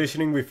training and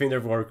conditioning within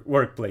their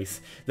workplace,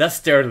 the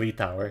Sterling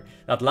Tower,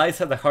 that lies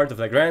at the heart of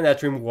the Grand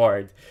Atrium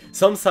Ward.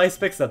 Some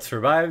psyspecs that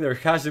survive their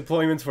hash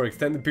deployments for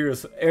extended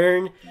periods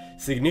earn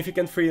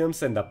significant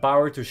freedoms and the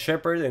power to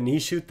shepherd and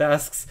issue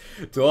tasks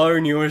to other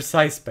newer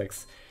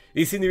psyspecs.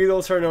 These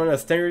individuals are known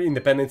as Tenured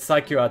Independent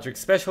Psychiatric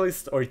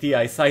Specialists, or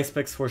TI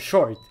psyspecs for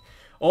short.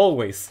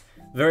 Always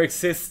there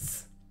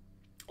exists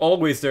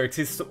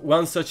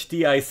one such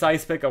TI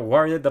psyspec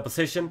awarded the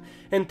position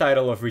and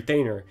title of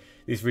retainer.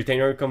 This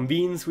retainer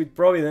convenes with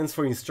Providence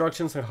for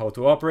instructions on how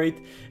to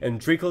operate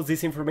and trickles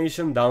this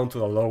information down to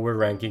the lower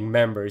ranking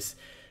members.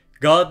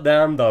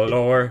 Goddamn, the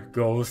lore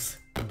goes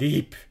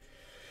deep.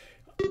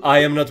 I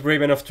am not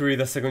brave enough to read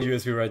a second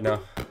USB right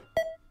now.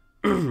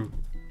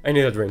 I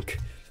need a drink.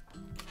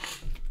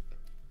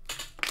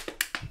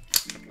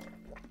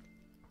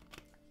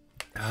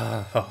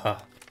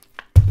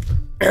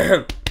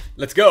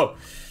 Let's go!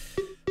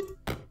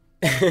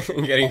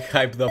 Getting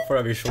hyped up for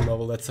a visual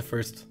novel, that's a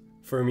first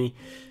for me.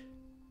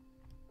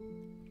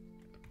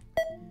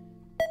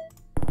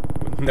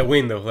 The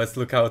window, let's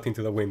look out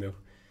into the window.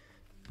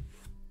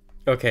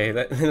 Okay,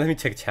 let me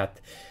check chat.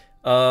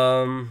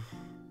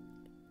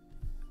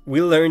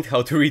 We learned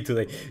how to read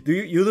today.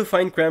 You do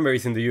find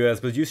cranberries in the US,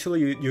 but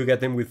usually you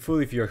get them with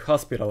food if you're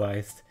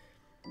hospitalized.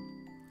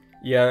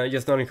 Yeah,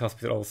 just not in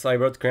hospitals. I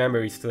brought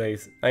cranberries today.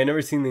 I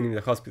never seen them in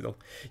the hospital.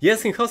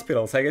 Yes, in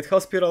hospitals. I get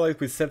hospitalized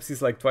with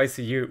sepsis like twice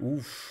a year.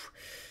 Oof.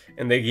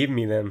 And they give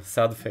me them.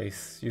 Sad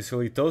face.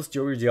 Usually toast,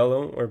 yogurt,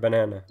 yellow, or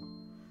banana.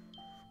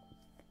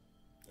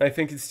 I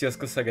think it's just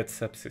because I get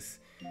sepsis.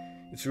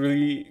 It's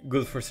really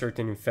good for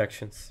certain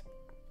infections.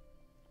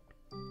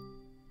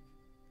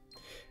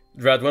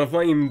 Drat, one of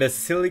my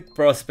imbecilic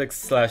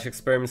prospects /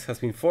 experiments has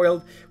been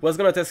foiled. Was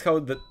gonna test how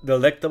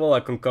delectable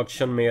a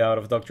concoction made out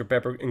of Dr.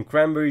 Pepper and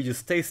cranberry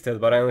juice tasted,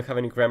 but I don't have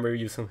any cranberry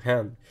juice on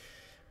hand.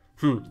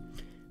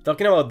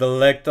 Talking about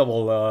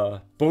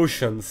delectable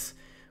potions,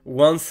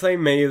 once I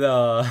made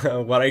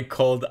what I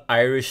called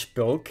Irish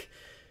Pilk.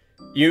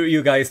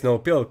 You guys know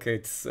Pilk,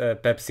 it's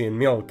Pepsi and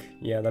milk.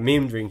 Yeah, the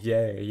meme drink,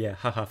 yeah,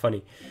 haha,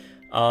 funny.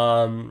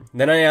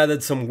 Then I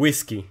added some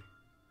whiskey,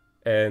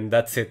 and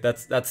that's it,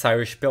 that's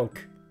Irish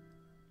Pilk.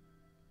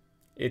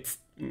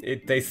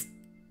 It tastes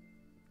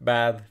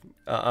bad.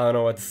 I don't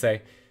know what to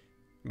say,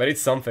 but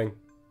it's something.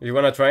 You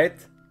wanna try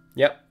it?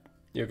 Yep,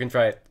 you can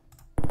try it.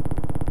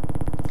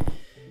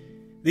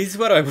 This is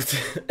what I would.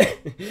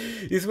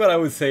 This is what I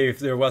would say if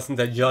there wasn't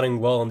a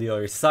jutting wall on the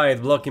other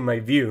side blocking my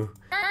view.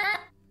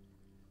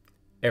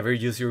 Ever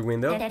use your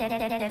window?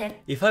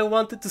 If I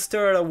wanted to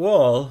stare at a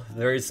wall,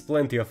 there is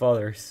plenty of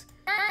others.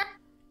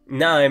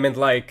 Nah, I meant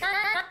like,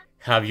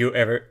 have you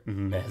ever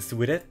messed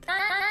with it?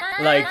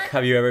 Like,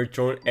 have you ever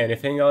thrown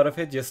anything out of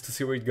it just to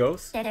see where it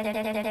goes?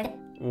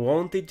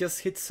 Won't it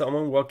just hit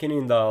someone walking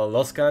in the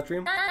Lost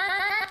Atrium?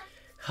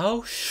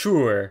 How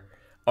sure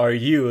are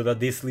you that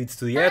this leads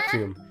to the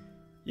atrium?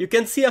 You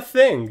can see a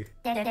thing!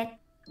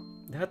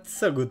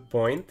 That's a good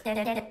point.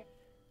 I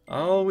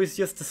always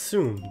just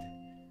assumed.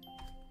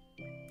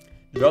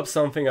 Drop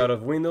something out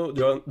of the window,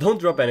 don't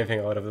drop anything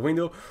out of the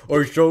window,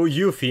 or throw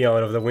Yuffie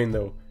out of the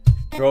window.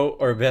 Throw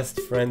our best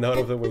friend out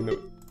of the window.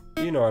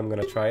 You know I'm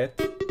gonna try it.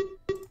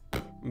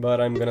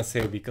 But I'm gonna say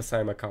it because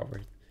I'm a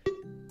coward.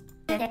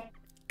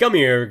 Come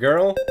here,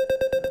 girl!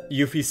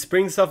 Yuffie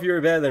springs off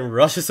your bed and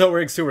rushes over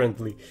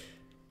exuberantly.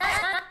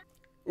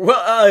 Well,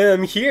 I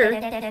am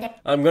here!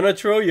 I'm gonna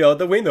throw you out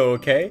the window,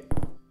 okay?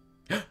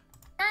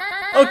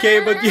 Okay,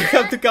 but you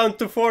have to count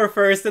to 4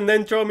 first and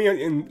then throw me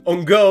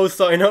on go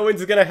so I know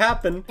it's gonna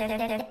happen.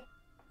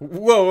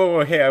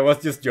 Whoa, hey, I was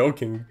just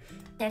joking.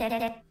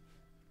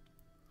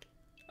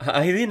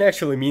 I didn't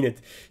actually mean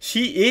it.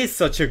 She is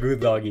such a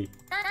good doggy.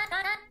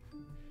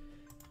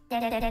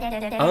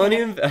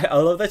 I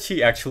love that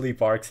she actually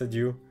barks at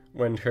you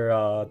when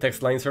her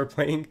text lines are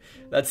playing.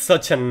 That's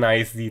such a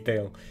nice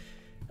detail.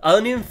 I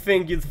don't even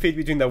think you'd fit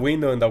between the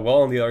window and the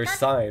wall on the other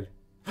side.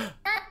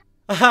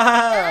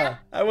 I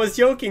was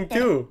joking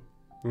too.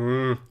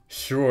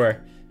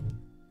 Sure.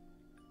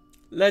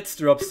 Let's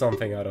drop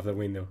something out of the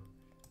window.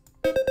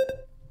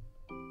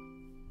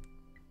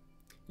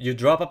 You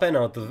drop a pen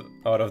out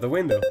of the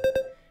window,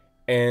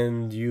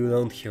 and you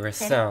don't hear a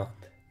sound.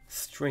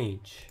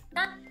 Strange.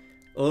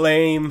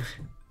 Lame.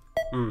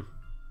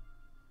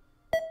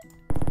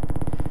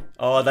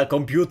 Oh, the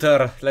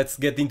computer. Let's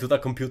get into the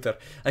computer.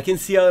 I can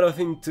see no,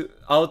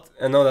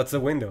 that's the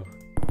window.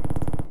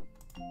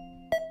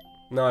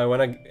 No, I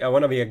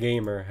wanna be a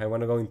gamer. I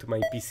wanna go into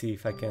my PC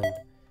if I can.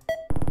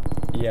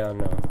 Yeah,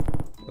 no.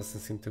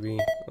 Doesn't seem to be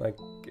like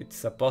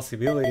it's a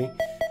possibility.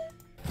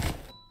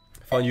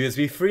 Found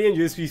USB 3 and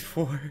USB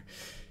 4.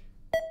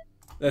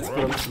 Let's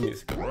put on some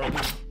music.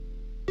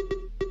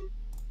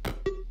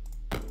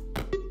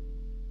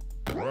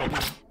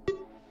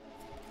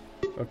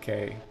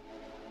 Okay.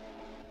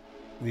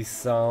 This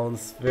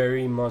sounds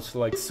very much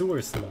like Sewer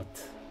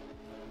Slut.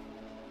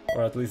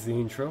 Or at least the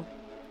intro.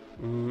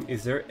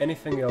 Is there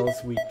anything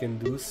else we can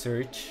do,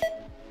 search,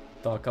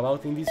 talk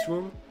about in this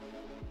room?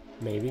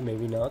 Maybe,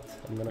 maybe not.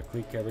 I'm gonna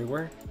click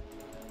everywhere.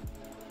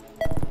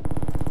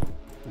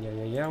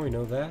 Yeah, we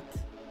know that.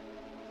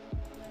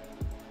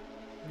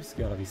 There's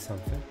gotta be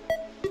something.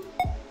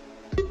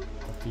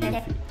 Talk to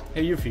Yuffie.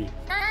 Hey Yuffie.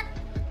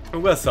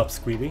 What's up,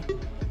 Squeeby?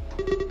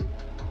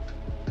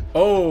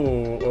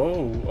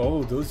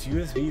 Oh, those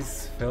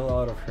USBs fell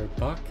out of her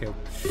pocket.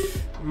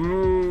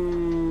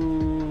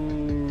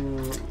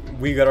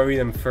 We gotta read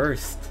them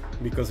first,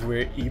 because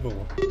we're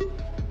evil.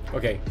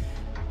 Okay.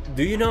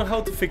 Do you know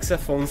how to fix a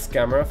phone's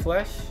camera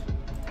flash?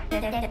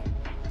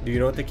 Do you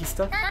know techie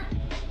stuff?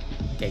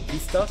 Techie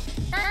stuff?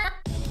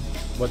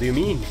 What do you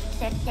mean?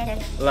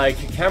 Like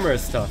camera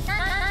stuff.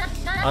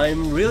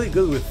 I'm really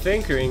good with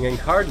tinkering and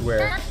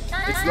hardware.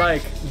 It's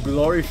like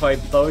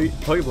glorified toy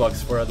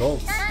blocks for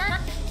adults.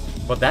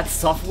 But that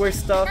software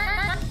stuff,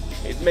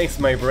 it makes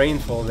my brain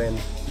fold in.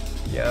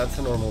 Yeah, that's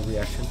a normal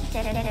reaction.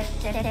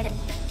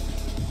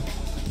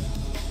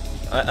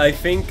 I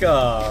think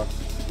I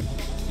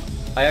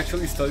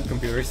actually studied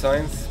computer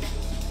science.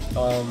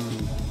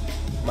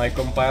 My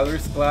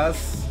compilers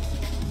class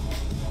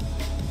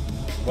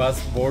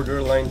was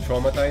borderline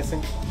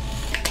traumatizing.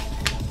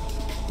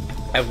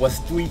 I was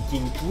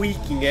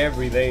tweaking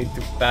every day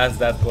to pass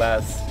that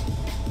class.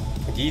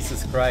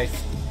 Jesus Christ.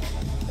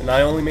 And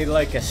I only made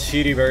like a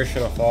shitty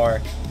version of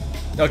R.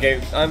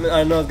 Okay,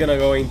 I'm not gonna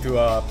go into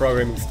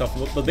programming stuff,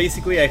 but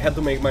basically I had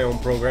to make my own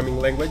programming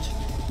language.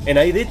 And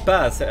I did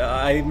pass.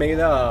 I made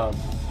a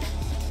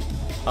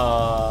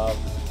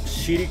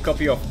shitty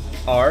copy of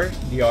R,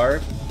 the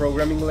R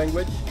programming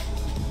language.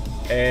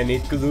 And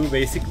it could do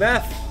basic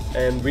math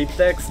and read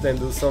text and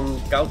do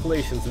some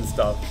calculations and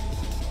stuff.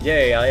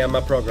 Yay, I am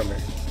a programmer.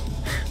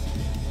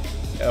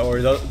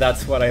 Or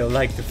that's what I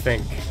like to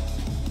think.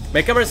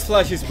 My camera's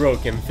flash is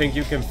broken. Think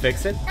you can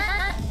fix it?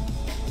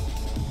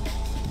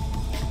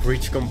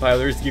 Breach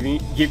compilers give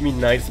me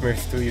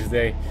nightmares to this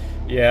day.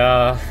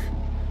 Yeah.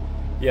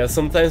 Yeah,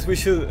 sometimes we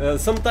should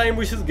sometime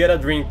we should get a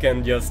drink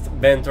and just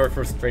vent our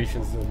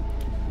frustrations.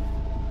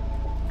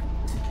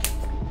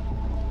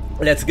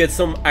 Let's get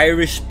some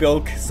Irish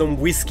pilk, some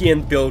whiskey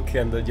and pilk,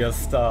 and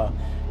just have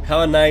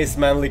a nice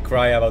manly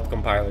cry about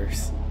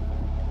compilers.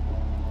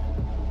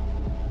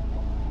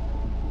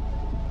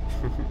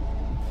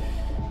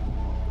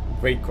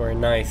 Great core,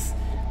 nice.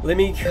 Let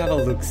me have a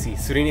look-see.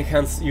 Surine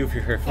hands you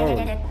her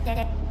phone.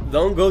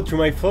 Don't go through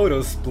my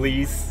photos,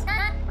 please.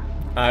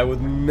 I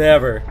would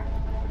never.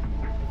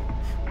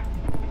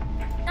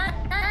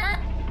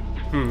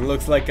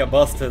 Looks like a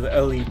busted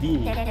LED.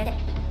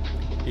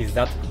 Is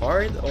that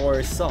hard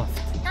or soft?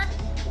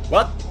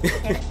 What?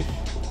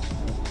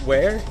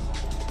 Where?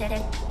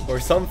 Or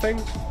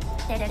something?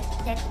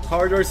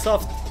 Hard or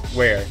soft?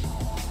 Where?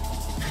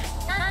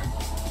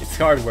 It's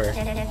hardware.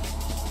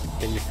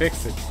 Can you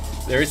fix it?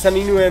 There is an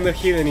innuendo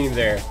hidden in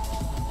there.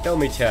 Tell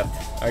me, chat,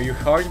 are you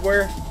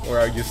hardware or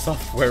are you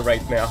software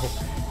right now?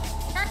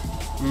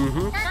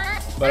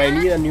 But I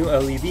need a new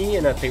LED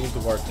and a table to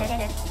work on.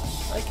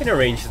 I can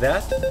arrange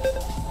that.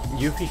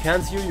 Yuffie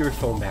hands you your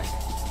phone back.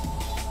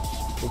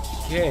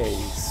 Okay,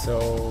 so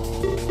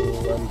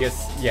I'm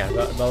yeah,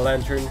 the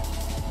lantern.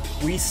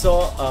 We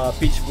saw a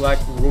pitch black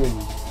room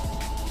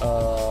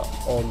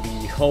on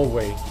the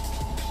hallway,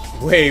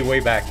 way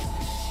back.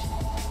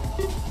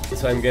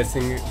 So I'm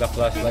guessing the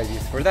flashlight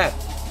is for that.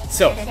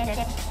 So,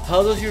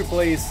 how does your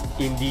place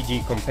in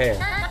DG compare?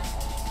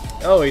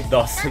 Oh, it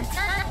doesn't.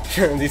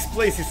 This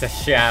place is a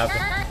shab.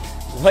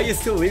 Why are you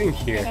still living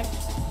here?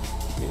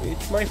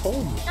 It's my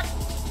home.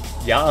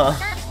 Yeah,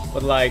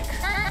 but like,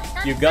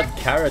 you got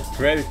carrot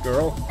credit,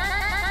 girl.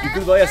 You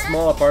could buy a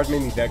small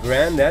apartment with a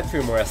grand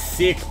atrium or a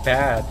sick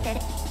pad.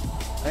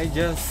 I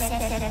just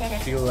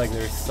feel like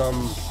there's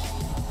some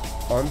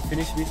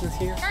unfinished business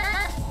here.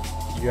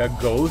 You a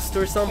ghost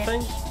or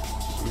something?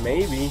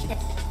 Maybe.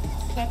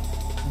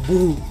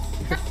 Boo!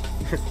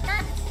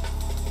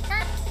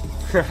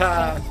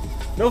 Haha,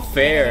 no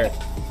fair.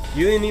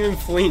 You didn't even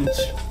flinch.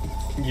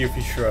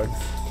 Yuffie shrugs.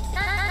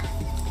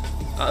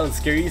 I don't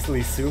scare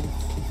easily, Sue.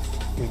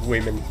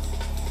 Women.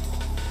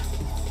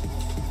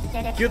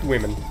 Cute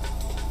women.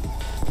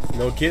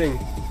 No kidding.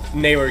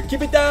 Neighbor,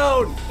 keep it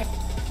down!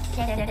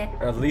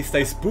 At least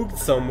I spooked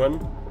someone.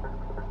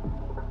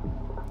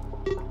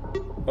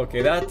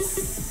 Okay,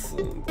 that's...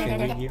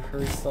 Can we give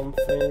her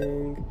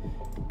something?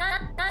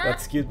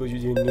 That's cute, but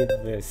you need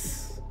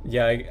this.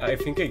 Yeah, I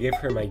think I gave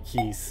her my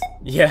keys.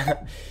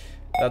 Yeah,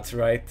 that's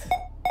right.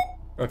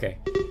 Okay,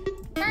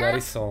 that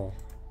is all.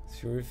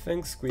 Sure,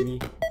 thanks,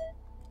 Squiddy.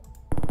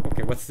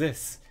 Okay, what's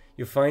this?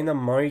 You find a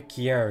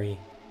Marikiari.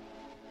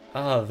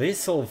 Ah,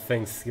 this old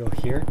thing's still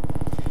here.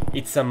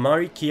 It's a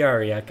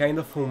Marikiari, a kind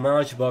of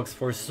homage box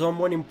for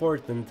someone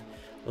important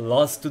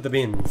lost to the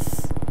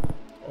bins.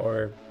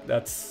 Or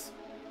that's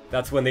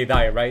when they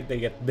die, right? They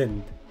get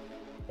binned.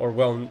 Or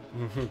well,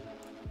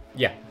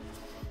 yeah.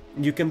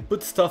 You can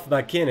put stuff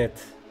back in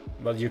it,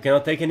 but you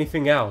cannot take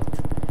anything out.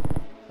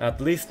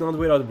 At least not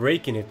without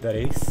breaking it, that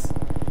is.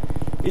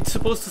 It's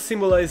supposed to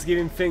symbolize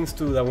giving things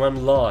to the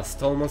one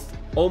lost,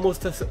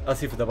 almost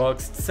as if the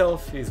box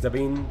itself is the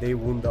bin they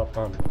wound up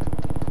on.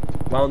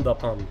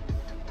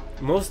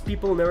 Most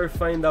people never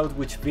find out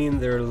which bin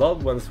their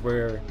loved ones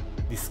were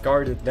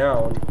discarded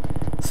down,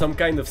 some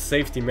kind of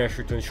safety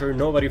measure to ensure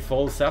nobody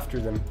falls after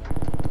them.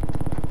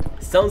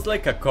 Sounds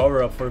like a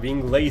cover-up for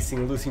being lazy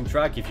and losing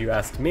track if you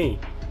ask me.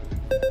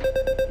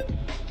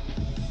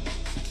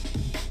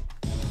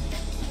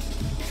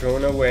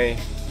 Thrown away.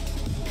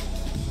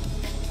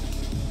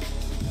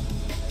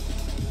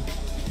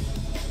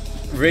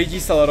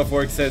 Regis a lot of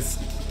work says,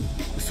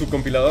 ¿Su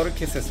compilador?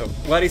 ¿Qué es eso?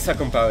 What is a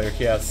compiler?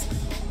 He asks.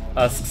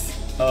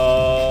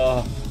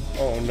 Oh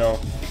no.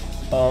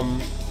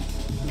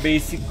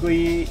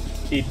 Basically,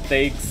 it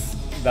takes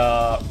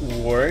the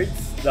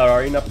words that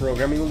are in a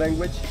programming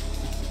language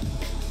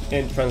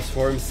and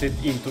transforms it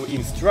into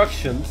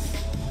instructions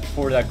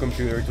for the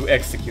computer to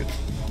execute.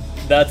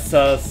 That's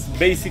as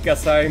basic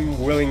as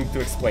I'm willing to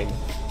explain it.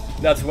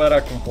 That's what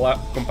a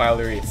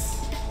compiler is.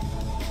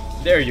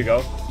 There you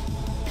go.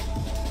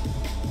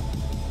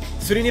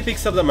 Surine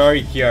picks up the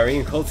Marikiari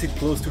and holds it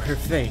close to her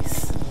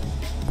face.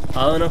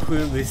 I don't know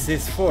who this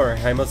is for.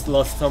 I must have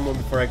lost someone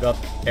before I got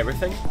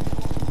everything.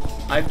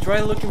 I've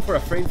tried looking for a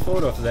framed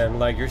photo of them,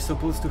 like you're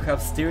supposed to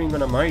have steering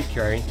on a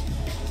Marikiari,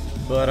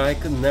 but I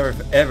could never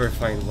ever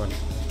find one.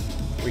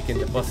 We can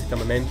deposit a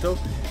memento,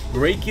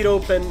 break it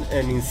open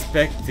and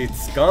inspect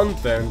its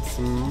contents,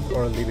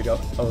 or leave it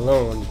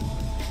alone.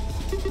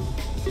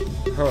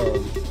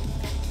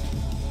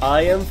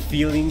 I am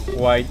feeling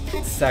quite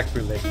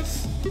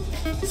sacrilegious.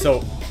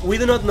 So, we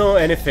do not know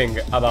anything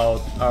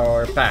about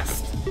our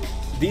past.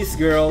 This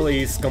girl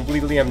is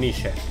completely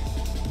amnesiac.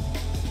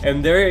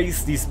 And there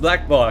is this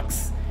black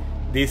box.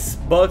 This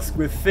box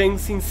with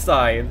things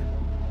inside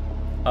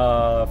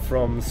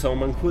from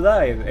someone who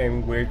died,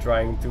 and we're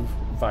trying to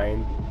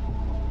find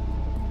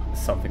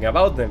something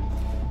about them.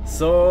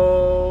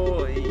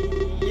 So,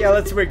 yeah,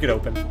 let's break it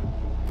open.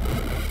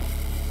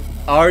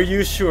 Are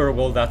you sure?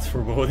 Well, that's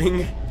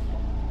foreboding.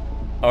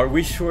 Are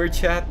we sure,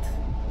 chat?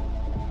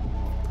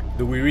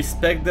 Do we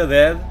respect the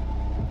dead,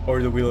 or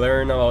do we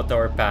learn about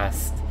our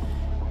past?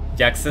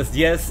 Jack says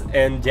yes,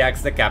 and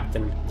Jack's the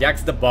captain.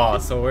 Jack's the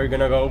boss, so we're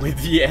gonna go with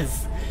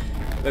yes.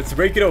 Let's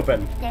break it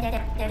open.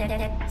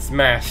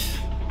 Smash.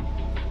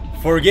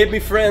 Forgive me,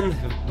 friend,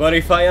 but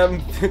if I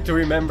am to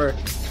remember...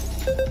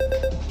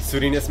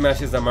 Surine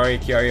smashes the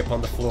Marikiari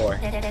upon the floor.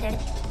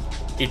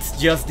 It's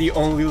just the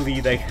only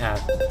lead I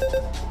have,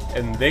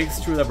 and digs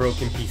through the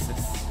broken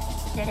pieces.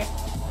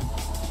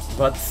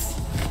 But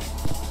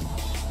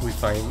we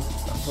find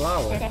a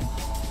flower.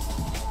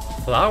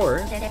 Flower?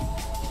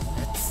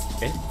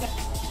 That's it?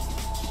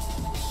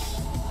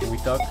 Can we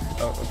talk?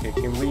 Oh, okay,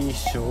 can we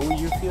show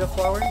Yuffie the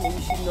flower?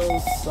 Maybe she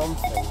knows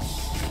something.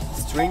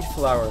 Strange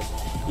flower.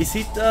 Is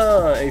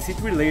it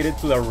related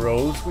to the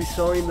rose we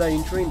saw in the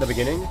intro in the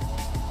beginning?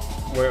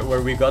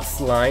 Where we got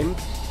slimed?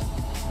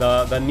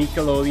 The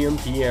Nickelodeon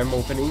TM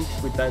opening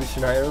with Dan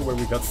Schneider, where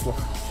we got slimed.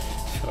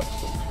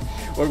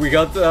 Where we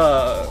got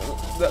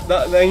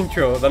the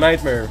intro, the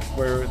nightmare,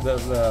 where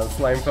the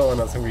slime fell on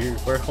us and we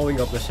were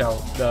holding up the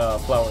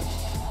flower.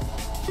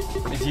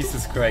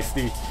 Jesus Christ,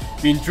 the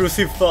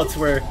intrusive thoughts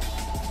were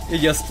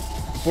just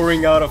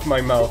pouring out of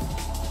my mouth.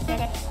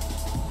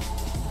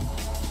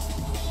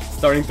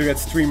 Starting to get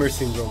streamer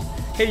syndrome.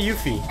 Hey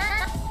Yuffie,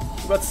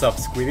 what's up,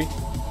 Squiddy?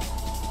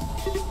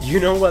 You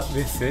know what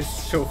this is?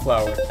 Show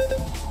flower.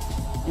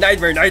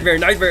 Nightmare, nightmare,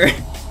 nightmare!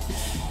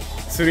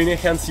 Surine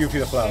hands Yuffie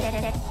the flower.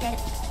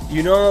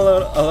 You know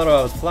a lot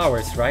about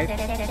flowers, right?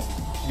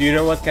 Do you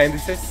know what kind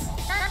this is?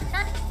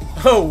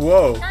 Oh,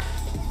 whoa!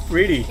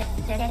 Pretty!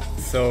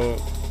 So,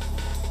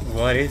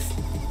 what is...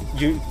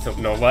 You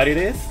know what it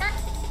is?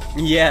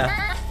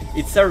 Yeah,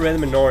 it's a red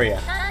menorah.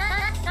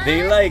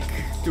 They like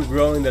to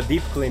grow in the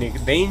deep clinic,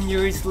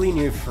 dangerously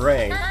near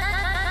Frey.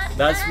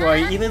 That's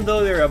why, even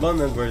though they're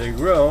abundant where they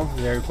grow,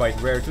 they're quite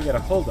rare to get a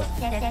hold of.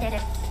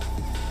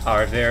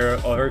 Are there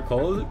other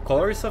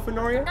colors of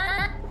Honoria?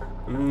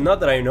 Not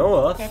that I know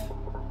of.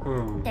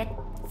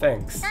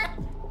 Thanks.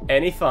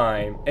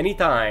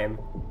 Anytime.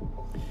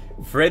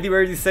 Freddy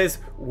Verdi says,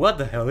 what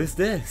the hell is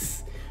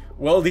this?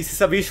 Well, this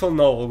is a visual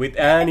novel with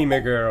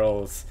anime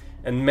girls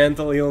and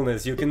mental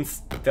illness. You can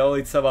tell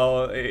it's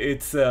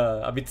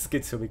a bit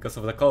schizo because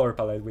of the color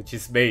palette, which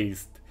is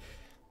based.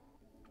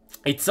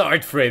 It's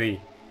art, Freddy.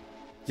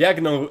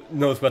 Jack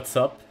knows what's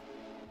up.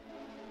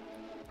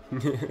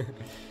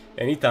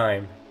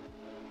 Anytime.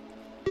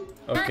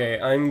 Okay,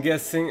 I'm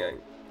guessing.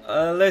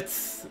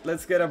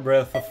 Let's get a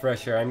breath of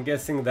fresh air. I'm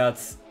guessing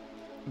that's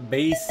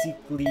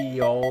basically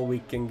all we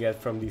can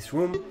get from this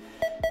room,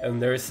 and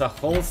there's a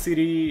whole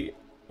city,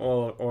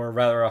 or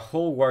rather a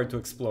whole world to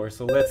explore.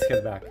 So let's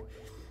head back.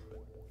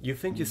 You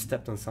think you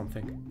stepped on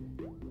something?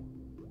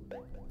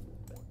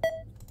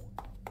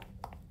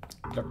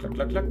 Cluck, cluck,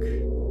 cluck, cluck.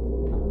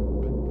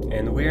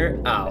 And we're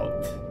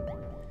out.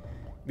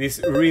 This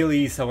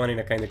really is a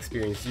one-in-a-kind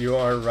experience. You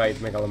are right,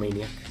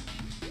 Megalomaniac.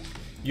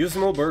 Use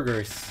small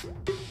burgers.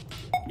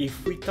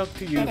 If we talk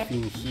to Yuffie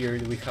in here,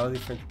 do we have a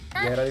different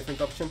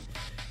option?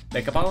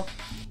 Like a pal?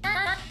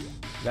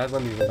 That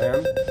one didn't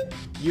land.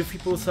 Yuffie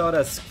pulls out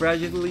a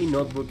scraggly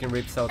notebook and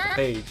rips out a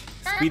page.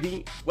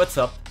 Speedy, what's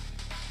up?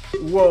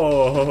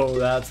 Whoa,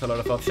 that's a lot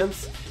of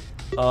options.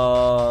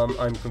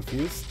 I'm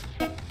confused.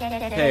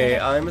 Hey,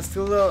 I'm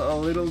still a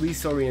little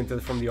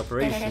disoriented from the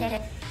operation,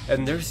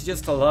 and there's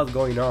just a lot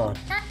going on.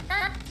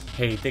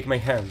 Hey, take my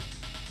hand.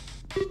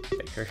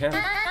 Take her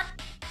hand.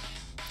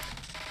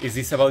 Is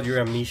this about your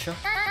amnesia?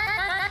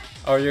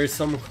 Are there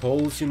some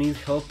holes you need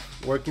help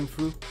working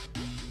through?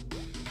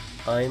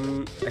 I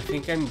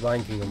think I'm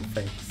blanking on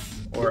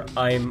things. Or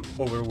I'm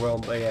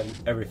overwhelmed by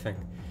everything.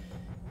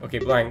 Okay,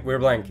 we're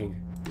blanking.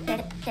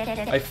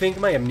 I think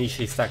my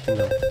amnesia is acting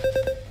up.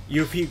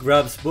 Yuffie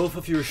grabs both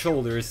of your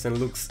shoulders and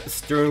looks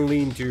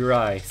sternly into your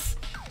eyes.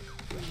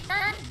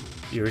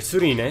 You're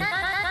Surine.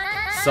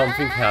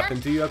 Something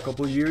happened to you a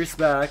couple years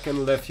back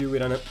and left you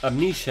with an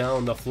amnesia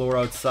on the floor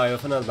outside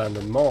of an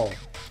abandoned mall.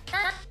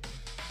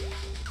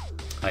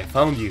 I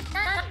found you,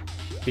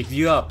 picked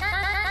you up,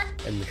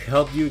 and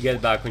helped you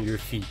get back on your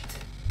feet.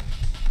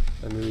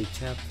 Let me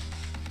recap.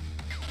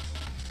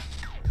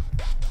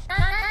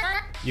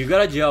 You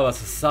got a job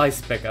as a side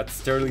spec at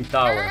Sterling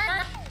Tower.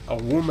 A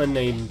woman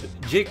named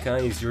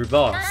Jika is your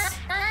boss.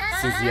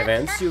 Since the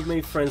events, you've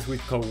made friends with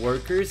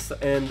co-workers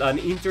and an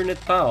internet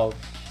pal,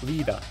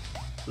 Lida,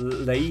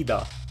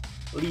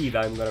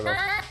 I'm gonna go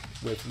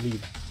with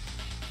Lida.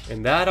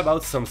 And that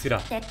about sums it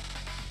up.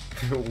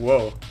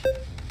 Whoa.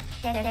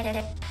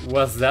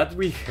 Was that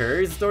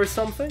rehearsed or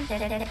something?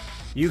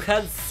 You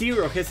had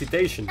zero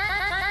hesitation.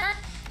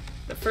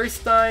 The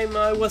first time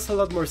I was a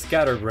lot more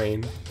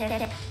scatterbrained.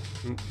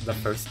 The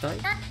first time?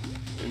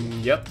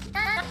 Yep.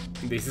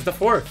 This is the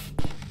fourth.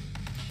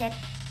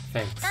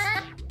 Thanks.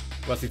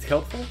 Was it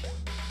helpful?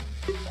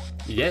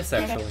 Yes,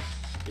 actually.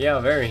 Yeah,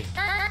 very.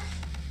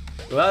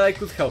 Glad I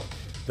could help.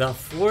 The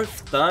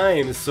fourth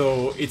time,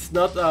 so it's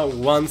not a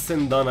once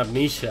and done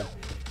amnesia.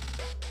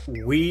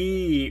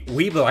 We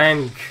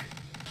blank.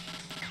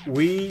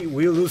 We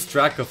lose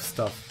track of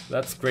stuff.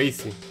 That's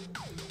crazy.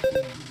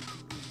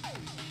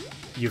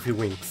 Yuffie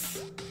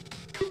winks.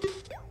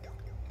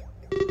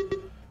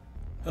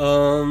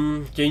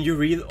 Can you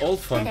read Old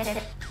Font?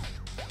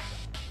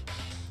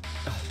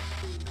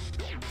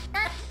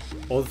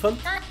 Old Font?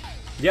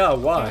 Yeah,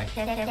 why?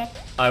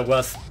 I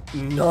was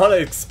not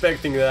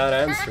expecting that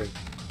answer.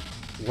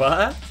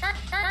 What?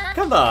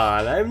 Come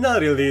on, I'm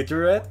not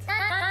illiterate.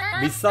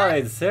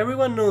 Besides,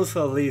 everyone knows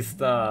at least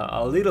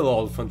a little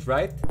Old Font,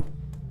 right?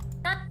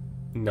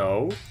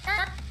 No?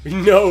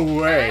 No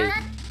way!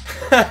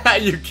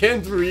 You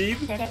can't read?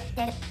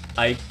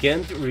 I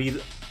can't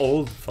read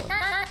Old Font.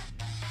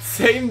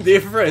 Same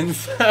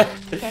difference!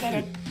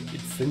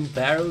 It's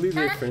entirely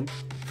different.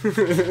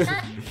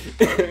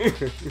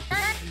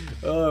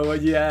 Oh,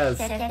 what you ask?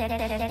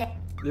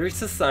 There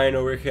is a sign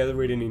overhead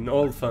written in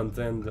Old Font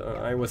and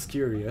I was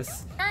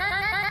curious.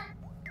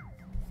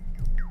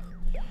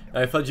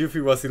 I thought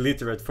Yuffie was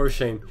illiterate, for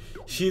shame.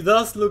 She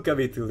does look a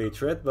bit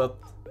illiterate, but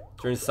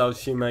turns out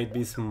she might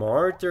be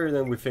smarter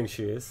than we think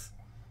she is.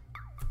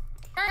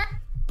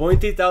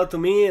 Point it out to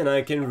me and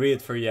I can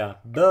read for ya.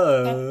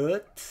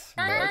 But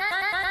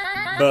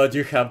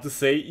you have to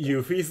say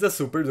Yuffie is the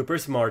super duper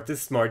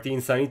smartest smarty in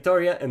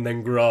Sanitoria and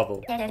then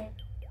grovel.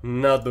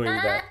 Not doing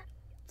that.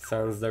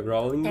 Sounds the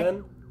groveling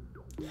then?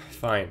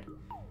 Fine.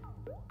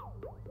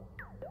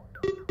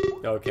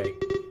 Okay.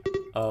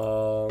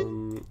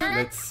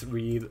 Let's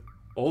read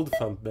Old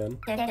Font then.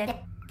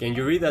 Can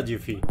you read that,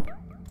 Yuffie?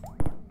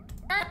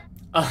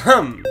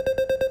 Ahem!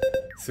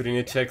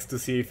 Surine checks to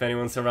see if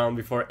anyone's around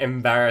before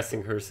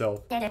embarrassing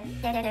herself.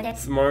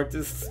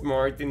 Smartest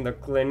smart in the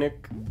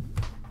clinic.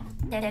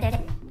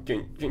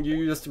 Can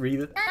you just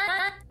read it?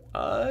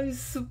 I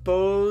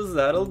suppose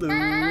that'll do.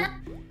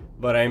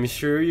 But I'm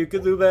sure you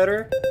could do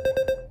better.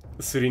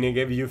 Surine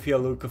gave Yuffie a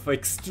look of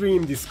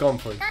extreme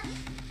discomfort.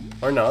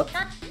 Or not.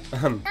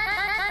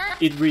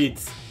 It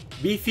reads,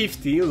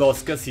 B50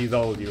 Los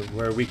CW,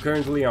 where we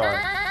currently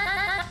are.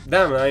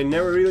 Damn, I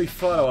never really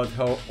thought about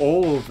how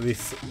old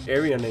these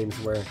area names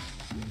were.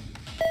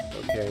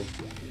 Okay.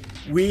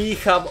 We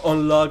have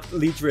unlocked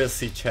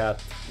literacy,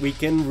 chat. We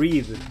can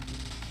read.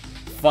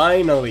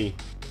 Finally.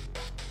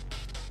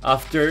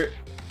 After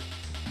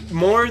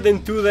more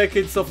than 2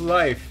 decades of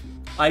life,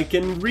 I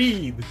can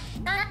read.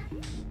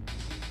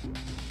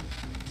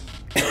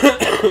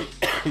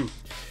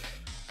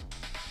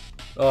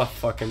 Oh,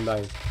 fucking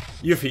dying.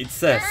 Yuffie, it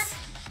says.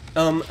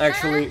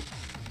 Actually,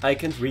 I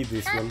can't read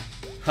this one.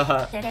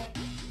 Haha.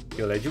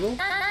 Illegible?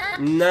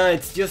 Nah,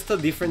 it's just a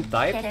different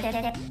type.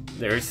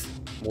 There's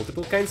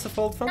multiple kinds of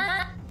old font?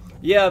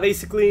 Yeah,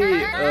 basically,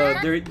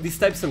 this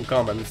type's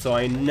uncommon, so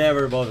I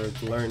never bothered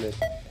to learn it.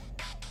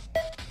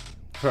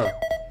 Huh.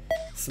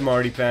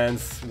 Smarty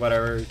pants,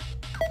 whatever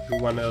you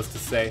want us to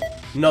say.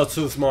 Not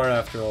so smart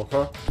after all,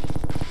 huh?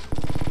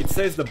 It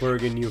says the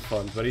Bergen new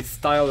font, but it's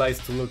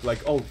stylized to look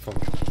like old font.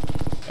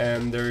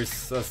 And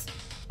there's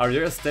are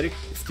there aesthetic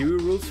stereo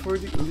rules for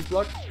this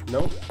block?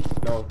 No?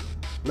 No.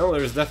 No,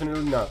 there's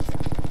definitely not.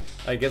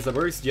 I guess the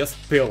bird's just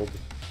pilled.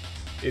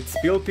 It's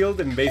pilled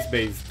and based.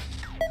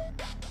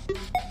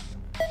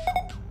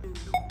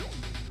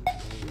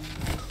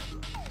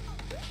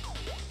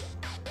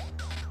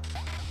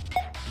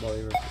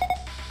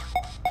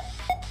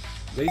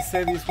 They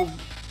said this would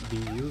be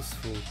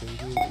useful.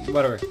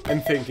 Whatever,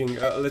 I'm thinking,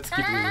 let's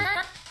keep reading.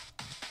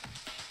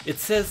 It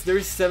says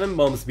there's 7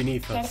 bombs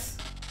beneath us.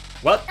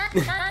 What?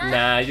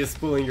 Nah, just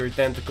pulling your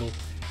tentacle.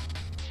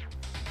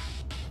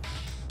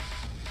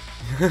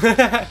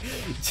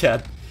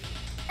 Chat.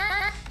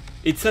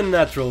 It's a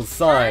natural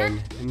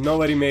sign.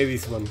 Nobody made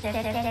this one.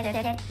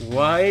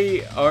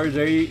 Why are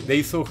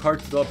they so hard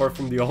to tell apart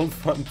from the old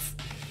fonts?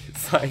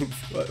 Signs.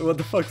 What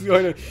the fuck's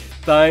going on?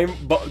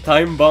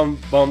 Time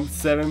bomb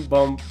 7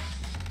 bomb.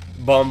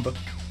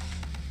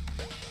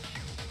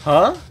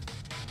 Huh?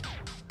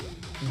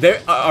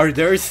 Are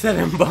there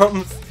 7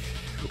 bombs?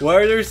 Why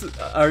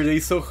are they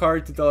so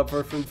hard to tell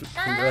apart from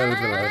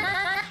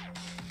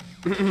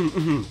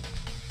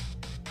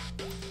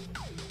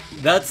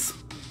That's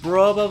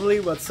probably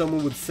what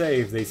someone would say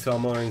if they saw a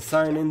modern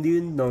sign and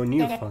didn't know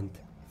new font.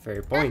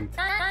 Fair point.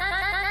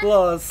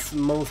 Plus,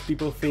 most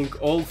people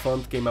think old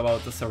font came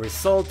about as a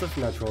result of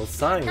natural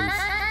signs.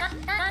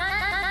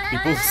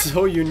 People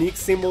saw unique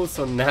symbols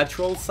on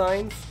natural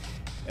signs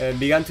and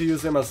began to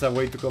use them as a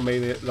way to convey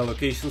the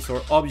locations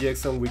or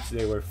objects on which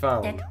they were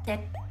found.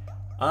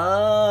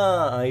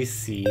 Ah, I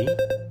see.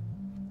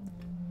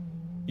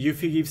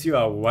 Yuffie gives you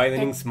a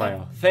widening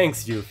smile.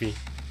 Thanks, Yuffie.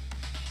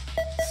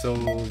 So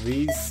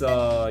these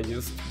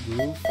just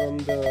grew from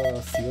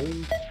the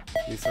ceiling?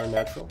 These are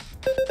natural?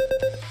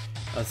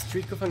 A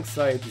streak of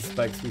anxiety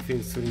spikes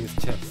within Surin's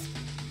chest.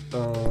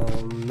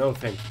 No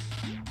thank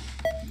you.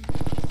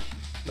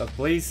 That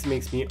place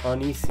makes me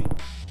uneasy.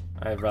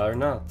 I'd rather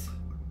not.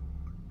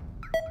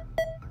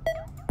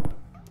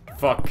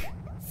 Fuck.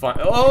 Fine.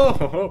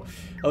 Oh!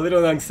 A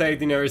little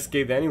anxiety never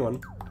escaped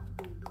anyone.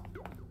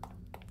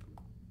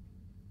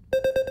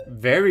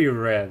 Very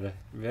red.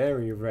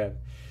 Very red.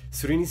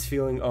 Surin is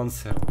feeling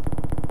unsettled.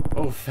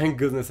 Oh, thank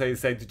goodness I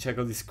decided to check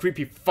out this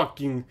creepy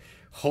fucking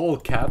hole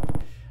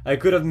cap. I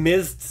could have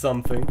missed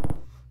something.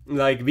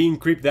 Like being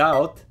creeped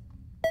out.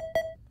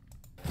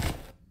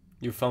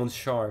 You found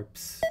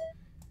sharps.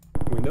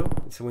 Window?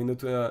 It's a window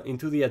to,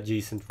 into the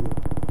adjacent room.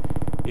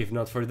 If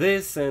not for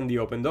this and the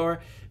open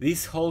door,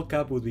 this hole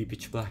cap would be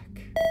pitch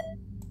black.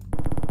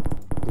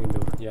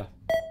 Window, yeah.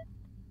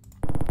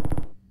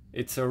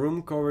 It's a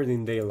room covered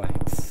in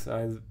daylights.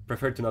 I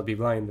prefer to not be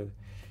blinded.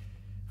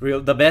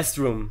 The best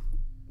room.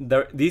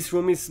 This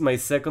room is my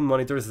second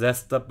monitor's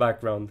desktop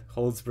background.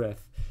 Holds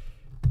breath.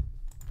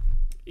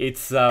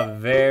 It's a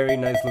very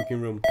nice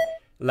looking room.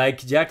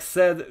 Like Jack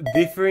said,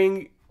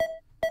 differing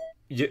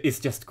is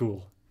just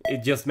cool.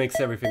 It just makes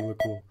everything look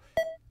cool.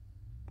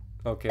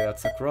 Okay,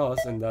 that's a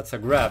cross and that's a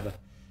grab.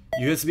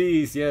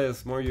 USBs,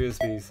 yes, more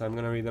USBs. I'm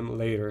gonna read them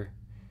later.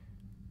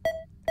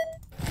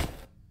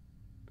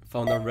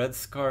 Found a red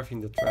scarf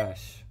in the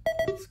trash.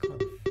 Red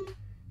scarf.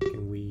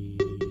 Can we...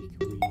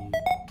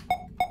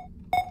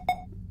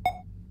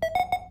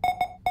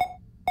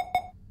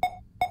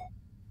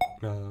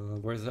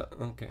 where's that?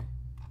 Okay.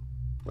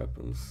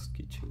 Weapons,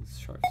 keychains,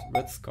 sharps.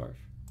 Red scarf.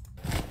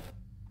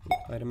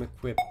 Item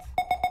equipped.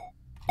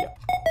 Yeah.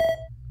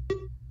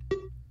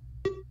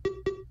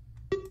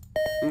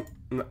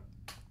 No.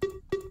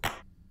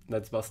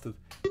 That's busted.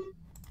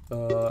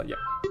 Yeah.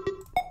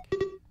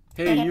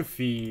 Hey,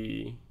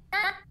 Yuffie.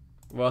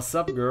 What's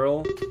up,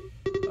 girl?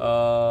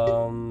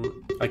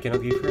 I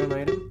cannot give her an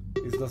item?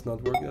 This does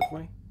not work that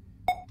way?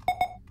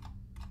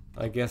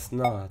 I guess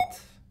not.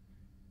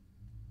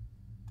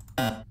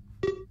 I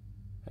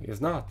guess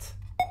not.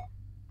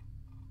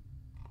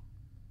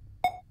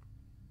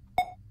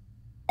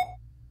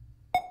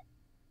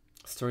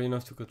 Story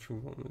enough to cut through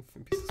 1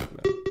 pieces of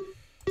metal.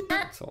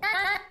 That's all.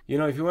 You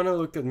know, if you want to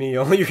look at me,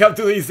 all you have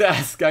to do is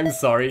ask. I'm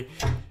sorry.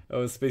 I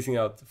was spacing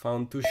out.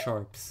 Found 2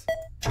 sharps.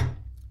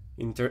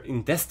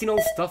 Intestinal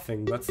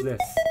stuffing. What's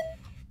this?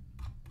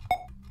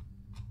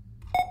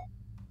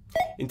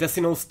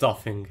 Intestinal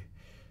stuffing.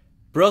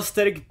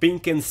 Prosthetic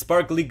pink and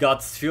sparkly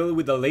guts filled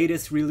with the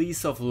latest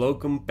release of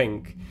Locum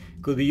Pink.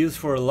 Could be used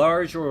for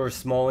large or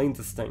small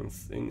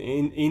intestines.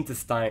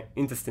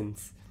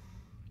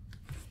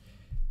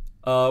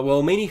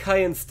 While many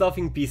high-end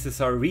stuffing pieces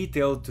are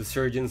retailed to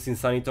surgeons in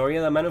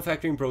sanatoria, the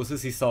manufacturing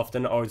process is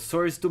often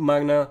outsourced to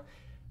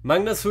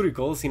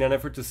Magnaceuticals in an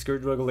effort to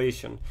skirt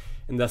regulation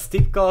and the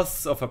steep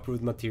costs of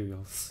approved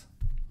materials.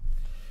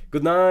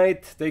 Good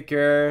night, take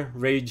care,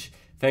 Rage,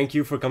 thank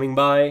you for coming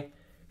by.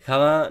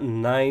 Have a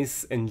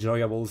nice,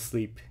 enjoyable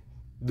sleep.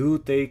 Do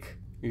take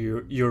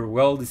your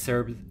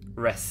well-deserved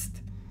rest.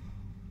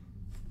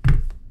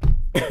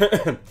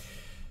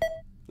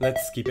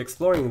 Let's keep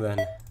exploring then.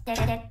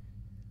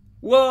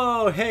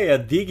 Whoa, hey, a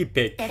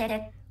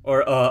Digipick.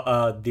 Or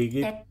a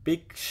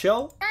Digipick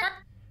shell?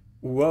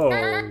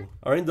 Whoa,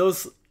 aren't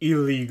those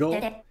illegal?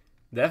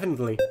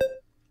 Definitely.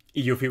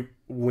 Yuffie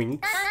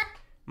winks.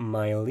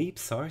 My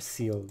lips are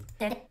sealed.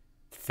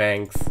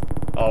 Thanks.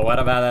 Oh, what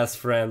a badass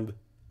friend.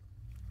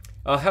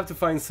 I'll have to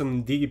find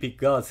some Digipick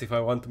gods if I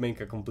want to make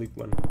a complete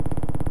one.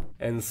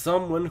 And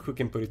someone who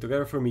can put it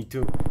together for me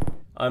too.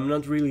 I'm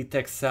not really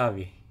tech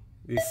savvy.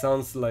 This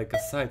sounds like a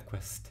side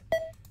quest.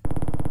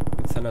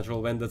 It's a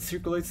natural vent that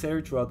circulates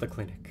air throughout the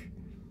clinic.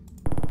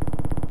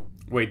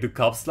 Wait, do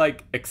cops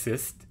like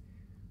exist?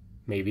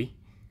 Maybe.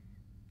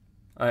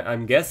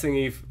 I'm guessing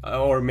if,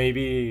 or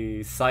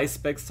maybe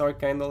suspects are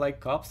kinda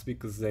like cops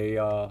because they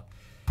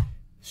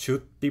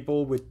shoot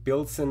people with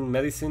pills and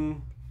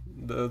medicine.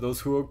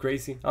 Those who are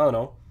crazy. I don't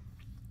know.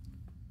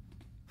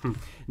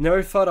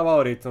 Never thought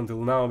about it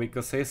until now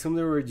because I assumed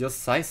they were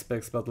just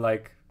suspects, but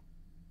like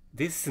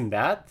this and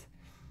that.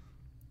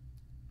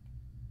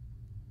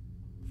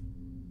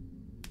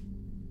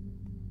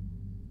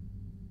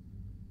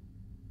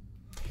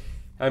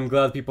 I'm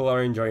glad people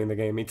are enjoying the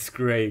game. It's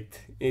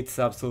great. It's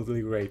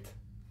absolutely great.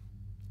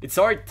 It's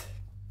art.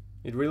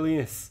 It really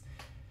is.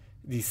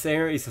 This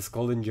air is as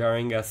cold and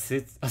jarring as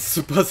a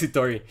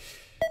suppository.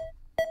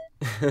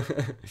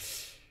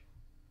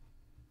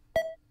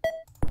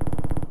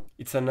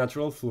 It's a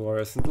natural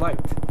fluorescent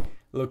light.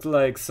 Looked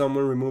like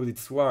someone removed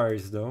its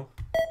wires though.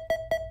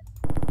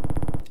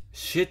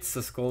 Shit's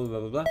as cold,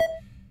 blah blah blah.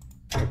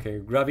 Okay,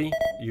 grabby.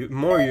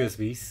 More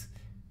USBs.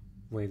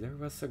 Wait, there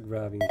was a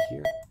grabbing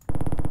here.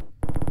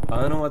 I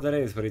don't know what that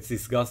is, but it's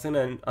disgusting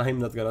and I'm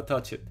not gonna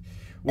touch it.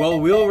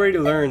 Well, we already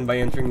learned by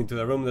entering into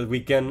the room that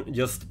we can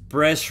just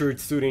pressure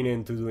Tsurine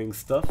into doing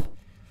stuff.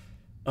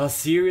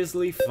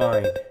 Seriously?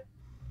 Fine.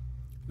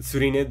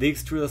 Tsurine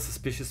digs through the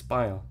suspicious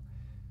pile.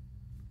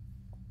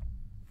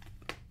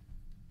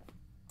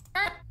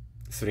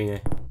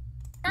 Tsurine.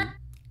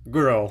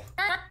 Girl.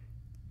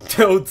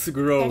 Toads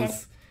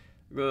gross.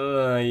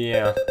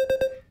 Yeah.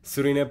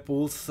 Tsurine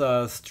pulls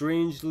a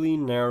strangely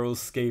narrow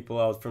scalpel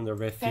out from the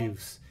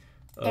refuse.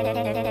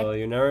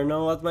 You never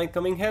know what might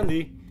come in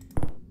handy.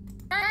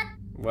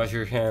 Wash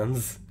your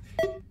hands.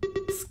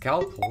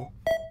 Scalpel?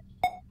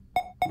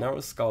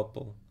 Narrow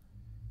scalpel.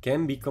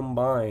 Can be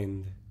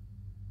combined.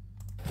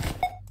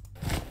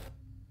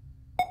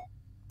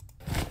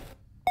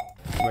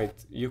 Wait,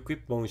 you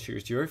equip bone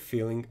shears. You're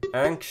feeling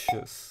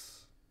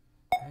anxious.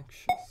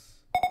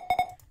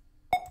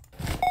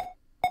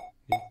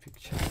 Epic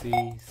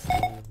chassis.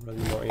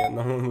 Yeah,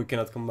 no, we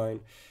cannot combine.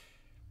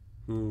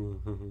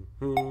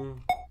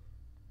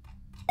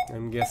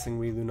 I'm guessing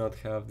we do not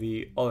have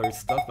the other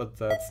stuff, but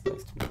that's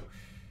nice to know.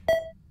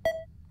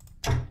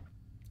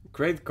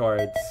 Credit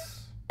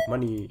cards.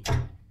 Money.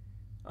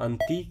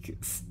 Antique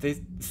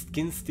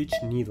skin stitch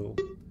needle.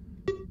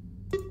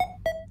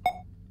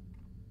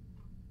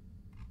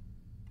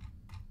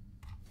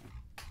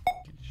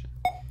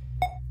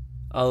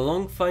 A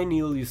long fine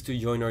needle used to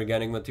join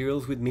organic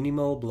materials with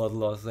minimal blood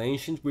loss. The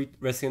ancient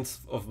residents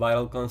of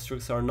vital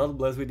constructs are not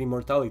blessed with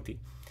immortality.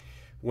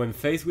 When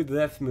faced with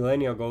death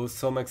millennia ago,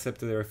 some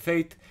accepted their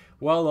fate,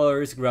 while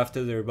others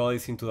grafted their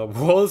bodies into the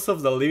walls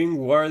of the living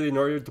world in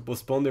order to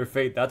postpone their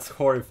fate. That's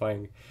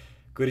horrifying.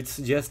 Could it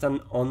suggest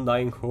an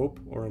undying hope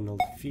or an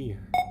old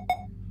fear?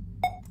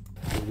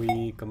 Can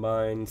we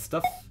combine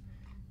stuff?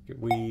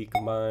 Can we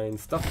combine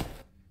stuff?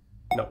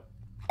 No.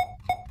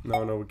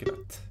 No, we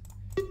cannot.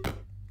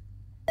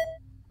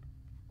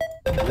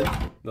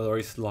 The door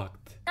is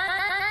locked.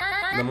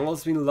 The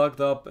mall's been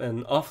locked up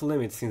and off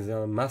limits since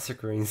the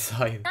massacre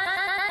inside.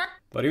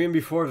 But even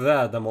before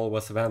that, the mall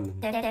was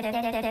abandoned.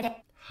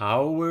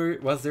 How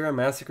was there a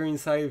massacre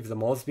inside if the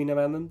mall's been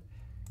abandoned?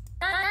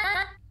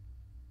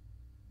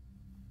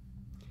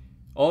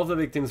 All of the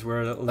victims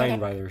were line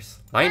riders.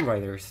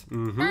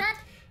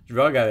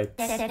 Drug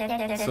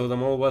addicts. So the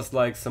mall was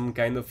like some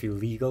kind of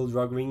illegal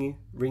drug ring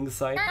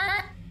site?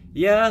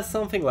 Yeah,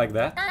 something like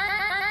that.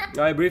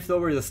 I briefed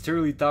over the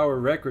Sturley Tower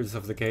records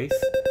of the case.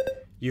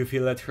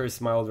 Yuffie let her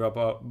smile drop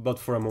out, but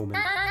for a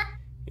moment.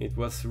 It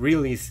was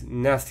really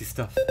nasty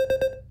stuff.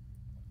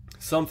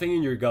 Something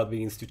in your gut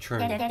begins to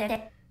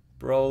churn.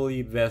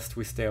 Probably best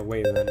we stay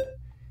away then.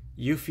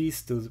 Yuffie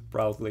stood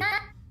proudly.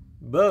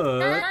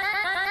 But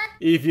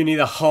if you need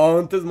a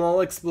haunted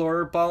mall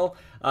explorer, pal,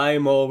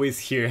 I'm always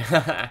here.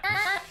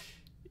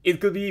 It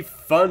could be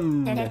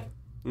fun.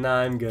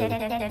 Nah, I'm good.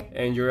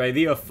 And your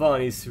idea of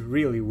fun is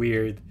really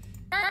weird.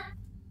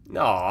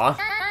 Aww.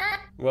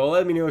 Well,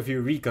 let me know if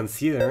you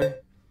reconsider.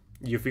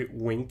 You feel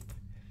winked.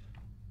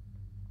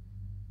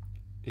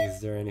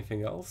 Is there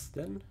anything else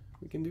then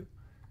we can do?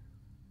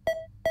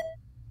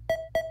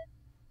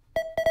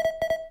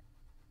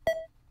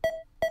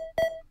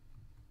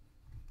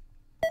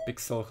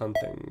 Pixel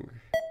hunting.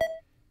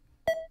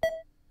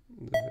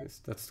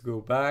 That's to go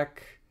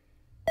back.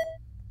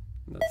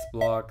 That's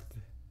blocked.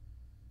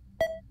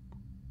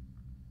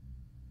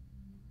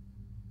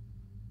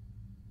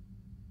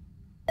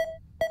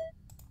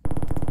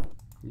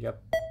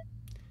 Yep.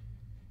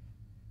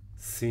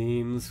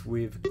 Seems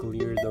we've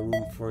cleared the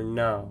room for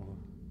now.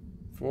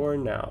 For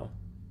now.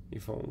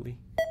 If only.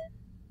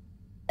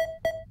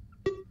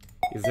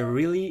 Is there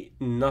really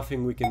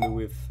nothing we can do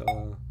with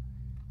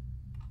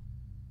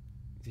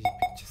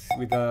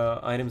the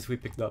items we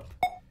picked up?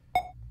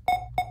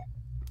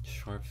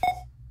 Sharp.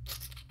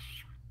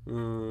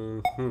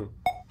 An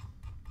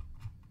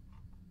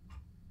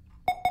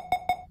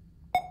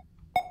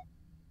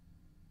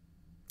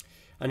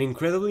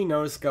incredibly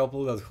narrow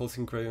scalpel that holds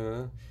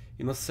incredible.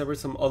 It must sever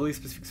some oddly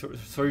specific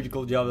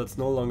surgical job that's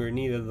no longer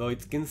needed, though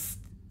it can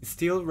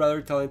still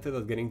rather talented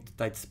at getting to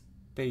tight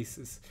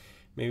spaces.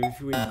 Maybe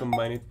if we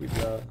combine it with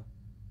the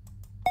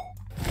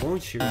bone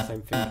shears,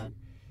 I'm thinking.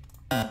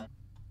 Am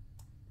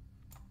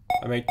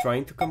I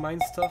trying to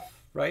combine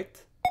stuff,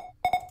 right?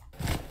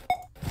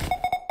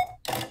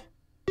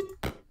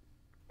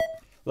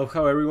 Love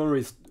how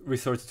everyone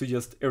resorts to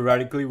just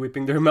erratically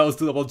whipping their mouse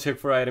to double check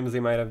for items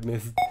they might have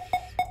missed.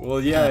 Well,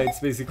 yeah,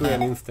 it's basically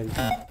an instinct.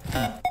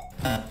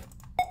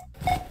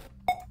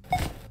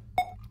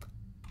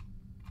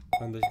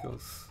 Bandage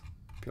goes.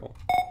 Pills.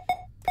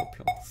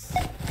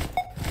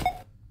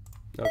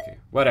 Okay,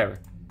 whatever.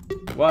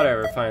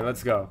 Whatever, fine,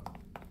 let's go.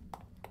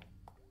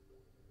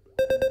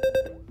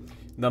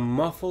 The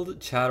muffled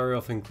chatter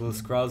of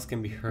enclosed crowds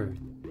can be heard.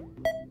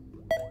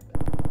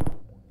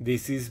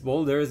 This is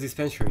Boulder's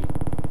dispensary.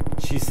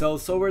 She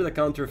sells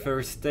over-the-counter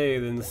first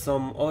aid and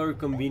some other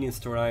convenience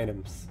store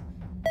items.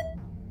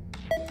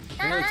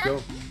 Okay, let's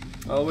go.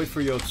 I'll wait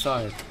for you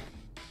outside.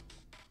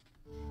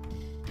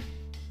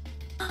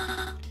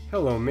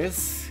 Hello,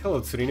 miss.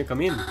 Hello, Tsurine,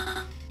 come in.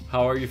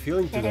 How are you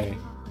feeling today?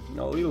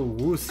 A little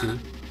woozy.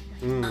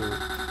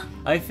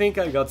 I think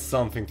I got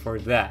something for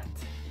that.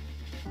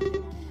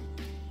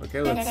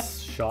 Okay,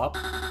 let's shop.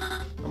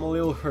 I'm a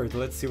little hurt.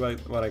 Let's see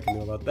what I can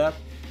do about that.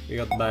 We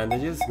got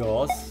bandages,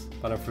 gauze,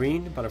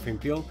 paraffin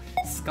peel,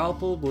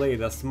 scalpel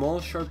blade, a small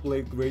sharp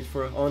blade great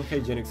for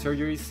unhygienic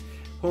surgeries,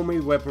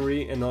 homemade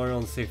weaponry, and other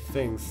unsafe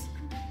things.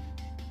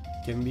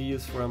 Can be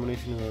used for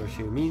ammunition and other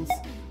shady means.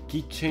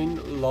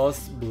 Keychain,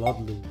 lost blood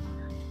loop.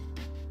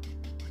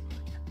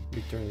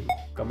 Return.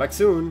 Come back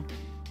soon.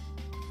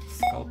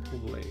 Scalpel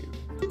blade.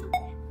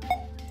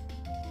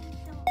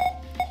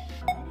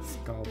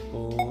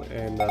 Scalpel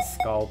and a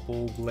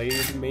scalpel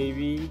blade,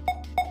 maybe.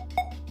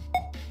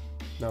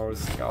 Now a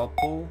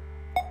scalpel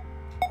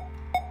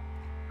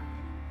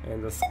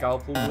and a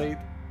scalpel blade.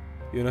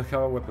 You don't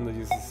have a weapon that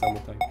uses some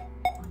type.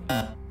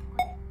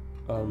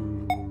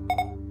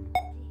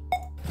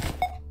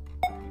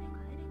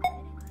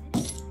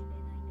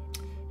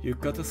 You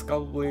cut a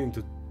scalpel blade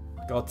into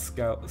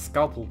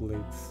scalpel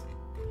blades.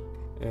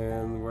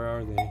 And where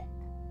are they?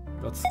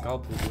 Got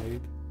scalpel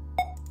blade.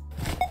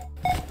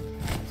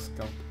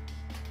 Scalpel.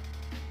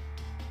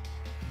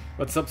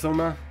 What's up,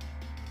 Soma?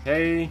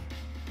 Hey.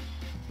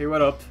 Hey,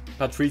 what up?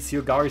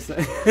 Patricio Garza.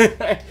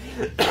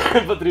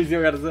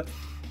 Patricio Garza.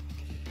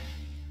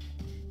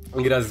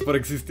 Gracias por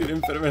existir,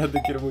 enfermera, te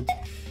quiero mucho.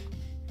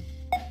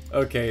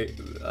 Okay,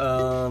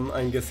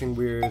 I'm guessing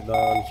we're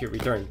done here.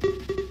 Return.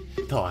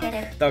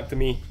 Talk to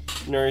me,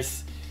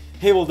 nurse.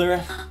 Hey,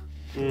 Boulder.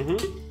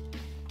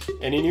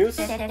 Any news?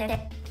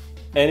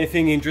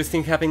 Anything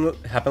interesting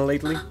happen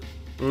lately?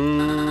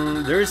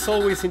 There's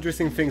always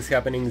interesting things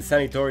happening in the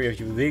sanitary if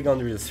you dig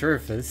under the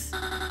surface.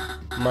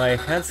 My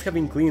hands have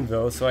been clean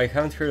though, so I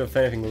haven't heard of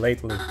anything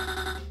lately.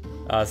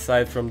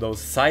 Aside from those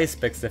size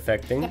specs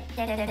defecting.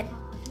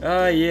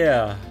 Ah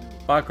yeah,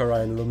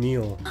 Baccarat and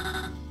Lumille.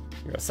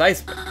 You're a size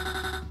spec.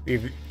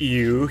 If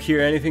you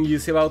hear anything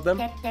juicy about them?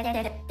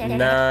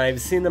 Nah, I've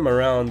seen them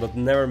around but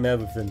never met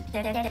with them.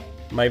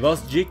 My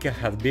boss Jika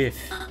had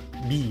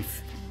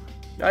beef.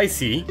 I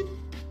see.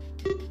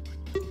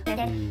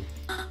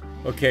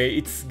 Okay,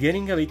 it's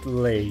getting a bit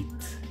late.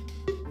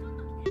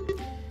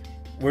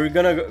 We're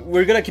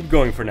gonna keep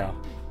going for now.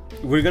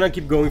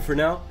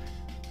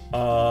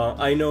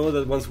 I know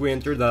that once we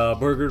enter the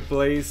burger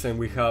place and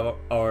we have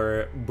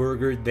our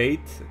burger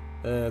date,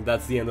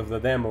 that's the end of the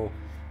demo.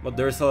 But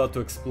there's a lot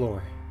to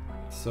explore.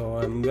 So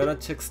I'm gonna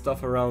check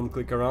stuff around,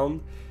 click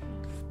around.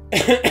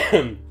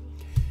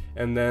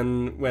 And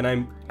then when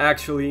I'm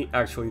actually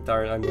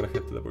tired, I'm gonna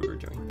head to the burger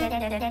joint.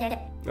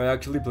 I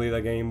actually played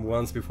a game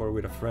once before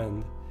with a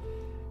friend.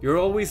 You're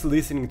always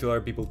listening to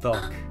other people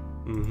talk.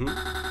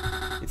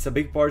 It's a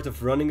big part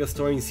of running a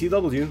store in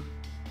CW.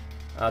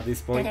 At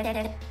this point,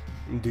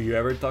 do you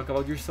ever talk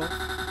about yourself?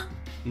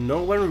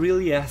 No one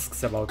really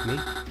asks about me,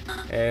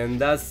 and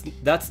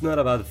that's not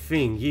a bad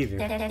thing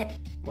either.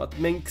 What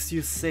makes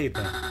you say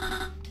that?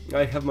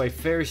 I have my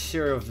fair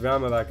share of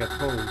drama back at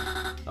home.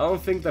 I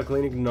don't think the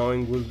clinic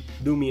knowing will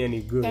do me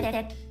any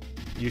good.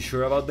 You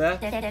sure about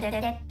that?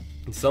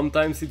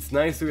 Sometimes it's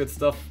nice to get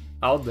stuff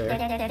out there.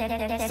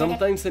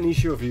 Sometimes an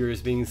issue of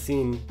yours being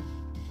seen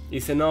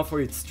is enough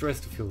for its stress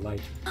to feel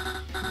lighter.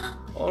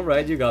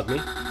 Alright, you got me.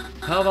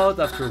 How about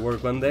after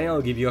work one day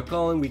I'll give you a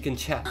call and we can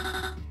chat.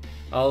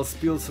 I'll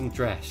spill some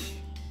trash.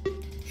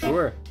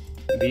 Sure,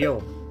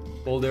 deal.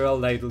 Older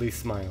lightly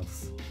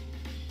smiles.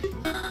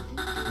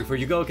 Before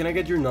you go, can I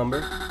get your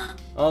number?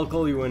 I'll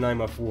call you when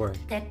I'm off work.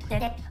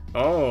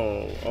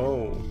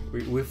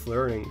 We're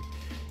flirting.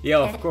 Yeah,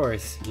 of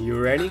course. You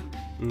ready?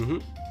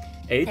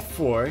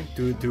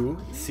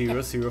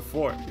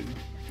 8422004.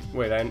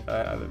 Wait,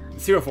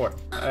 04.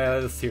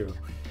 0.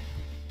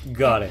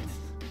 Got it.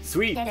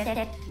 Sweet.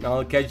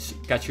 I'll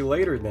catch you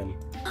later then.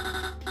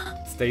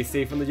 Stay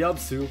safe on the job,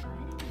 Sue.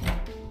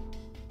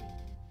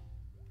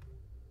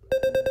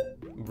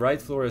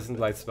 Bright fluorescent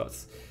light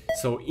spots.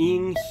 So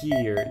in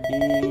here.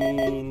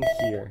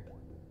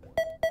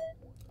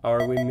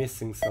 Are we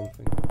missing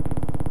something?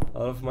 A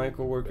lot of my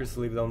coworkers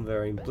live down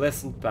there in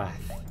Pleasant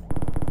Path.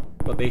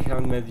 But they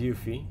haven't met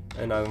Yuffie,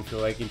 and I don't feel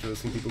like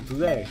introducing people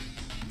today.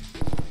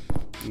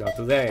 Not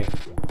today.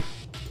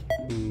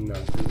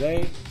 Not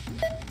today.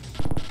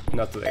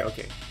 Not today,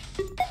 okay.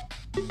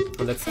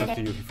 Let's talk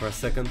to Yuffie for a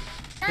second.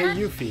 Hey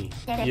Yuffie,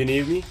 you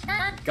need me?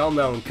 Calm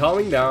down,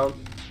 calming down.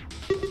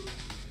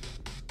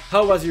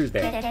 How was your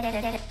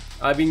day?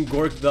 I've been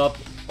gorked up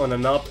on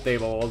an up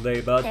table all day,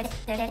 but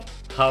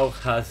how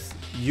has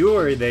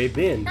your day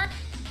been?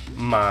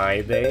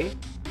 My day?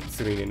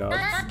 Serena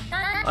nods.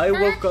 I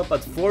woke up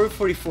at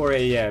 4:44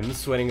 AM,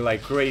 sweating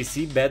like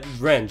crazy, bed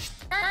drenched.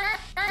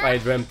 I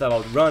dreamt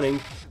about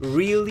running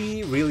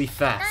really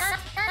fast,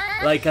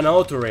 like an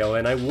autorail,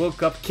 and I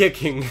woke up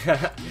kicking.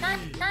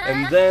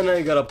 And then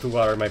I got up to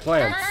water my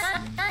plants.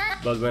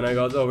 But when I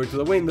got over to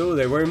the window,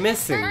 they were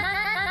missing.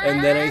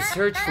 And then I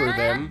searched for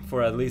them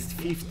for at least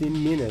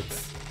 15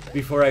 minutes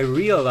before I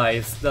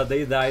realized that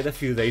they died a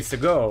few days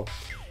ago,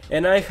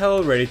 and I had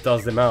already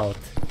tossed them out.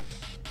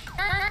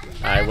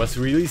 I was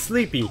really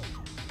sleepy,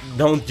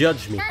 don't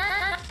judge me.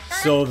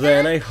 So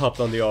then I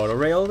hopped on the auto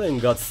rail and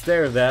got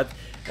stared at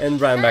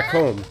and ran back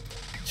home.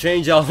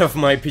 Changed out of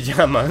my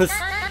pajamas,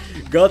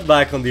 got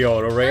back on the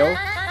auto rail,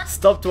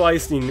 stopped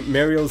twice in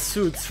Mariel's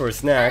suits for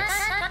snacks,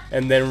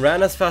 and then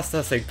ran as fast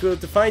as I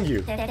could to find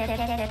you.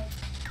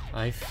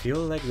 I feel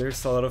like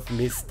there's a lot of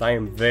missed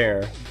time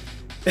there.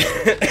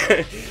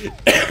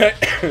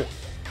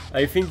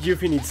 I think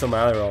Yuffie needs some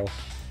Adderall.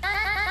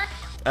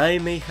 I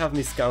may have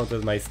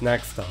miscounted my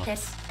snack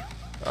stocks.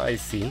 I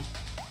see.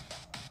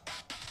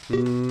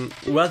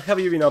 What have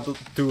you been up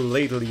to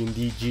lately in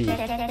DG?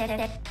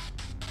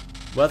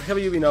 What have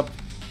you been up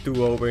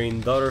to over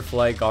in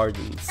Butterfly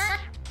Gardens?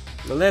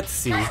 Let's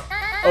see.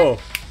 Oh,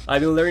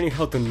 I've been learning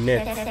how to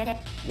knit.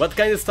 What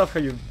kind of stuff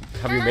have you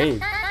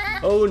made?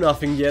 Oh,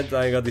 nothing yet.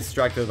 I got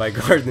distracted by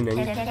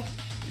gardening.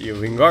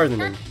 You've been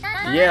gardening?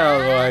 Yeah,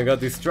 although I got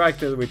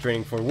distracted with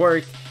training for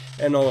work,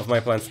 and all of my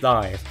plants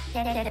died.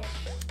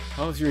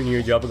 How's your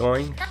new job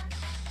going?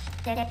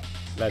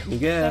 Let me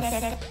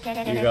guess.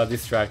 You got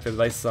distracted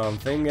by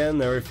something and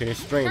never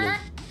finished training.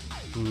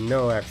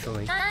 No,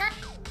 actually.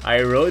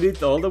 I wrote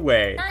it all the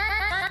way.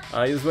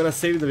 I just wanna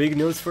save the big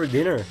news for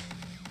dinner.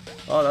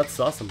 Oh, that's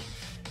awesome.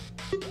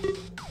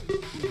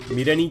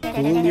 Meet any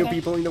cool new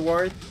people in the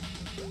ward?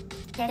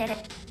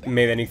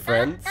 Made any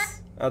friends?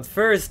 At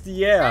first,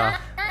 yeah.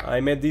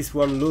 I met this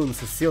one loon,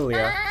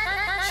 Cecilia.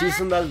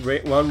 She's on that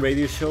one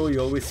radio show you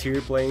always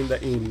hear playing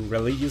in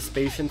religious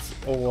patients'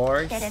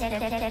 ORs.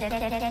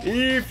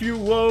 If you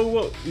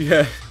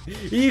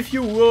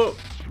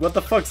what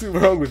the fuck's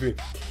wrong with me?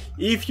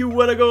 If you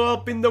wanna go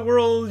up in the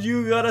world,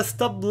 you gotta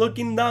stop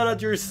looking down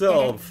at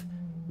yourself.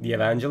 The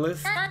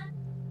evangelist?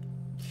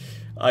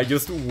 I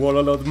just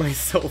wallowed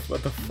myself,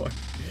 what the fuck?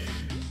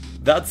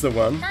 That's the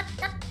one.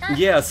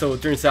 Yeah, so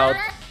it turns out,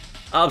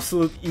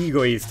 absolute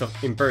egoist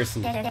in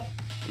person.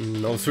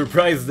 No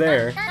surprise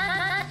there.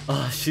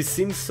 She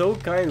seemed so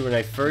kind when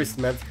I first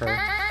met her.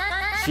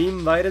 She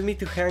invited me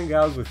to hang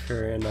out with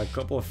her and a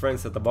couple of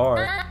friends at the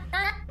bar.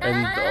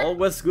 And all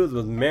was good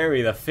but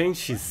Mary, the things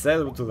she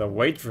said to the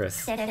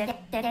waitress.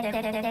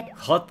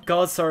 Hot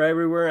cuts are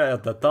everywhere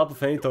at the top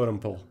of any totem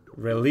pole,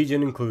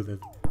 religion included.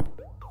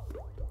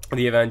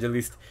 The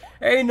evangelist,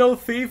 hey, no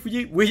thief,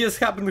 we just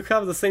happen to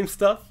have the same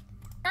stuff.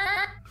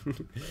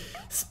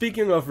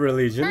 Speaking of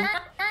religion,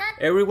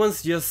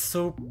 everyone's just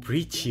so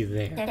preachy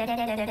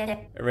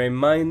there.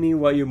 Remind me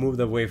why you moved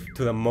away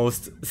to the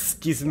most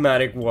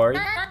schismatic ward.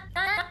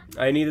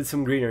 I needed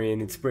some greenery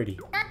and it's pretty.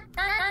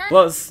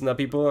 Plus, the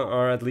people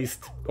are at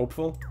least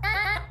hopeful.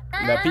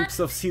 The peeps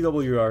of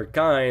CW are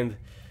kind,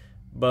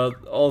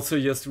 but also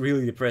just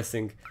really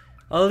depressing.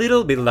 A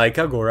little bit like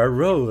Agora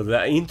Road,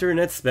 the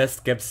internet's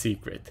best kept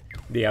secret.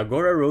 The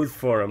Agora Road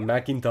Forum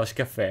Macintosh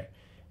Cafe.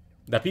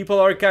 The people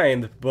are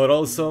kind, but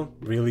also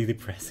really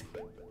depressing.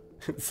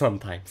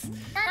 Sometimes.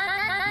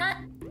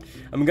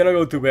 I'm gonna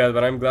go to bed,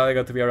 but I'm glad I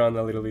got to be around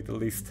a little bit at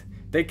least.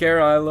 Take care,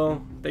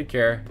 Ilo. Take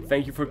care.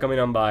 Thank you for coming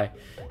on by.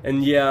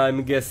 And yeah,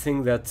 I'm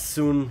guessing that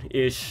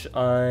soon-ish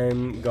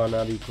I'm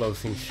gonna be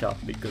closing shop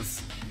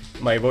because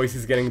my voice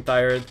is getting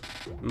tired,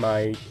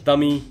 my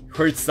tummy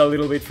hurts a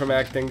little bit from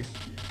acting,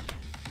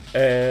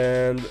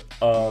 and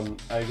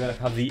I gotta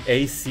have the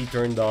AC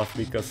turned off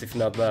because if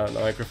not the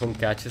microphone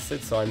catches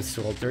it, so I'm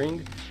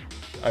sweltering.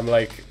 I'm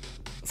like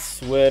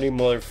sweaty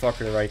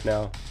motherfucker right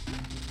now.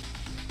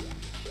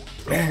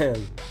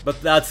 But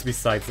that's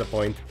besides the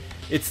point.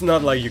 It's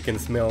not like you can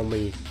smell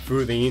me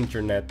through the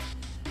internet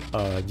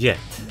yet.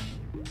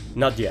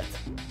 Not yet.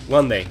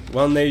 One day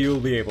you'll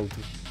be able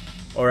to.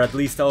 Or at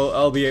least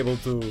I'll be able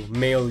to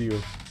mail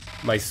you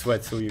my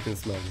sweat so you can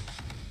smell me.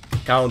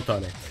 Count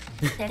on it.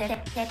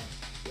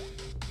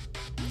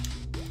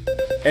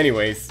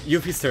 Anyways,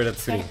 Yuffie stared at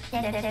Suri.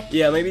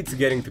 Yeah, maybe it's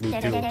getting to me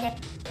too.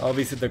 I'll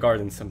visit the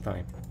garden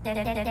sometime.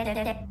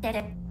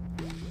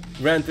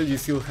 Granted, you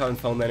still haven't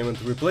found anyone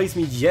to replace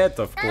me yet,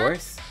 of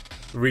course.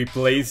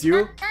 Replace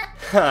you?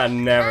 Ha,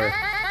 never.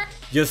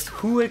 Just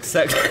who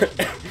exactly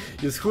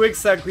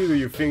do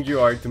you think you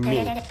are to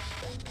me?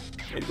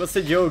 It was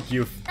a joke,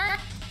 you.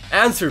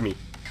 Answer me.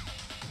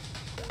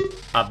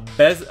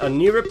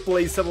 An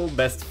irreplaceable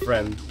best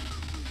friend.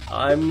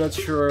 I'm not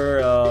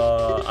sure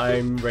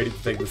I'm ready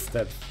to take the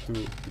step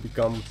to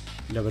become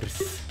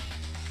lovers.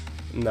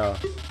 No,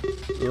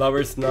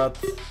 lovers not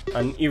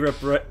an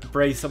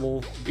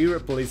irreplaceable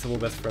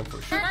best friend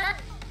for sure.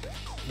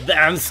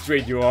 Damn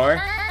straight you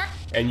are,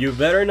 and you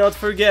better not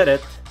forget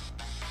it.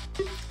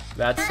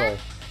 That's all.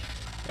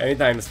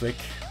 Anytime, Slick.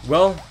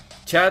 Well,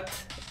 chat,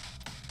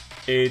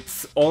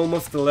 it's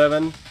almost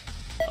 11.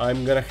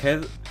 I'm gonna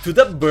head to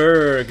the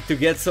Burg to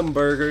get some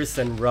burgers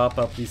and wrap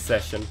up this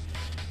session.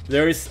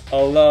 There is a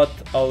lot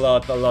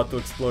to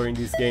explore in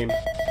this game.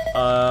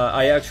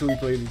 I actually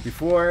played it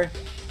before.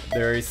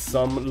 There is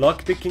some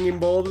lockpicking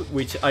involved,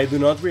 which I do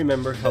not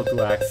remember how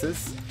to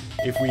access.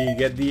 If we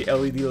get the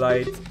LED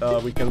light,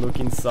 we can look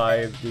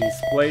inside this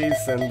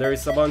place, and there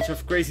is a bunch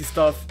of crazy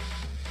stuff.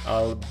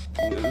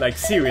 Like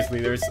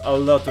seriously, there's a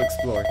lot to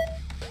explore.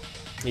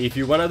 If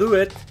you wanna do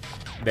it,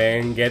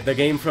 then get the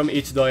game from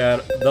itch.io,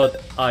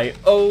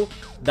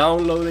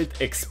 download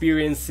it,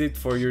 experience it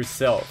for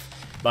yourself.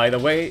 By the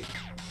way,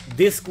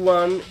 disc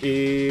 1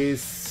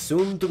 is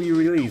soon to be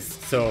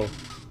released, so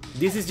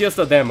this is just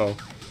a demo.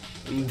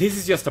 This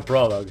is just a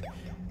prologue.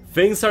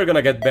 Things are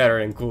gonna get better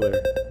and cooler.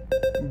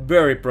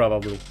 Very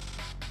probably.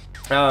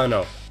 I don't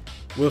know.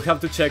 We'll have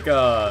to check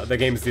the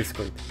game's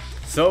Discord.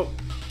 So,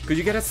 could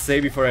you get a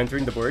save before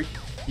entering the Burg?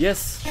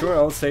 Yes, sure,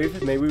 I'll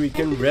save. Maybe we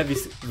can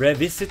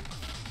revisit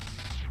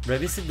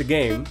the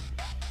game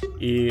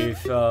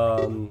if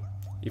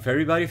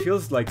everybody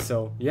feels like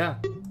so. Yeah,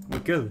 we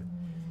could.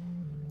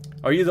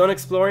 Are you done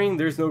exploring?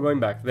 There's no going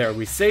back. There,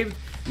 we saved.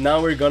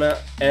 Now we're gonna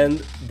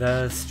end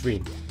the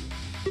stream.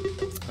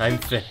 I'm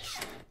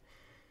finished.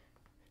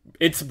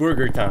 It's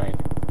burger time.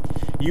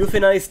 Yuffie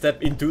and I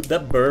step into the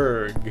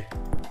Burg. ...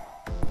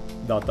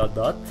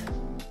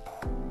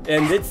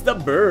 And it's the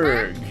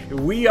Burg.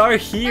 We are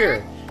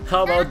here.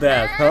 How about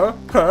that,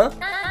 huh?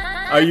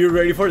 Are you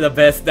ready for the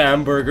best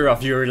damn burger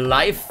of your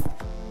life?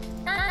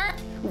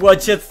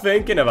 What you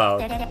thinking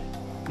about?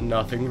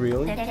 Nothing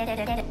really.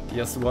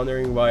 Just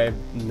wondering why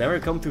I've never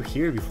come to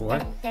here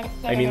before.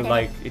 I mean,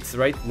 like, it's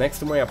right next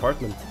to my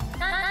apartment.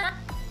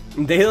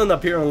 They don't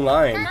appear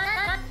online.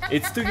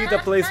 It's to give the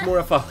place more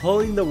of a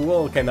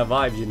hole-in-the-wall kind of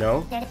vibe, you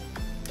know?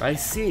 I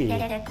see.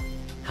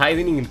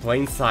 Hiding in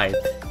plain sight.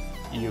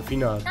 Yuffie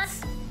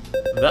nods.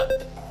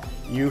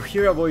 You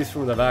hear a voice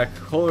from the back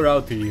holler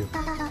out to you.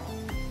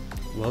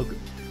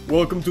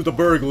 Welcome to the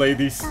Burg,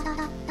 ladies.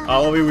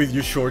 I'll be with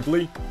you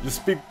shortly.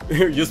 Just pick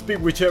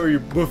whichever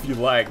booth you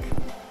like.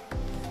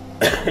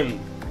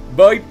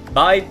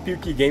 Buy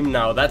Pukey game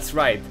now, that's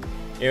right.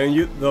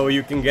 Even though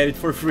you can get it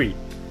for free.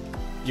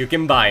 You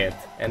can buy it,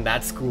 and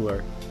that's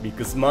cooler.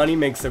 Because money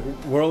makes the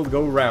world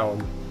go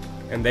round.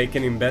 And they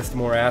can invest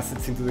more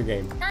assets into the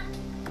game.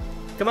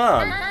 Come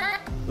on,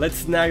 let's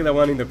snag the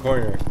one in the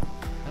corner.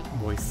 That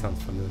voice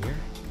sounds familiar.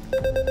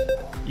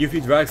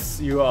 Yuffie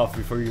drags you off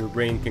before your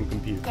brain can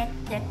compute.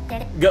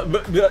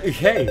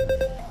 Hey!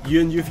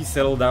 You and Yuffie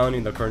settle down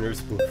in the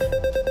corner's booth.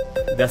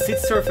 The seat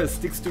surface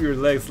sticks to your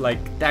legs like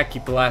tacky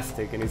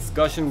plastic, and its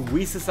cushion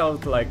whizzes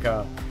out like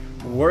a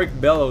worked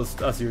bellows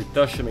as your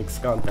touch makes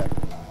contact.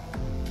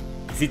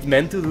 Is it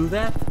meant to do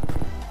that?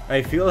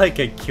 I feel like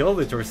I killed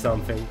it or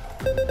something.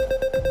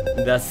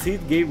 The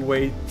seat gave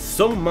way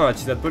so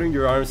much that putting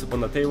your arms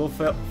upon the table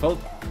felt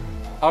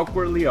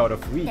awkwardly out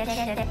of reach.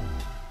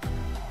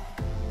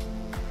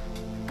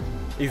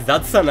 Is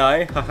that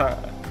Sanai? Haha,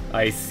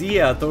 I see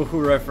a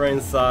Touhou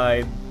reference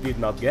I did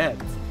not get.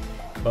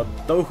 But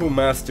Touhou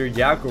Master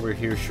Jack over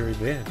here sure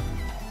did.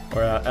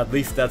 Or at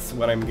least that's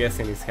what I'm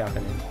guessing is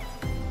happening.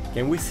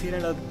 Can we sit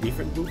at a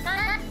different booth?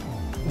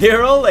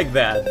 They're all like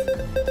that!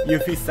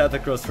 Yuffie sat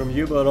across from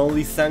you but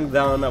only sank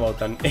down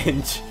about an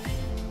inch.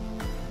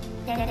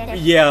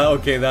 Yeah,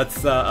 okay,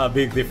 that's a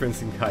big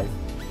difference in height.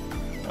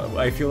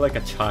 I feel like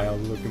a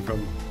child looking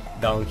from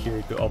down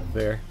here to up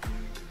there.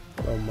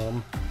 Hello,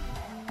 Mom.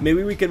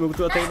 Maybe we can move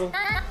to a table?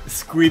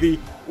 Squiddy,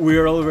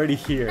 we're already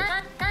here.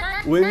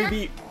 Wouldn't it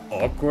be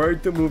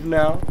awkward to move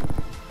now?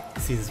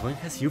 Since when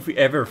has Yuffie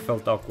ever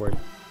felt awkward?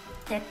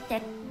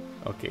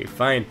 Okay,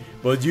 fine.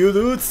 But you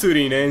do,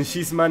 Tsurine, and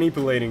she's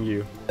manipulating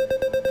you.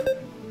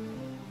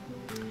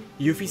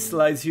 Yuffie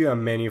slides you a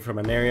menu from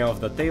an area of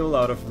the table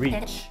out of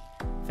reach.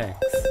 Thanks.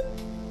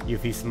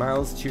 Yuffie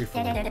smiles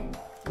cheerfully.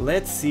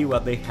 Let's see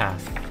what they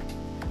have.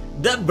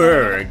 The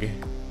Berg!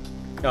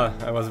 Ah,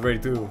 I was ready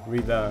to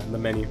read the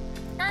menu.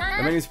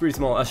 The menu is pretty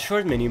small. A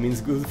short menu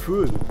means good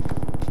food.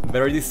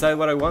 Better decide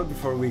what I want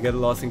before we get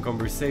lost in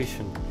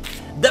conversation.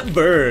 The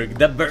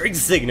Berg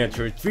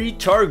signature. 3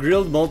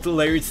 char-grilled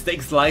multi-layered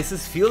steak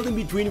slices filled in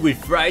between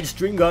with fried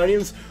string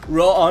onions,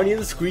 raw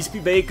onions, crispy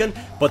bacon,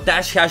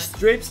 potash hash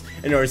strips,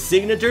 and our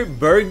signature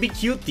Berg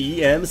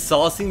BQTM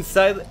sauce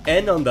inside,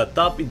 and on the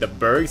top is the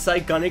Berg's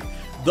iconic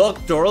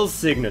doctoral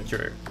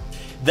signature.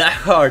 The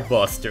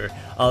Heartbuster.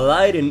 A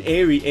light and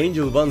airy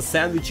angel bun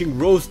sandwiching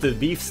roasted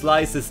beef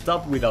slices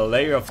topped with a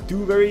layer of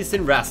tuberries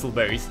and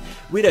raspberries,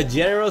 with a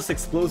generous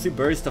explosive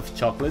burst of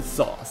chocolate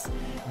sauce.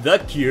 The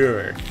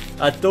Cure.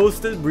 A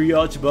toasted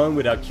brioche bun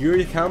with a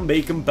cured ham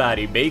bacon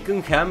patty,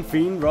 bacon, ham,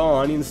 thin raw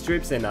onion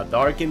strips, and a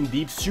dark and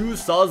deep choux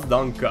sauce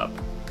dunk cup.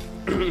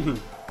 The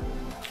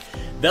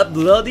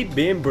Bloody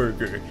Bean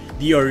Burger.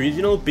 The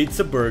original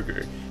pizza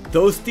burger.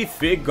 Toasty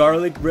thick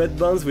garlic bread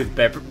buns with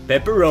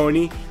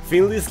pepperoni,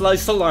 thinly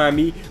sliced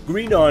salami,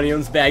 green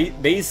onions,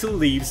 basil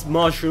leaves,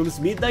 mushrooms,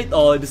 midnight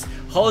olives,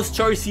 house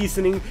char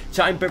seasoning,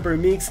 chime pepper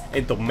mix,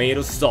 and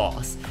tomato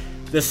sauce.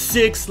 The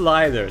 6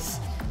 sliders.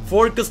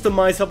 4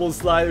 customizable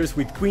sliders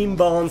with queen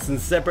buns and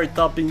separate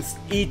toppings,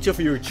 each of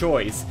your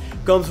choice.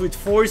 Comes with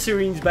 4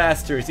 syringe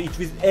basters, each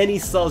with any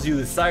sauce you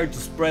desire to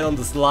spread on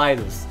the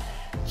sliders.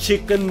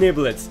 Chicken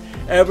niblets.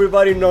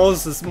 Everybody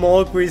knows the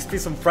small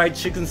crispies and fried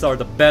chickens are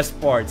the best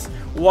parts.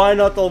 Why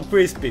not all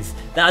crispies?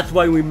 That's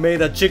why we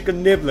made a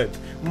chicken niblet.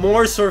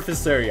 More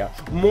surface area,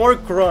 more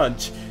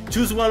crunch.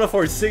 Choose one of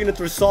our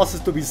signature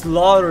sauces to be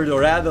slaughtered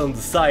or added on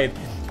the side.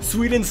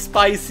 Sweet and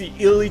spicy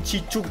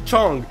Illichi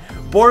Chukchong,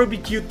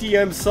 barbecue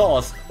TM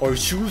sauce, or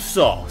choux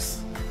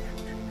sauce.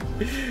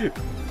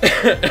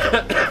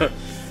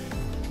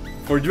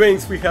 For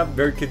drinks we have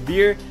Berkett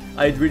beer,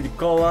 hydrated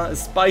cola,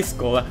 spice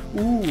cola.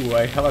 Ooh,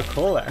 I have a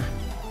cola.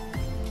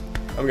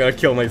 I'm gonna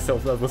kill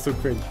myself, that was so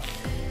cringe.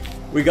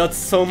 We got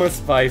so much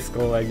spice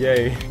cola,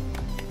 yay.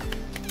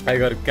 I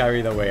got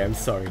carried away, I'm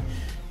sorry.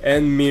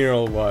 And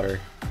mineral water.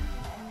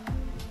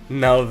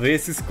 Now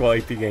this is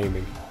quality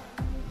gaming.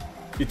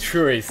 It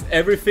sure is.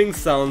 Everything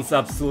sounds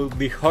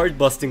absolutely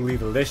heart-bustingly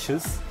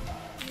delicious.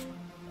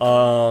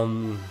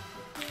 What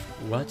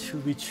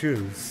should we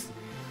choose?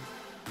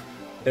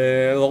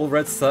 All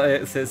Red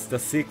says the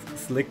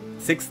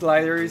six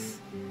sliders,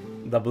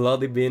 the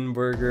Bloody Bean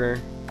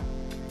Burger.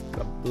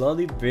 The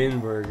Bloody Bean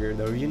Burger,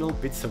 the original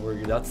pizza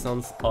burger, that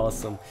sounds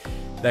awesome.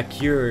 The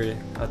Cure,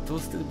 a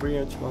toasted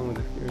brioche bun with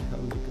a cured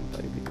ham, bacon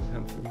patty, bacon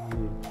ham for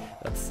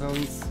that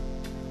sounds...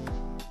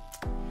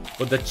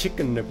 But the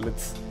chicken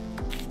niblets...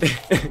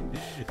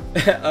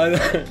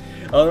 I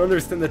don't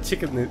understand the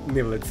chicken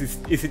niblets.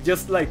 Is it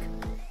just like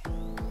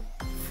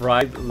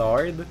fried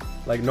lard?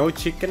 Like no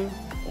chicken,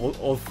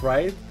 all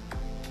fried?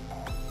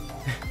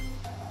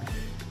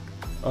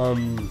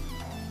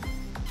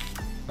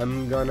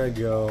 I'm gonna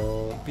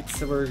go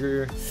pizza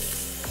burger.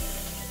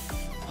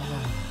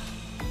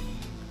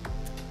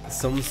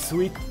 Some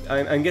sweet.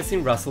 I'm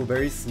guessing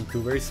raspberries and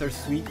blueberries are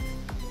sweet.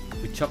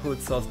 With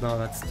chocolate sauce, no,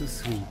 that's too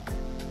sweet.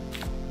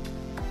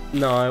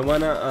 No, I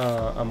want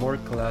a more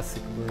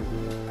classic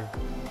burger.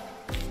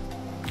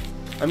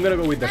 I'm gonna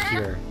go with the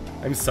Cure.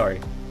 I'm sorry.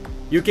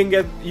 You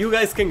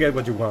guys can get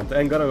what you want.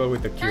 I'm gonna go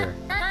with the Cure.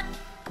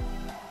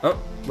 Oh,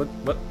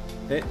 what?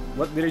 Eh,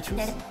 what did I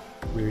choose?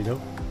 Weirdo.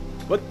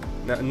 What?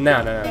 No.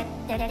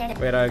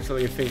 Wait, I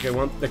actually think I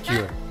want the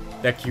Cure.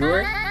 The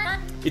Cure?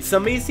 It's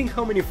amazing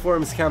how many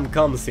forms ham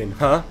comes in,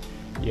 huh?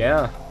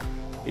 Yeah.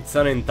 It's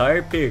an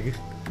entire pig.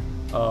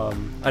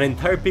 An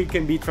entire pig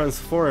can be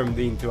transformed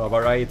into a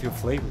variety of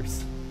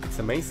flavors. It's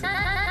amazing.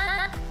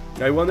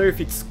 I wonder if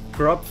it's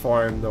crop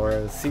farmed or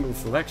a single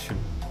selection.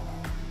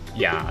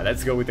 Yeah,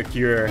 let's go with the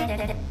Cure.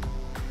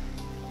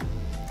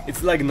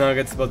 It's like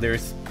nuggets, but they're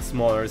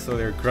smaller, so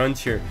they're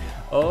crunchier.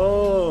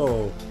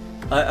 Oh,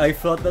 I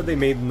thought that they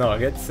made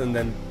nuggets and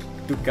then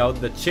took out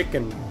the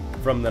chicken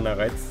from the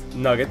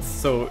nuggets,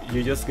 so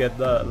you just get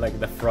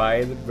the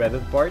fried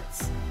breaded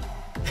parts.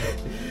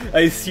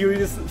 I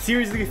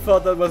seriously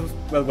thought that was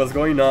what was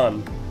going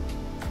on.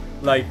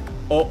 Like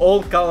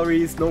all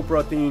calories, no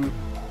protein,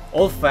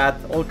 all fat,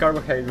 all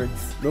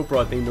carbohydrates, no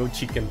protein, no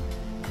chicken,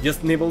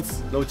 just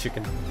nibbles, no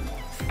chicken.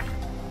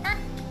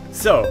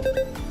 So,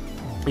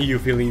 you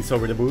feelings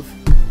over the booth?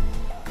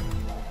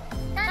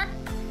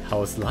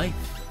 How's life?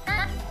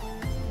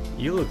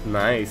 You look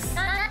nice.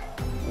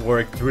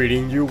 Work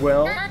treating you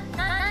well?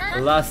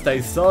 Last I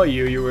saw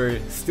you, you were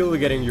still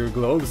getting your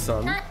gloves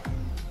on.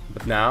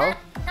 But now,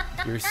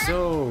 you're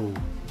so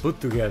put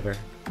together.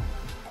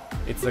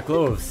 It's the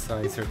clothes.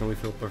 I certainly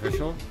feel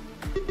professional.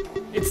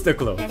 It's the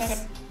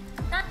clothes.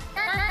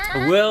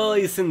 Well,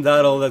 isn't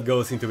that all that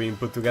goes into being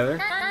put together?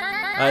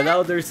 I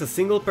doubt there's a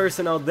single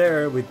person out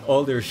there with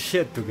all their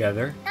shit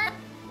together.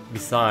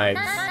 Besides,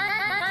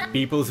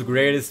 people's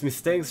greatest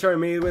mistakes are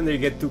made when they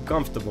get too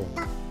comfortable.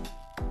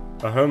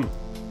 Ahem.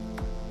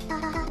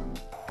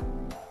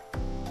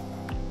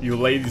 You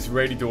ladies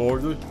ready to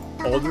order?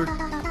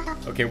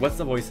 Okay, what's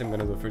the voice I'm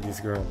gonna do for this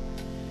girl?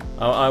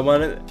 I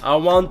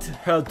want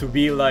her to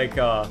be like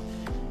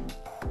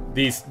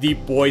this deep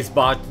voice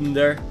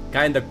bartender,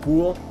 kinda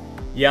cool.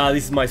 Yeah,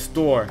 this is my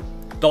store.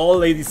 Tall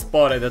lady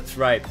spotted, that's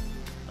right.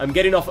 I'm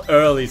getting off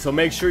early, so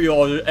make sure you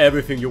order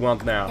everything you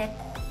want now.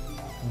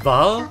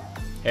 Val?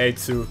 Hey,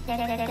 Tsu.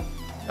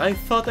 I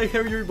thought I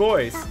heard your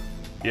voice.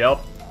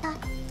 Yep,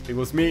 it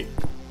was me.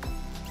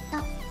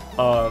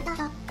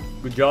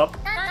 Good job.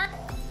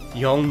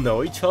 You all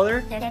know each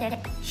other?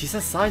 She's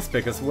a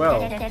suspect as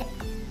well.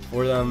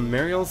 For the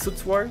Mariel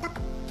Suits Ward?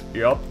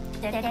 Yup.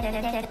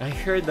 I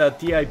heard that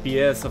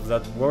TIPS of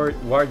that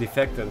ward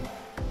defected.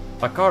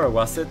 Pakara,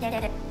 was it?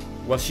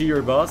 Was she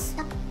your boss?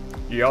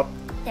 Yup.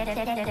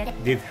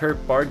 Did her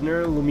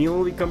partner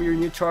Lumil become your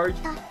new charge?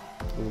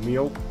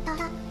 Lumil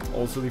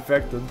also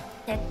defected.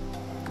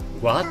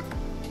 What?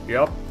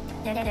 Yup.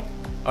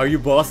 Are you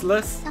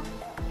bossless?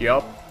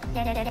 Yup.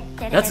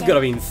 That's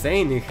gotta be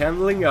insane, in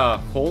handling a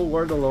whole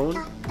ward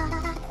alone.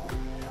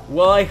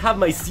 Well, I have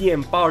my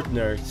CM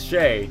partner,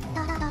 Shay,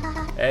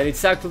 and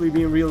it's actually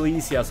been real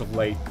easy as of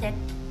late.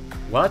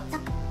 What?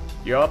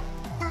 Yup.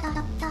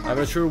 I'm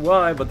not sure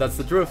why, but that's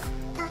the truth.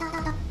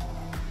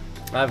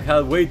 I've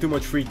had way too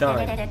much free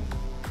time.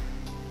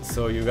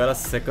 So you got a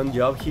second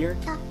job here?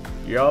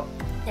 Yup.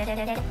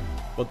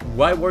 But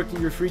why work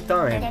in your free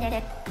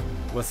time?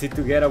 Was it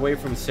to get away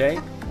from Shay?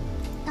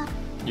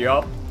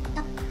 Yup.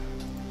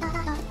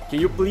 Can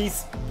you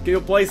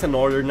place an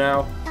order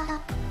now?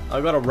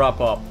 I gotta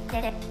wrap up.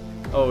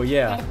 Oh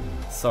yeah,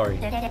 sorry.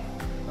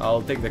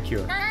 I'll take the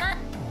cure.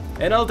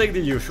 And I'll take the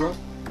usual.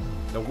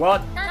 The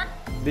what?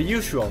 The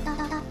usual.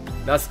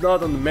 That's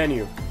not on the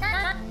menu.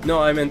 No,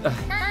 I meant...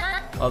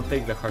 I'll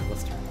take the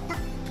Heartbuster.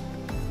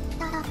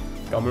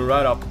 Coming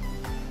right up.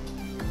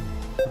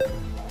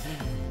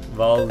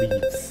 Val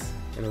leaves,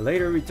 and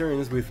later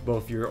returns with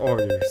both your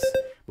orders.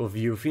 Both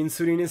Yuffie and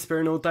Surine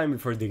spare no time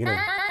before digging in.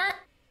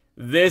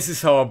 This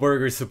is how a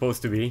burger is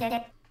supposed to be.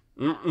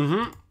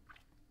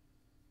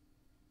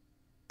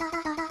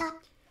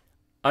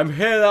 I'm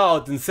head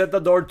out and set the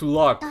door to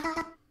lock.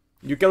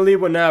 You can leave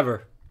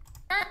whenever.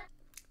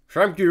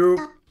 Thank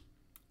you.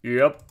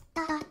 Yep.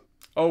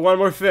 Oh, one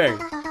more thing.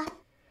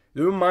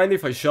 Do you mind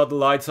if I shut the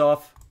lights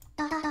off?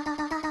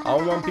 I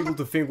don't want people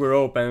to think we're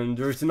open.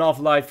 There's enough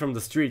light from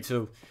the street,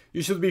 so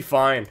you should be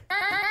fine.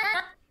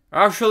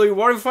 Actually,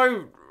 what if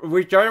I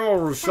return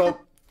or so?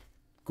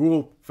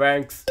 Cool,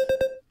 thanks.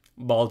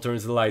 Val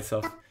turns the lights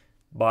off.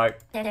 Bye.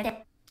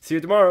 See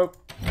you tomorrow.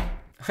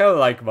 I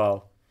like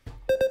Val.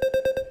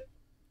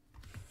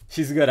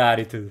 She's got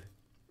attitude.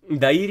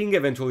 The eating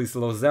eventually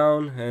slows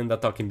down and the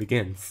talking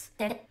begins.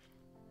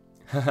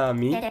 Haha,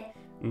 me?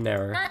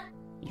 Never.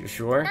 You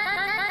sure?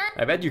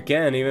 I bet you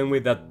can, even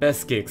with that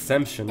pesky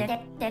exemption.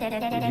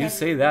 You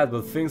say that,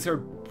 but things are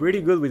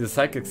pretty good with the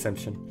psych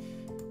exemption.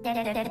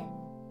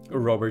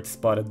 Robert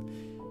spotted.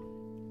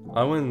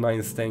 I wouldn't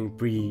mind staying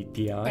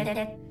pre-TI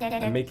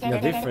and making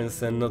a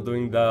difference and not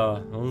doing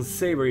the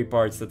unsavory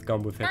parts that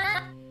come with it.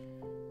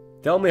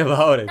 Tell me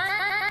about it.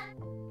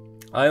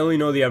 I only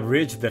know the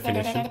abridged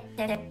definition.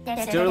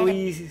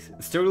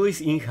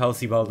 Sterley's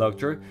in-house eval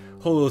doctor,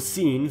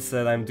 Holocene,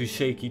 said I'm too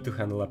shaky to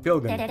handle a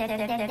pilgrim.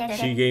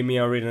 She gave me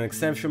a written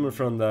exemption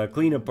from the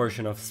cleanup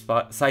portion of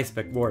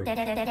Psyspec work.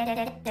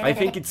 I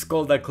think it's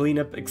called a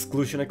cleanup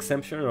exclusion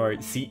exemption or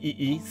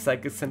CEE,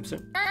 psych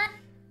exemption.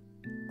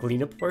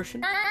 Cleanup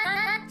portion?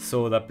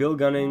 So the pill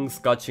gunning,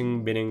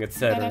 scotching, binning,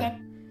 etc.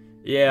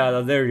 Yeah,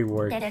 the dirty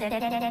work.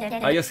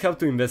 I just have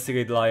to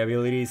investigate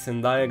liabilities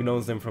and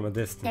diagnose them from a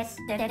distance.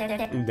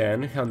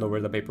 Then hand over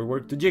the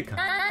paperwork to Jika.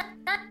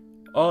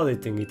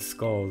 Auditing it's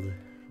called,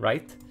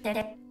 right?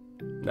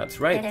 That's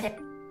right.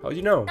 How'd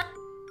you know?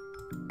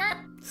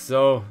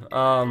 So,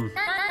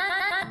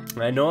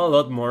 I know a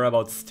lot more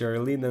about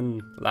Sterling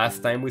than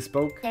last time we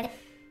spoke.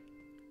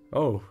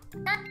 Oh.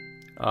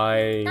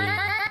 I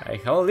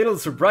have a little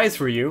surprise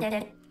for you.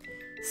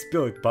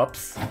 Spill it,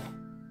 pups.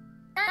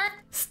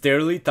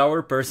 Sterling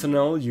Tower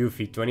Personnel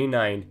Yuffie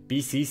 29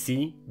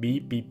 PCC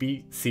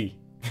BPPC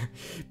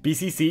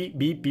PCC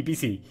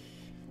BPPC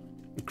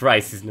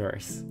Crisis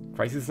Nurse.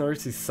 Crisis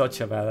Nurse is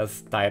such a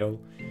badass title.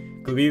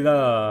 Could be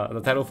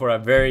the title for a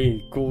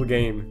very cool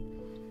game.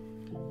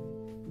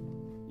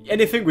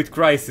 Anything with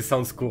crisis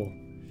sounds cool.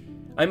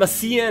 I'm a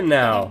CN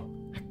now.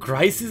 A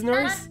crisis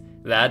nurse?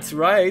 That's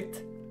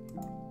right.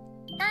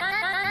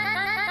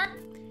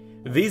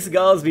 This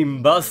gal's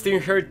been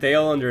busting her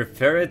tail under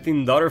ferret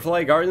in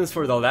Butterfly Gardens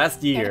for the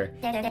last year.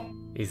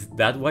 Is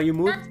that why you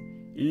moved?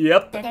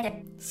 Yep.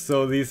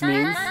 So this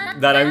means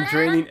that I'm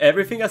training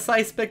everything a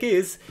psyspec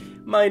is,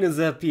 minus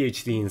a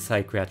PhD in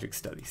psychiatric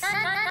studies.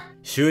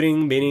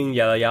 Shooting, beating,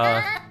 yada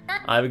yada.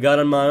 I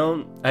got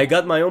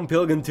my own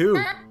pilgrim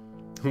too.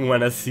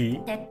 Wanna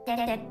see?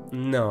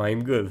 No,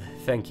 I'm good,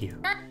 thank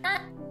you.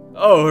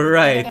 Oh,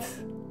 right.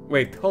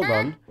 Wait, hold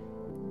on.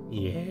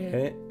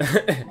 Yeah.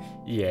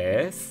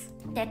 Yes.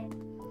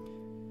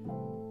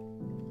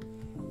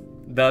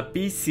 The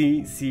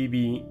PPC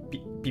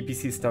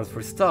stands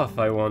for stuff.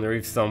 I wonder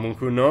if someone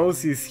who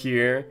knows is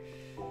here.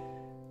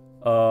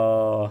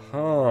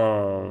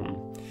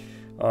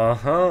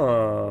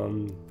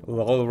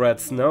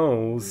 Lolrats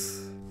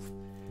knows.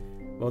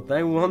 But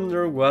I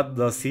wonder what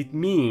does it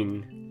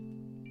mean?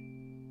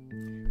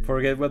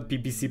 Forget what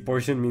PPC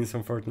portion means,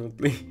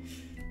 unfortunately.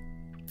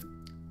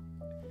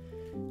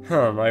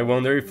 I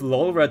wonder if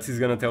Lolrats is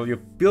gonna tell you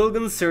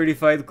Pilgrim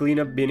Certified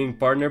Cleanup Binning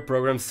Partner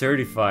Program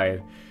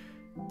Certified.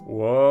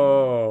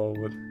 Whoa,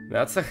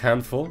 that's a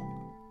handful.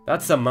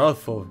 That's a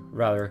mouthful,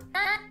 rather.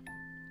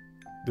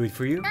 Do it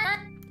for you?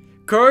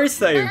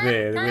 Course I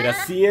did! With a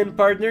CN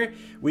partner,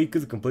 we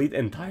could complete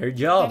entire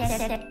jobs.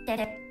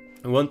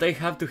 Won't I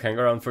have to hang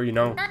around for you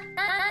now?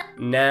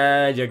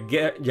 Nah, your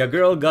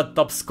girl got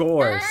top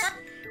scores.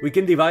 We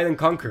can divide and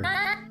conquer.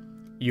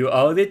 You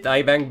audit,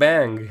 I bang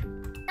bang.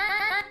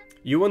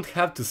 You won't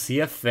have to see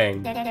a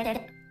thing.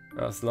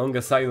 As long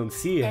as I don't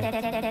see it.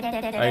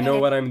 I know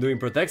what I'm doing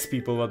protects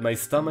people, but my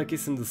stomach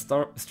isn't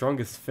the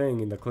strongest thing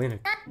in the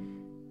clinic.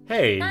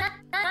 Hey,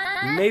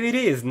 maybe it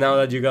is now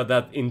that you got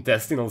that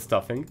intestinal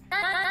stuffing.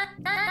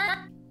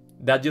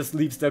 That just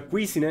leaves the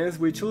queasiness,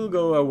 which will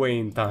go away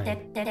in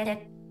time.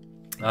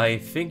 I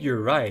think you're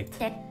right.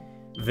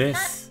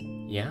 This,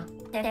 yeah?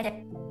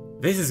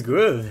 This is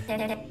good.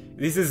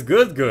 This is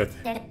good.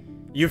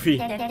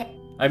 Yuffie,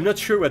 I'm not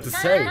sure what to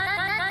say.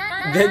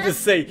 Then just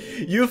say,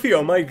 Yuffie,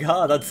 oh my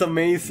god, that's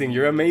amazing,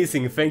 you're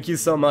amazing, thank you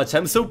so much,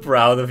 I'm so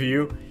proud of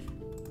you.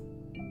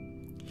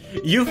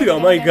 Yuffie, oh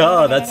my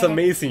god, that's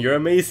amazing, you're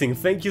amazing,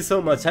 thank you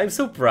so much, I'm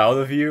so proud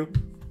of you.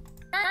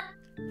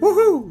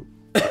 Woohoo!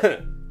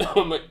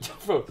 Oh my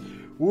god,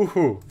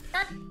 woohoo!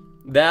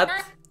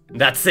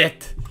 That's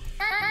it.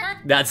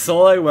 That's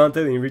all I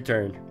wanted in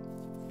return.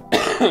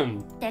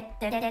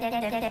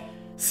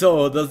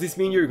 So, does this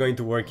mean you're going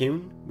to work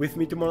in with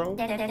me tomorrow?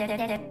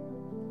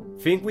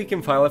 Think we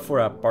can file for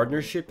a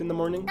partnership in the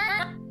morning?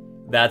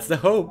 That's the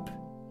hope.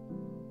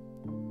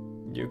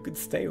 You could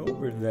stay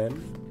over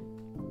then.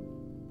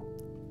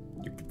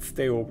 You could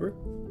stay over.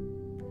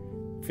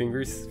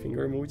 Finger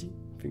emoji.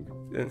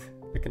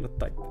 I cannot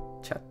type.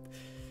 Chat.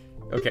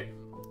 Okay.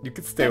 You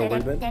could stay over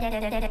then.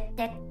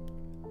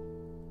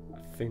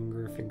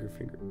 Finger.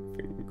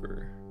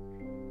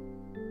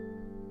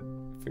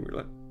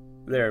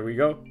 There we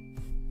go.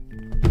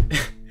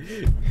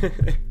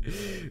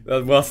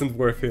 That wasn't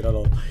worth it at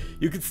all.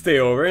 You could stay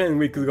over and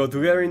we could go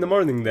together in the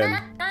morning then.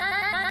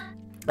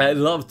 I'd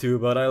love to,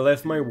 but I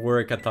left my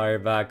work attire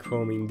back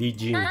home in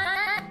DG.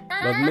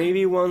 But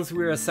maybe once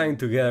we're assigned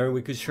together,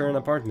 we could share an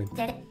apartment.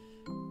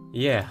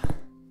 Yeah.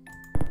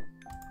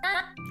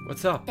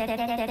 What's up?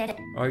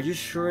 Are you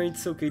sure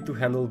it's okay to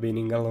handle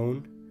being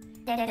alone?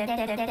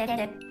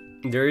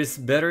 There is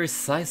better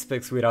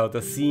suspects without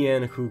a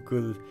CN who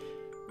could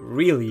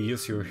really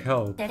use your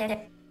help.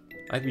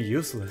 I'd be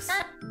useless.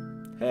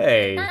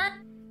 Hey,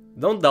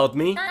 don't doubt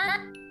me.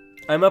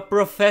 I'm a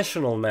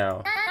professional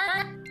now.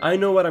 I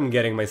know what I'm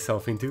getting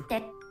myself into.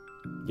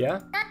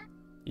 Yeah?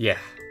 Yeah.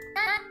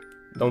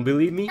 Don't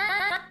believe me?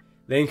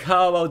 Then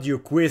how about you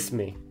quiz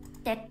me?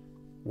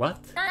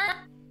 What?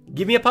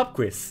 Give me a pop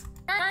quiz.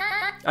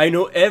 I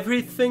know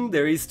everything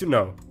there is to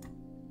know.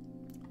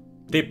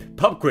 Tip,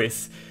 pop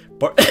quiz.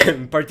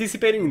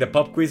 Participating in the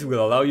pop quiz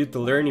will allow you to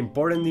learn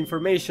important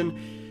information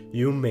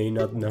you may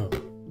not know.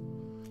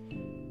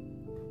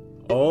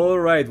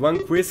 Alright,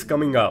 one quiz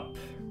coming up.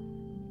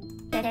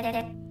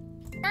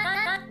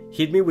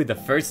 Hit me with the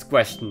first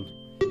question.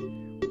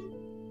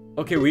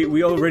 Okay,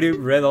 we already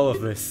read all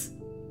of this.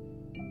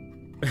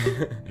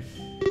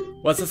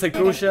 What's a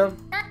psychosia?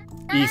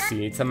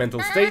 Easy, it's a mental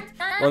state,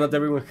 one that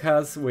everyone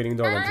has waiting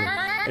dormantly.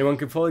 Anyone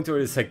can fall into a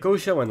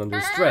psychosia when under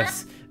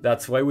stress.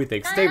 That's why we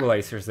take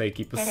stabilizers, they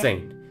keep us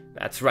sane.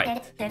 That's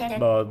right.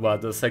 But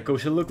what does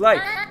psychosia look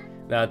like?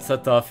 That's a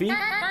toughie.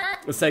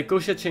 A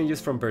psychosia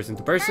changes from person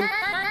to person.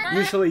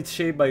 Usually it's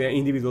shaped by an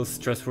individual's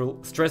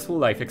stressful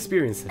life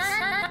experiences.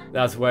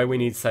 That's why we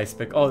need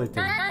suspect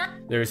auditing.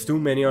 There's too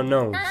many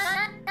unknowns.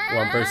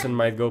 One person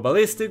might go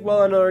ballistic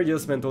while another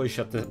just mentally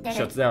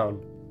shuts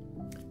down.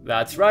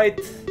 That's right.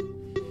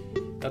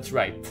 That's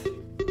right.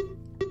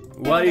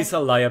 What is a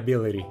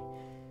liability?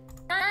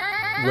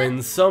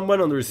 When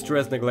someone under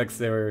stress neglects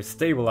their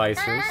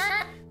stabilizers,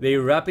 they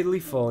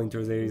rapidly fall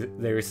into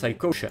their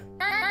psychosia.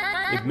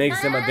 It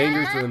makes them a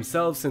danger to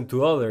themselves and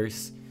to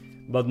others,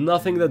 but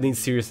nothing that needs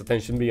serious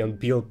attention beyond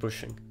pill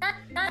pushing.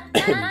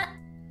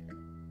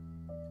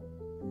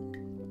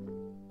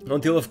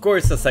 Until of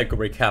course a psycho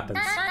break happens.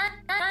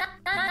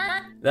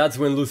 That's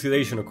when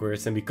lucidation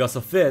occurs, and because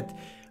of it,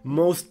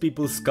 most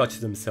people scotch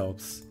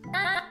themselves.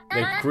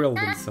 They krill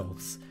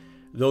themselves.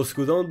 Those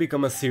who don't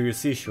become a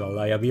serious issue, a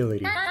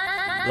liability.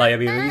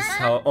 Liabilities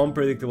have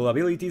unpredictable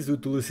abilities due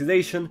to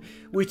lucidation,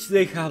 which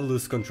they have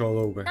loose control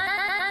over.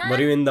 But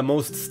even the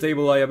most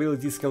stable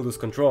liabilities can lose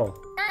control.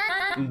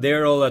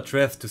 They're all a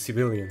threat to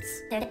civilians.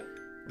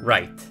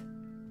 Right.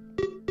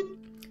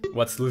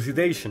 What's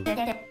lucidation?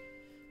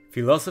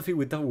 Philosophy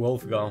with a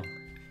wolf gall.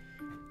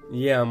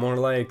 Yeah, more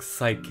like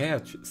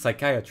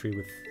psychiatry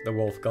with the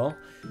wolf gall.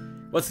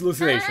 What's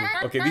lucidation?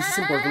 Okay, this is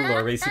important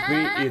lore.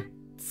 Basically, it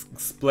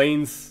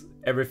explains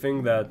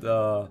everything that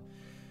the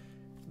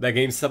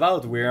game's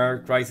about. We are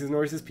crisis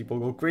nurses, people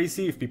go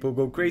crazy. If people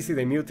go crazy,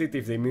 they mutate.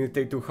 If they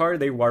mutate too hard,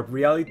 they warp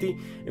reality.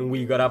 And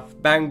we gotta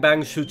bang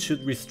bang shoot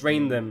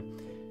restrain them.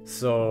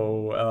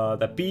 So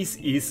the peace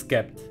is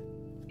kept.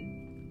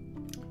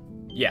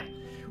 Yeah.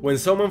 When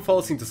someone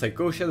falls into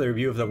psychosia, their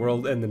view of the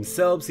world and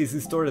themselves is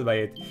distorted by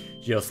it,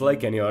 just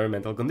like any other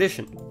mental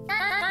condition.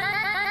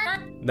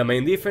 The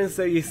main difference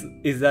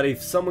is that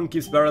if someone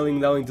keeps barreling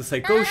down into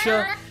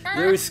psychosia,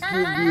 their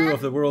skewed view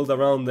of the world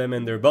around them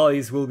and their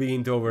bodies will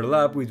begin to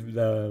overlap with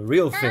the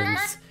real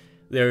things.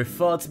 Their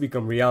thoughts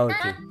become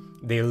reality.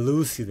 They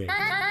elucidate.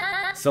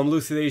 Some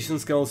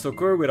lucidations can also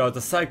occur without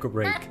a psycho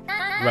break.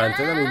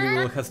 Granted, an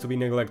individual has to be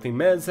neglecting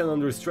meds and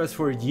under stress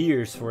for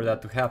years for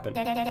that to happen.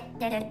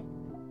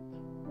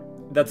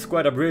 That's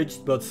quite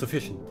abridged, but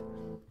sufficient.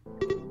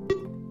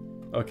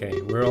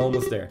 Okay, we're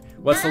almost there.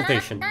 What's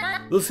saltation?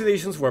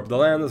 Lucidations warp the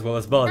land as well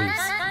as bodies.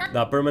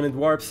 The permanent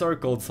warps are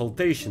called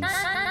saltations.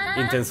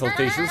 Intense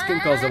saltations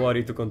can cause the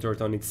body to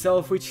contort on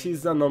itself, which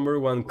is the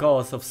 #1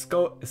 cause of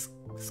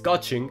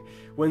scotching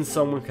when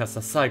someone has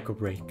a psycho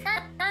break.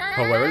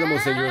 However, the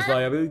most dangerous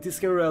liabilities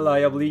can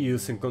reliably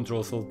use and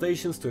control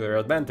saltations to their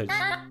advantage.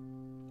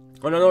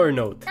 On another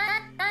note,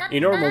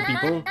 in normal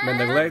people, when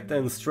neglect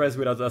and stress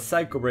without a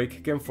psycho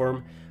break can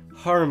form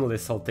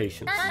harmless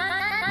saltations.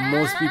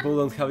 Most people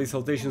don't have these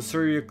saltations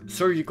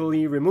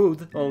surgically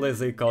removed unless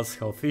they cause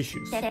health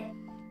issues.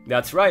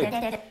 That's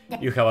right,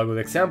 you have a good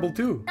example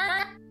too.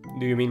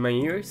 Do you mean my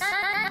ears?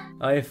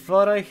 I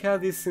thought I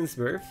had this since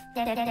birth.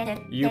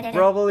 You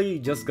probably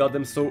just got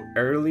them so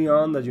early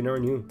on that you never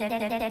knew.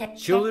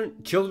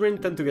 Children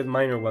tend to get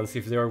minor ones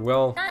if they are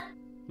well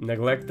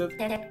neglected.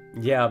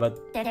 Yeah, but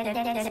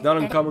it's not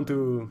uncommon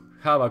to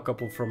have a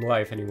couple from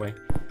life anyway.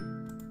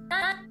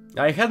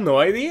 I had no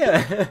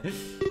idea!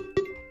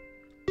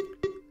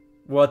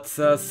 What's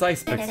a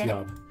psyspec's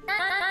job?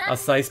 A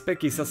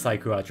psyspec is a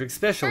psychiatric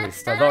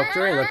specialist, a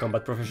doctor and a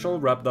combat professional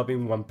wrapped up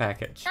in one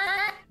package.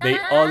 They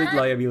audit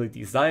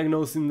liabilities,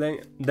 diagnosing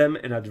them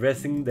and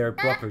addressing their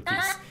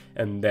properties,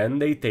 and then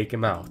they take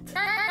them out.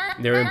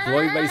 They're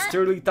employed by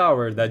Sterling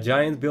Tower, the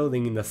giant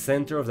building in the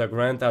center of the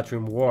Grand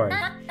Atrium Ward.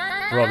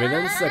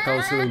 Providence, the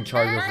council in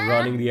charge of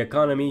running the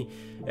economy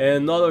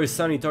and other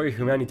sanitary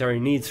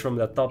humanitarian needs from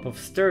the top of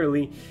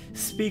Sterling,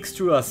 speaks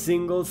through a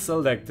single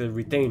selected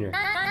retainer.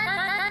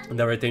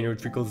 The retainer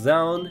trickles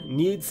down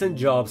needs and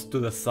jobs to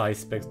the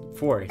psyspec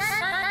force.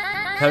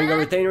 Having a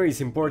retainer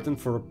is important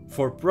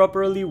for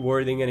properly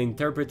wording and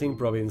interpreting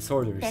Providence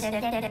orders.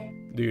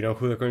 Do you know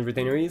who the current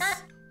retainer is?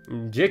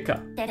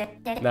 Jika.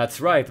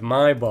 That's right,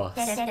 my boss.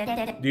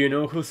 Do you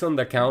know who's on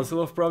the Council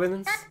of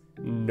Providence?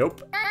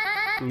 Nope.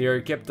 They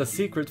are kept a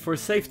secret for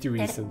safety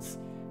reasons.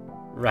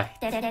 Right.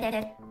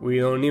 We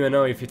don't even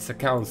know if it's a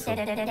council,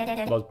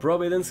 but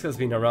Providence has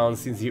been around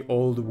since the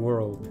old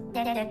world.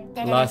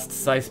 Last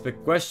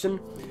psyspec question.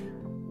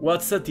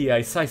 What's a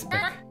TI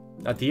psyspec?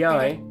 A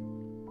TI?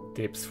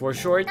 Tips for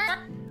short?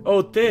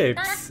 Oh,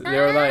 tips!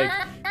 They're like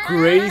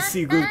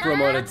crazy good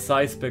promoted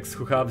psyspecs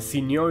who have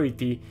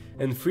seniority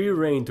and free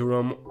reign to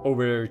roam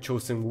over their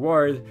chosen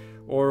ward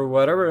or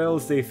whatever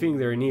else they think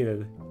they're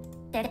needed.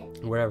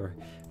 Wherever.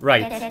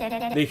 Right.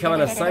 They have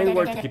an assigned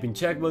ward to keep in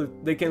check,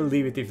 but they can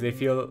leave it if they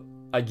feel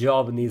a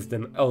job needs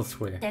them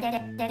elsewhere.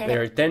 They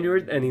are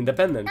tenured and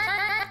independent.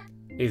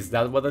 Is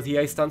that what a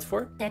TI stands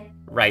for?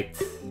 Right.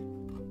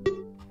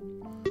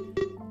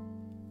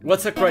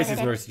 What's a crisis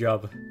nurse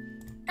job?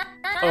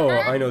 Oh,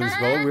 I know this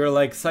well. We're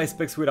like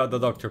psyspecs without the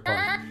doctor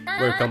part.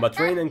 We're combat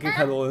trained and can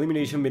handle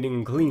elimination, binning,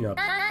 and cleanup.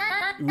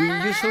 We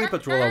usually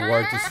patrol a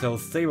ward to sell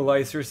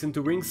stabilizers and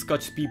to bring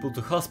Scotch people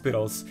to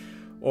hospitals,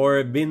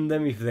 or bin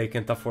them if they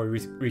can't afford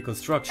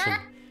reconstruction.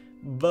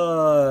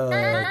 But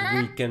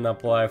we can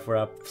apply for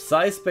a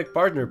psyspec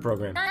partner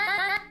program.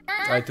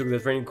 I took the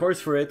training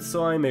course for it,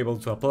 so I'm able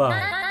to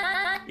apply.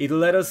 It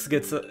let us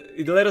get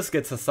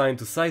assigned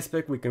to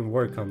psyspec we can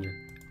work under.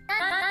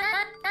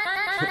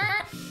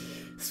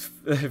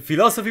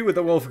 Philosophy with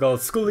the wolf gull,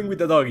 schooling with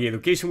the doggy,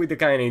 education with the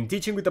canine,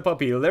 teaching with the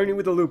puppy, learning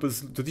with the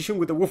lupus, tuition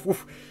with the woof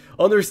woof,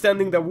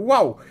 understanding the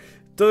wow,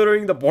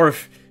 tutoring the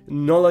borf,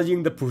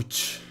 knowledging the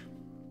pooch.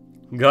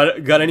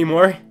 Got any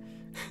more?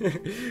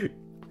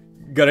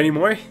 Got any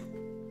more?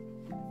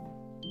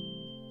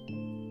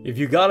 If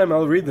you got them,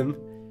 I'll read them.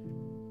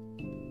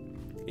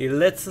 It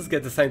lets us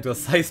get assigned to a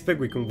psyspec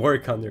we can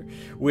work under.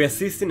 We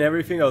assist in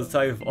everything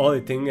outside of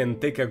auditing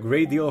and take a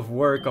great deal of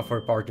work off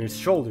our partner's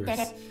shoulders.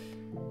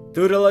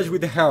 Tutelage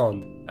with the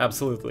hound,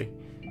 absolutely.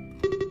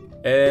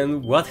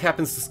 And what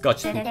happens to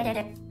Scotch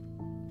people?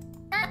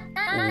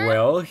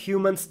 Well,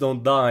 humans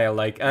don't die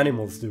like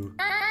animals do.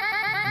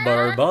 But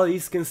our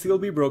bodies can still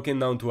be broken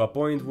down to a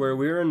point where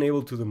we're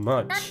unable to do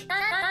much.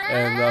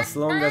 And as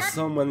long as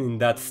someone in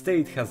that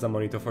state has the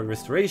money for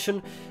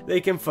restoration,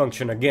 they can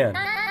function again.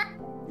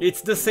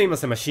 It's the same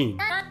as a machine.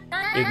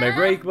 It may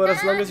break, but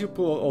as long as you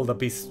pull all the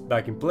pieces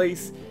back in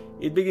place,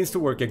 it begins to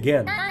work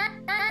again.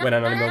 When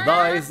an animal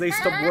dies, they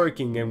stop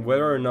working, and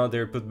whether or not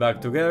they're put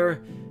back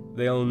together,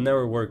 they'll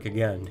never work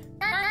again.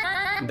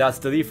 That's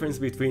the difference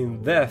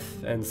between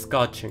death and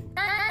scotching,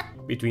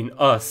 between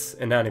us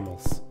and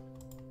animals.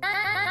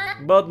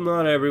 But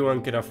not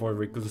everyone can afford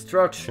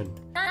reconstruction,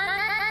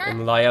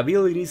 and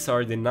liabilities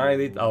are denied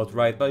it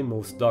outright by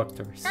most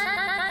doctors.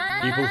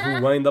 People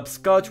who wind up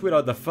scotch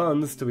without the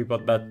funds to be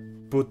put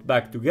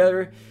back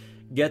together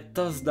get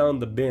tossed down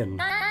the bin.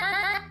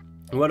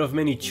 One of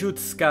many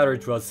chutes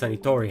scattered throughout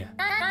Sanitoria.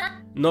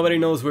 Nobody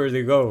knows where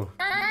they go,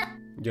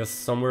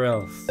 just somewhere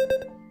else.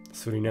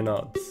 Surina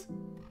nods.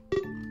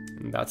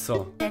 And that's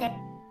all.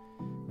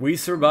 We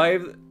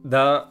survived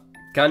the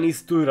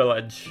Canis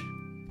tutelage.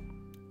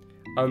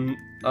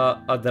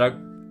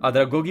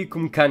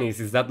 Adragogicum canis,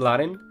 is that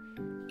Latin?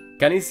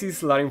 Canis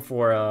is Latin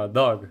for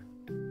dog.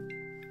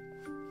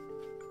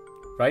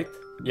 Right?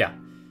 Yeah.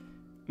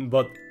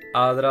 But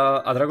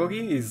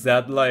adragogy, is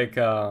that like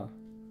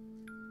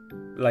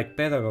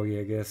pedagogy,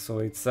 I guess, so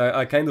it's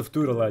a kind of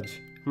tutelage.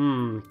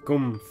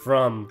 Come.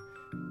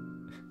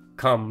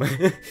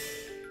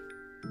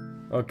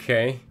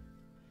 Okay.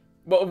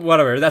 But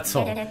whatever, that's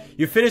all.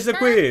 You finished the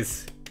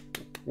quiz!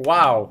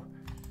 Wow.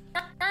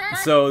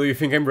 So, do you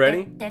think I'm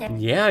ready?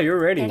 Yeah, you're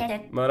ready.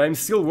 But I'm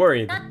still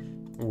worried.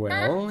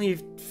 Well,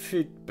 if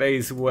it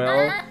pays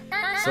well,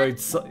 so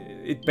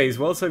it pays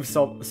well, so if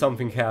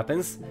something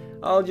happens,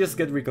 I'll just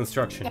get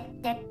reconstruction.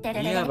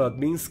 Yeah, but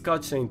being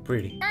scotch ain't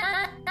pretty.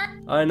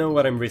 I know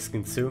what I'm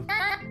risking too.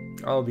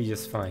 I'll be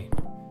just fine.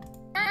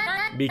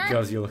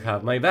 Because you'll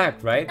have my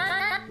back, right?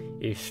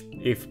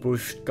 If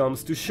push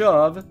comes to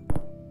shove.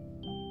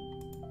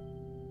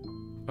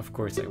 Of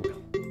course I will.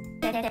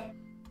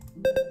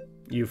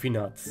 Yuffie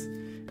nods.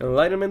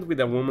 Enlightenment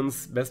with a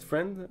woman's best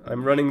friend?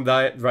 I'm running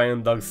dry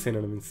on dog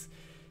synonyms.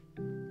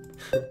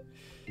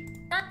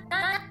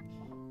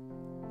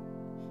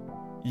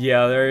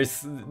 Yeah,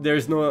 there's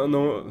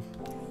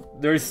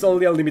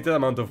only a limited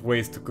amount of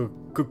ways to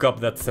cook up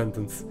that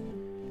sentence.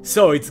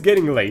 So, it's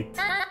getting late.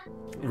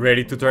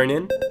 Ready to turn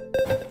in?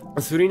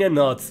 Surina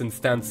nods and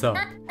stands up.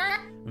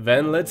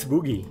 Then let's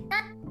boogie.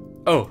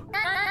 Oh,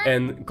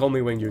 and call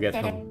me when you get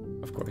home,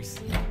 of course.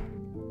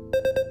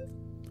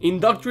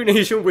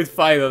 Indoctrination with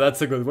Fido,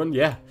 that's a good one,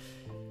 yeah.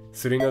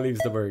 Surina leaves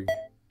the burg.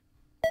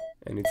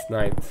 And it's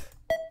night.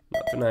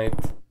 Not tonight.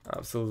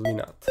 Absolutely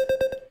not.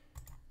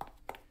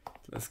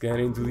 Let's get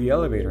into the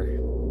elevator.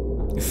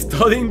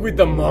 Studying with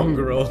the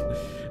mongrel.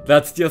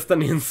 That's just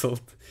an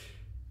insult.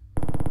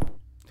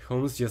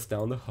 Home's just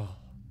down the hall.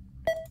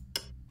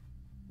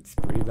 It's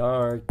pretty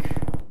dark.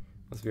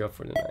 Must be up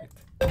for the night.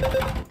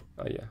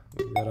 Oh yeah,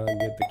 we gotta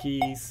get the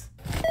keys.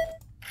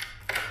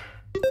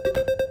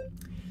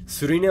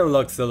 Surina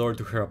unlocks the door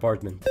to her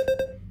apartment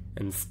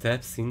and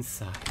steps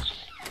inside.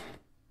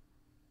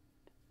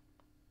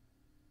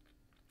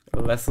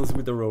 Lessons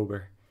with the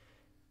rover.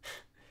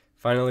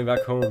 Finally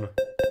back home.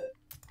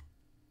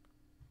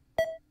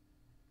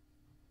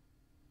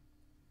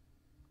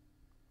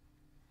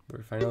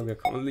 We're finally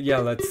back home. Yeah,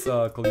 let's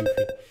call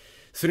Yuffie.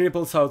 Surina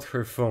pulls out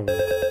her phone.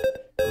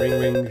 Ring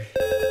ring.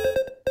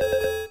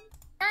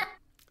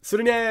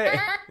 Surina!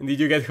 Did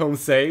you get home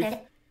safe?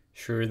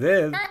 Sure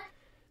did.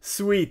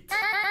 Sweet.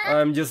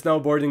 I'm just now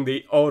boarding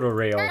the auto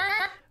rail.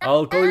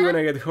 I'll call you when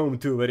I get home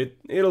too, but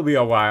it'll be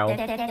a while.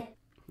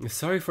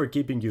 Sorry for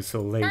keeping you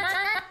so late.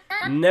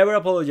 Never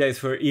apologize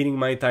for eating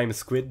my time,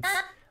 squids.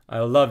 I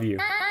love you,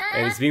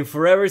 and it's been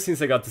forever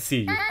since I got to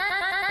see you.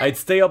 I'd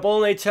stay up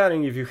all night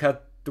chatting if you had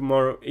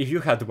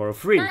tomorrow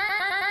free.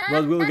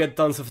 But we'll get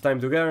tons of time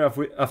together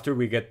after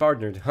we get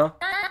partnered, huh?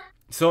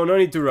 So no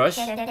need to rush.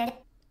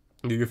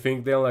 Do you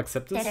think they'll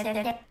accept us?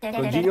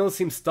 Congenial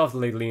seems tough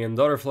lately and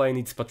Daughterfly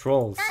needs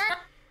patrols.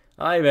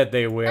 I bet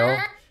they will.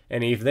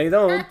 And if they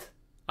don't,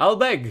 I'll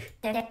beg.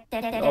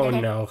 Oh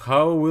no,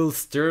 how will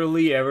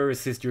Sturley ever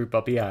resist your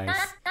puppy eyes?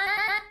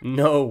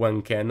 No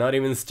one can, not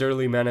even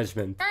Sturley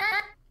management.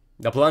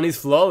 The plan is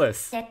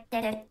flawless.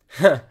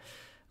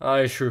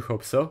 I sure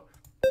hope so.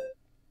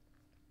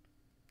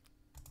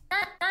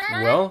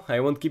 Well, I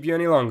won't keep you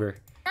any longer.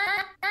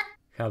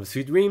 Have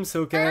sweet dreams,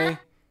 okay?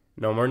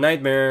 No more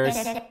nightmares.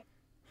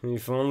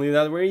 If only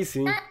that were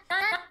easy.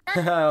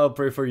 I'll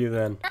pray for you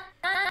then.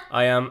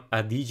 I am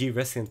a DG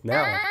resident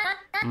now.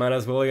 Might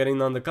as well get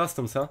in on the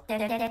customs, huh?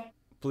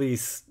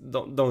 Please,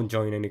 don't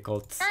join any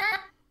cults.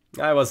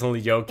 I was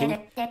only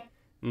joking.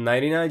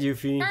 Nighty-night,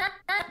 Yuffie.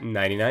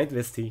 Nighty-night,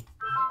 Vesty.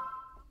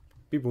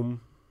 Beep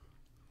boom.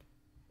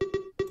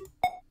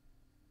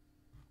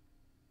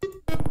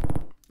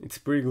 It's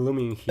pretty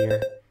gloomy in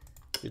here.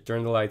 You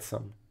turn the lights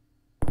on.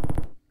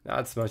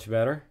 That's much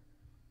better.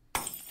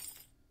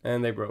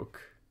 And they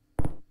broke.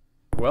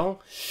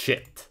 Well,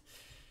 shit.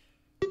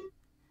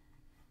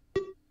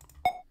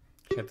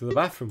 Head to the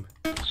bathroom.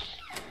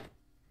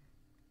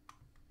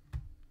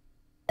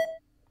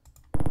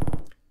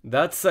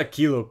 That's a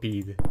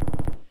kilopede.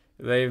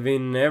 They've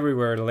been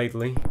everywhere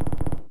lately.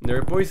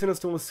 They're poisonous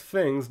to most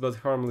things, but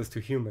harmless to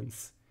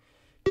humans.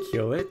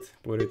 Kill it,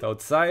 put it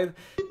outside,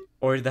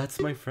 or that's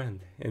my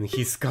friend, and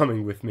he's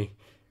coming with me.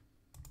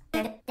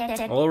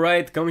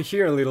 Alright, come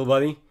here, little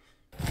buddy.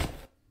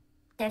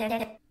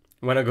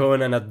 Wanna go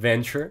on an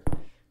adventure?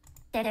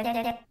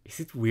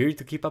 Is it weird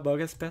to keep a bug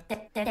as pet?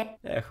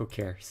 Who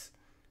cares?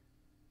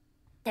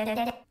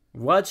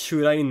 What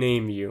should I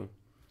name you?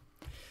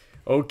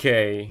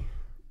 Okay.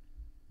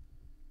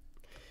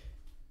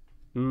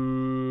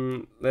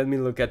 Let me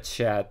look at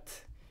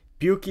chat.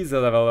 Pukey is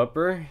the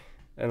developer,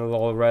 and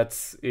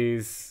Lolrats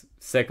is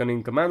second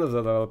in command of the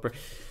developer.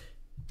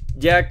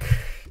 Jack,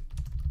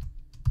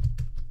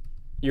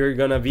 you're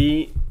gonna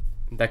be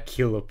the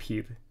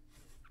kilopede.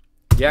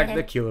 Jack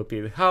the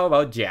kilopede. How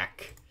about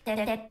Jack?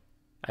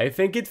 I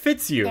think it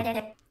fits you.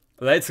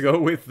 Let's go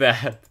with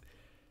that.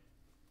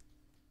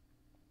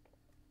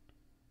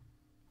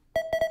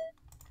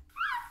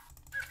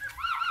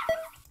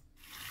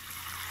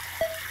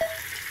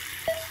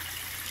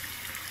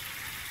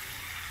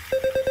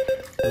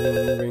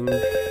 Ring, ring.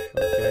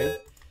 Okay.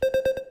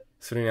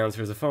 Surine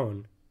answers the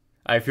phone.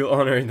 I feel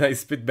honored. I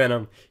spit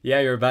venom.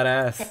 Yeah, you're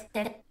badass.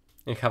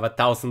 And have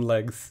 1,000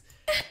 legs.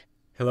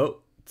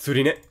 Hello?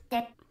 Surine?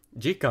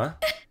 Jika?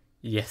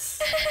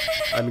 Yes.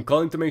 I'm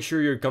calling to make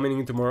sure you're coming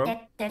in tomorrow.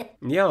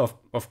 Yeah,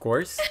 of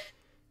course.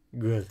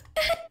 Good.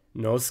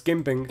 No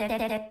skimping.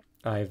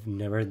 I've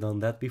never done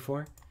that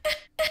before.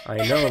 I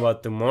know,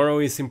 but tomorrow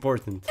is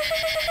important.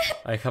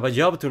 I have a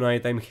job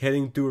tonight I'm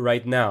heading to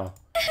right now.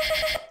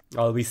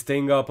 I'll be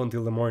staying up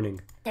until the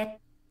morning.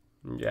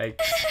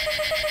 Yikes.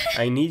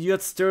 I need you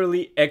at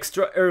Sturley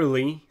extra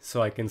early so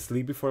I can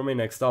sleep before my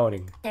next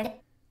outing.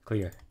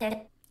 Clear.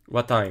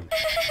 What time?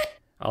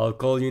 I'll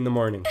call you in the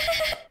morning.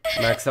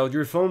 Max out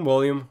your phone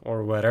volume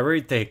or whatever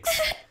it takes.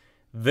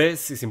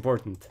 This is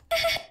important.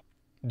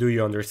 Do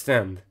you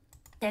understand?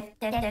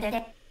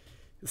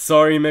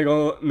 Sorry,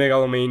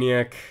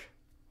 megalomaniac.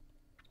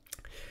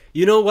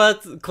 You know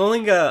what?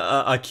 Calling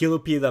a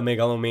kilopede a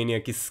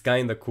megalomaniac is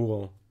kinda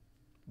cool.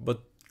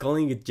 But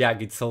calling it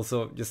Jack, it's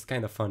also just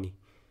kinda funny.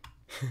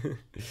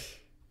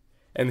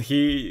 And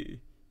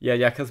yeah,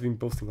 Jack has been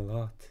posting a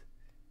lot.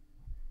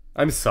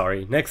 I'm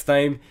sorry. Next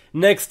time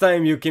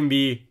you can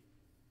be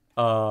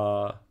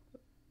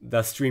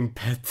the stream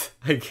pet,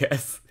 I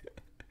guess.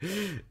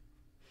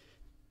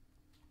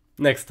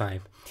 Next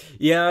time.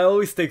 Yeah, I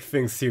always take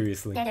things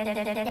seriously.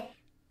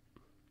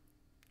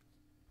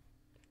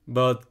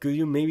 But could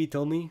you maybe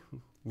tell me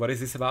what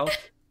is this about?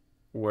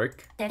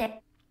 Work?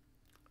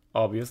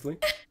 Obviously.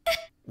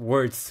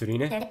 Words,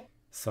 Surine.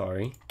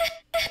 Sorry.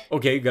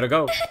 Okay, gotta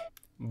go.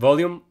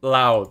 Volume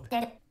loud.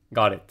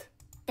 Got it.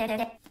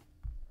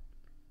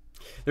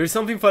 There's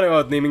something fun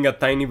about naming a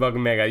tiny bug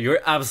Mega. You're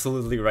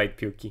absolutely right,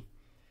 Pukey.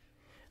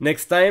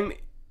 Next time,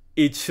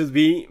 it should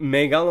be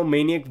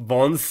Megalomaniac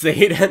Von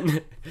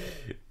Satan.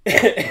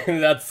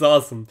 That's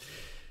awesome.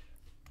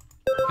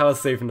 Have a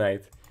safe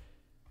night.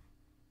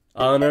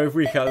 I don't know if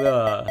we had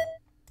a...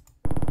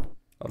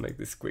 I'll make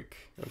this quick.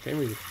 Okay,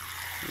 we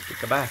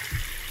take a bath.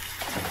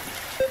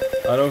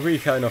 I don't know if we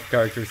had enough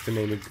characters to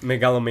name it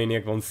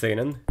Megalomaniac Von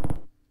Satan.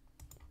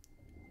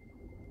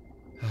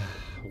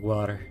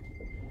 Water.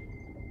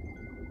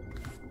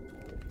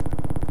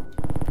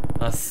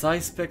 A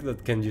suspect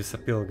that can use a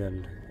pill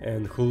gun,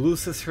 and who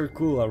loses her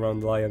cool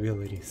around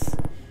liabilities.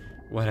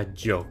 What a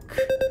joke.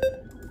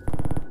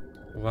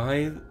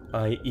 Why'd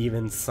I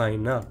even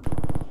sign up?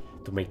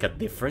 To make a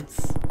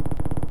difference?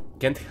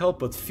 Can't help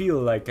but feel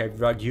like I've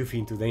dragged Yuffie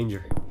into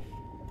danger.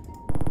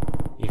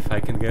 If I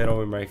can get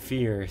over my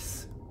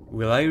fears,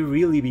 will I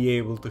really be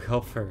able to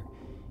help her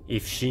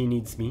if she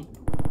needs me?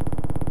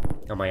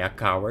 Am I a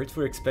coward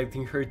for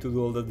expecting her to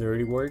do all the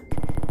dirty work?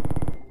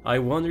 I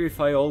wonder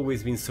if I've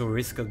always been so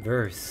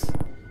risk-averse.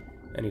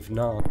 And if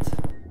not,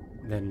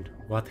 then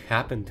what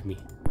happened to me?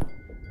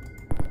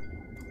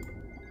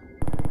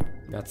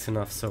 That's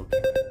enough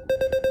soaking.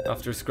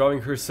 After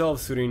scrubbing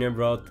herself, Surine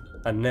brought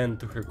an end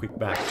to her quick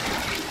bath.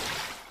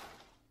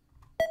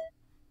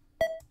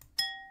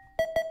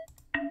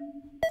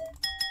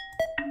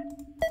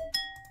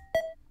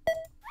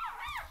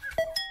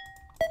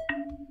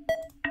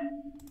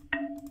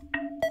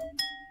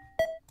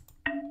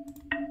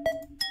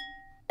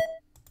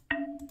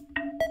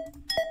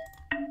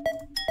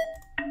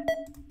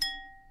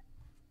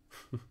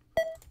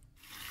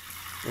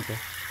 Okay.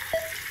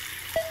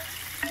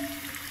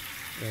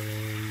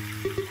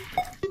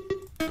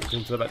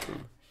 Into the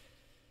bathroom.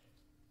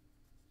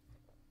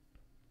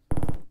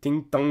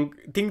 Ting tong,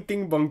 ting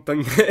ting bong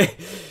tong.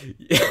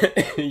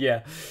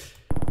 Yeah.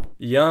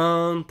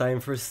 Yawn, time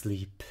for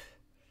sleep.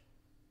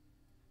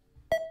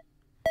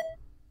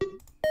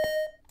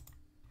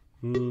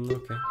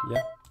 Okay,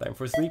 yeah, time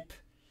for sleep.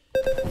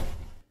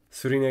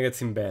 Surine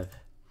gets in bed.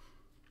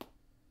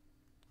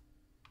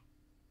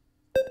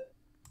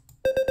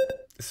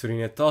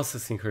 Surine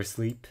tosses in her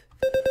sleep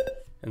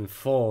and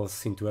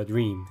falls into a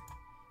dream.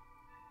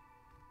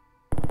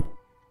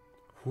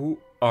 Who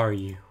are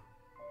you?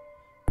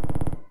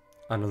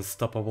 an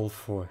unstoppable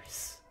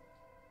force.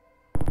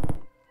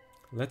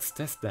 Let's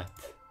test that.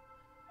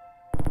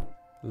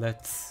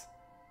 Let's...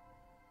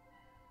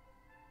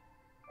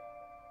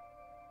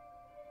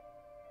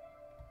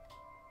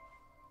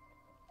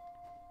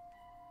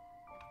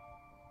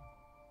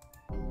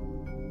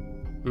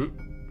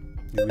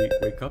 Did we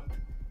wake up?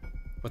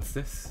 What's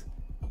this?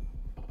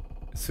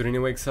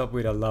 Surine wakes up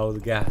with a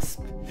loud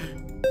gasp.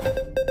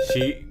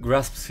 She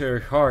grasps her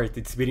heart,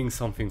 it's beating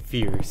something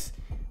fierce.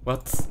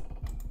 What?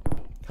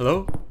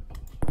 Hello?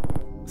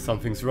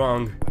 Something's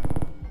wrong.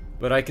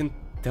 But I can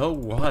tell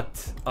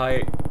what.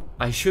 I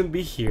shouldn't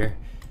be here.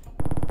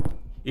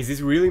 Is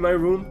this really my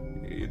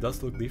room? It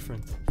does look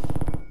different.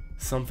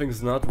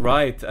 Something's not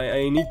right.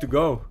 I need to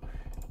go.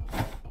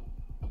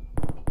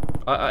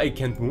 I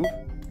can't move.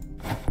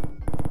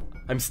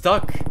 I'm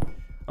stuck.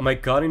 Am I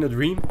caught in a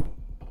dream?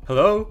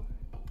 Hello?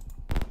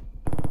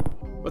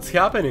 What's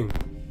happening?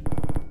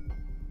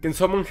 Can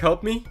someone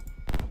help me?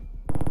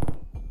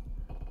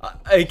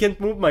 I can't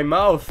move my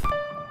mouth.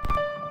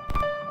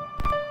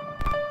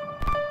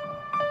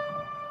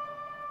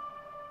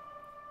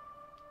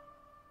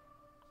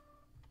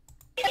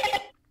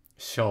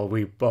 Shall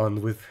we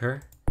bond with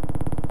her?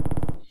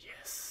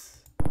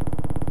 Yes.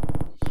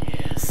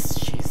 Yes,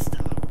 she's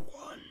the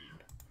one.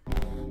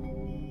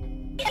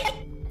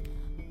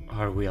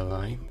 Are we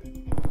aligned?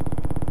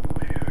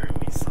 We're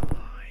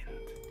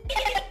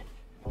misaligned.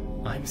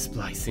 I'm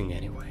splicing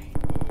anyway.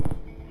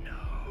 No.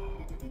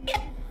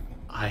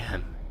 I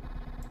am.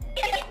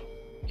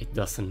 It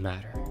doesn't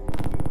matter.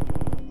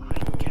 I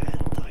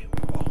can't, I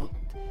won't.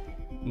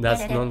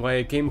 That's not why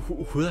I came.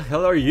 Who the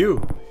hell are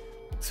you?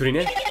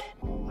 Surine?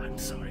 I'm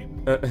sorry.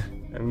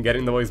 I'm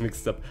getting the voice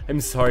mixed up.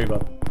 I'm sorry,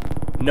 but...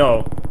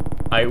 No,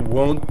 I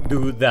won't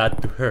do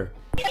that to her.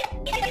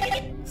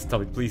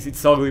 Stop it, please.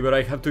 It's ugly, but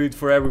I have to do it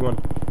for everyone.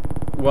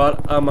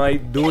 What am I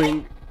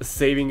doing?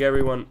 Saving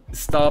everyone.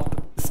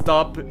 Stop.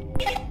 Stop.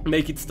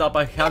 Make it stop.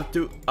 I have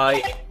to.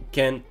 I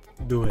can't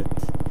do it.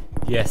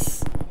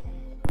 Yes.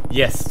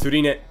 Yes,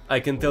 Surine,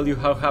 I can tell you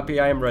how happy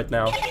I am right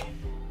now.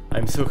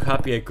 I'm so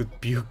happy I could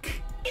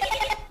puke.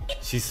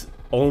 She's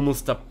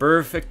almost a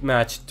perfect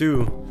match,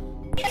 too.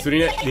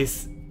 Surine,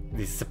 this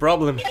is a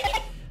problem.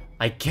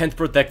 I can't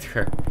protect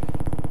her.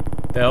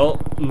 Tell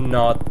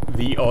not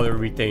the other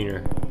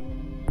retainer.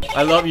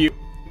 I love you.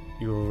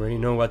 You already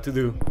know what to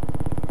do.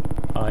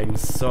 I'm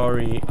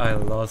sorry I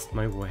lost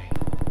my way.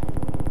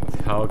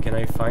 But how can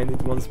I find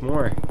it once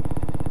more?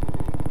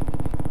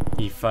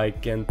 If I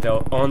can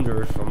tell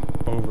under from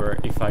over,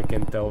 if I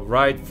can tell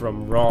right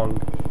from wrong.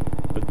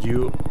 But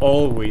you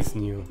always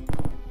knew,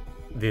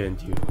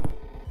 didn't you?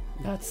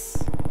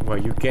 That's why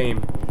you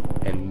came,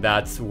 and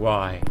that's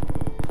why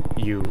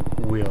you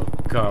will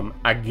come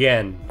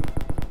again,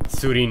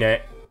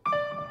 Surine.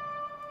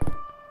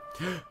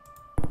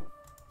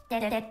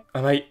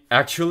 Am I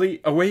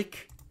actually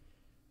awake?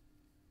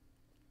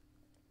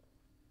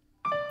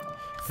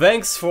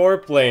 Thanks for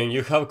playing.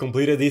 You have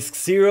completed disc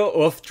 0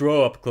 of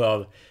Throw Up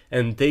Club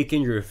and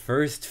taken your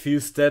first few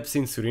steps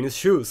in Surine's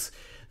shoes.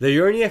 The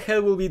journey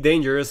ahead will be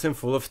dangerous and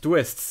full of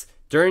twists,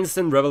 turns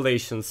and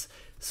revelations,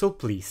 so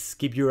please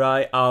keep your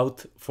eye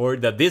out for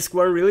the disc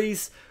 1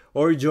 release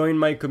or join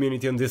my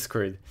community on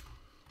Discord.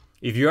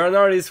 If you are an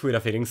artist with a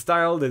fitting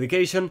style,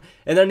 dedication,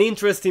 and an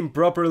interest in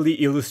properly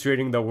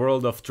illustrating the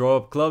world of Throw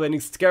Up Club and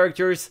its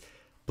characters,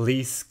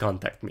 please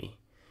contact me.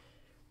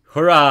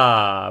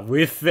 Hurrah!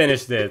 We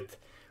finished it!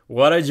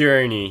 What a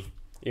journey!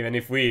 Even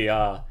if we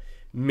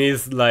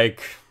missed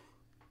like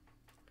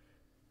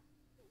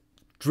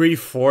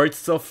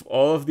 3/4 of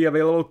all of the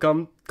available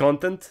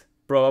content,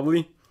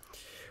 probably.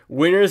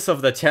 Winners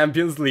of the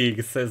Champions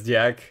League, says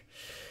Jack.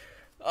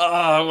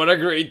 Ah, what a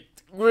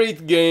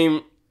great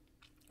game.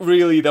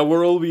 Really, the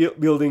world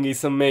building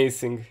is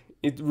amazing.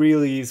 It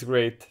really is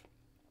great.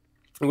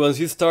 Once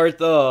you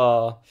start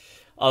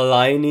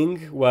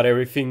aligning what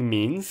everything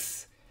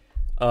means,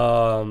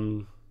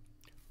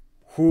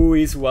 who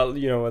is what,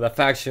 you know, the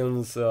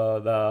factions,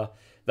 the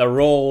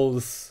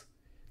roles,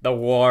 the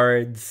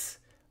wards,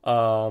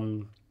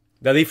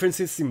 the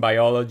differences in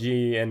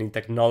biology and in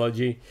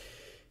technology,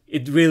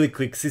 it really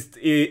clicks.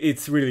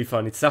 It's really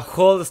fun. It's a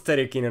whole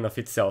aesthetic in and of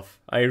itself.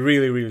 I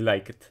really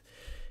like it.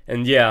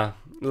 And yeah,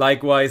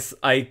 likewise,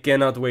 I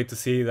cannot wait to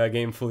see the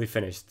game fully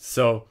finished.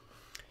 So,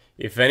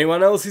 if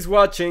anyone else is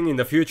watching in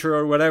the future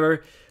or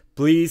whatever,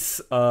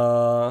 please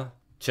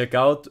check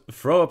out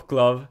Throw Up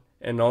Club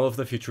and all of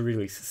the future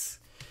releases.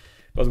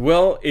 But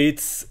well,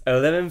 it's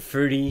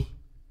 11:30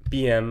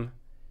 p.m.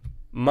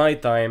 my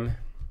time,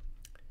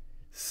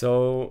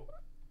 so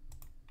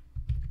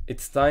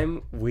it's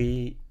time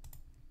we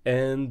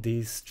end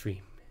this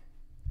stream.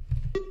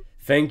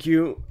 Thank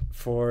you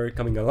for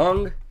coming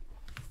along.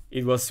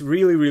 It was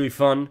really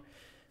fun.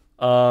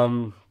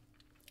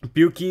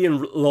 Pukey and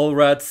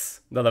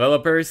Lolrats, the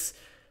developers,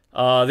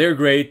 they're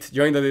great.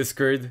 Join the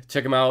Discord,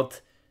 check them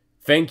out.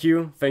 Thank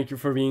you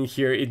for being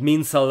here. It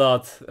means a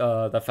lot,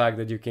 the fact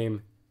that you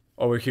came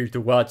over here to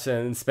watch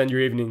and spend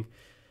your evening.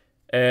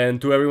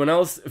 And to everyone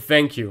else,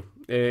 thank you.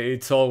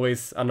 It's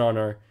always an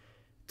honor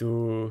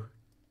to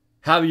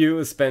have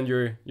you spend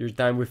your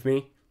time with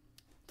me,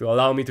 to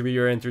allow me to be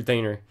your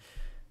entertainer.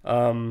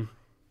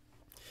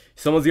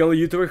 He's almost the only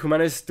YouTuber who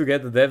managed to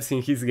get the devs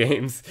in his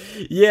games.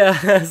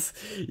 Yes,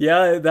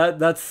 yeah,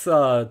 that's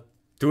 2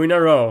 in a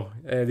row.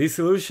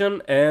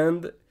 Disillusion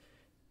and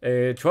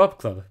Trop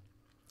Club.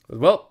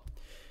 Well,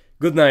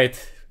 good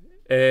night.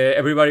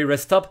 Everybody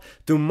rest up.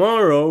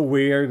 Tomorrow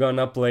we're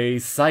gonna play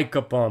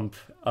Psychopomp.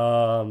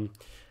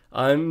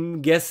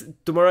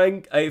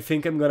 Tomorrow I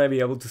think I'm gonna be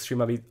able to stream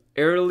a bit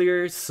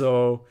earlier,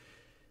 so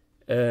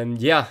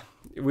yeah,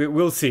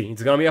 we'll see.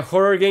 It's gonna be a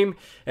horror game,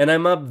 and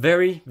I'm a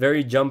very,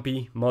 very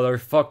jumpy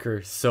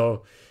motherfucker,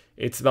 so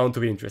it's bound to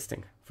be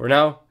interesting. For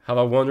now, have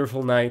a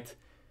wonderful night,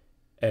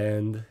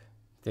 and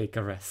take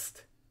a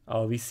rest.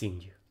 I'll be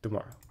seeing you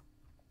tomorrow.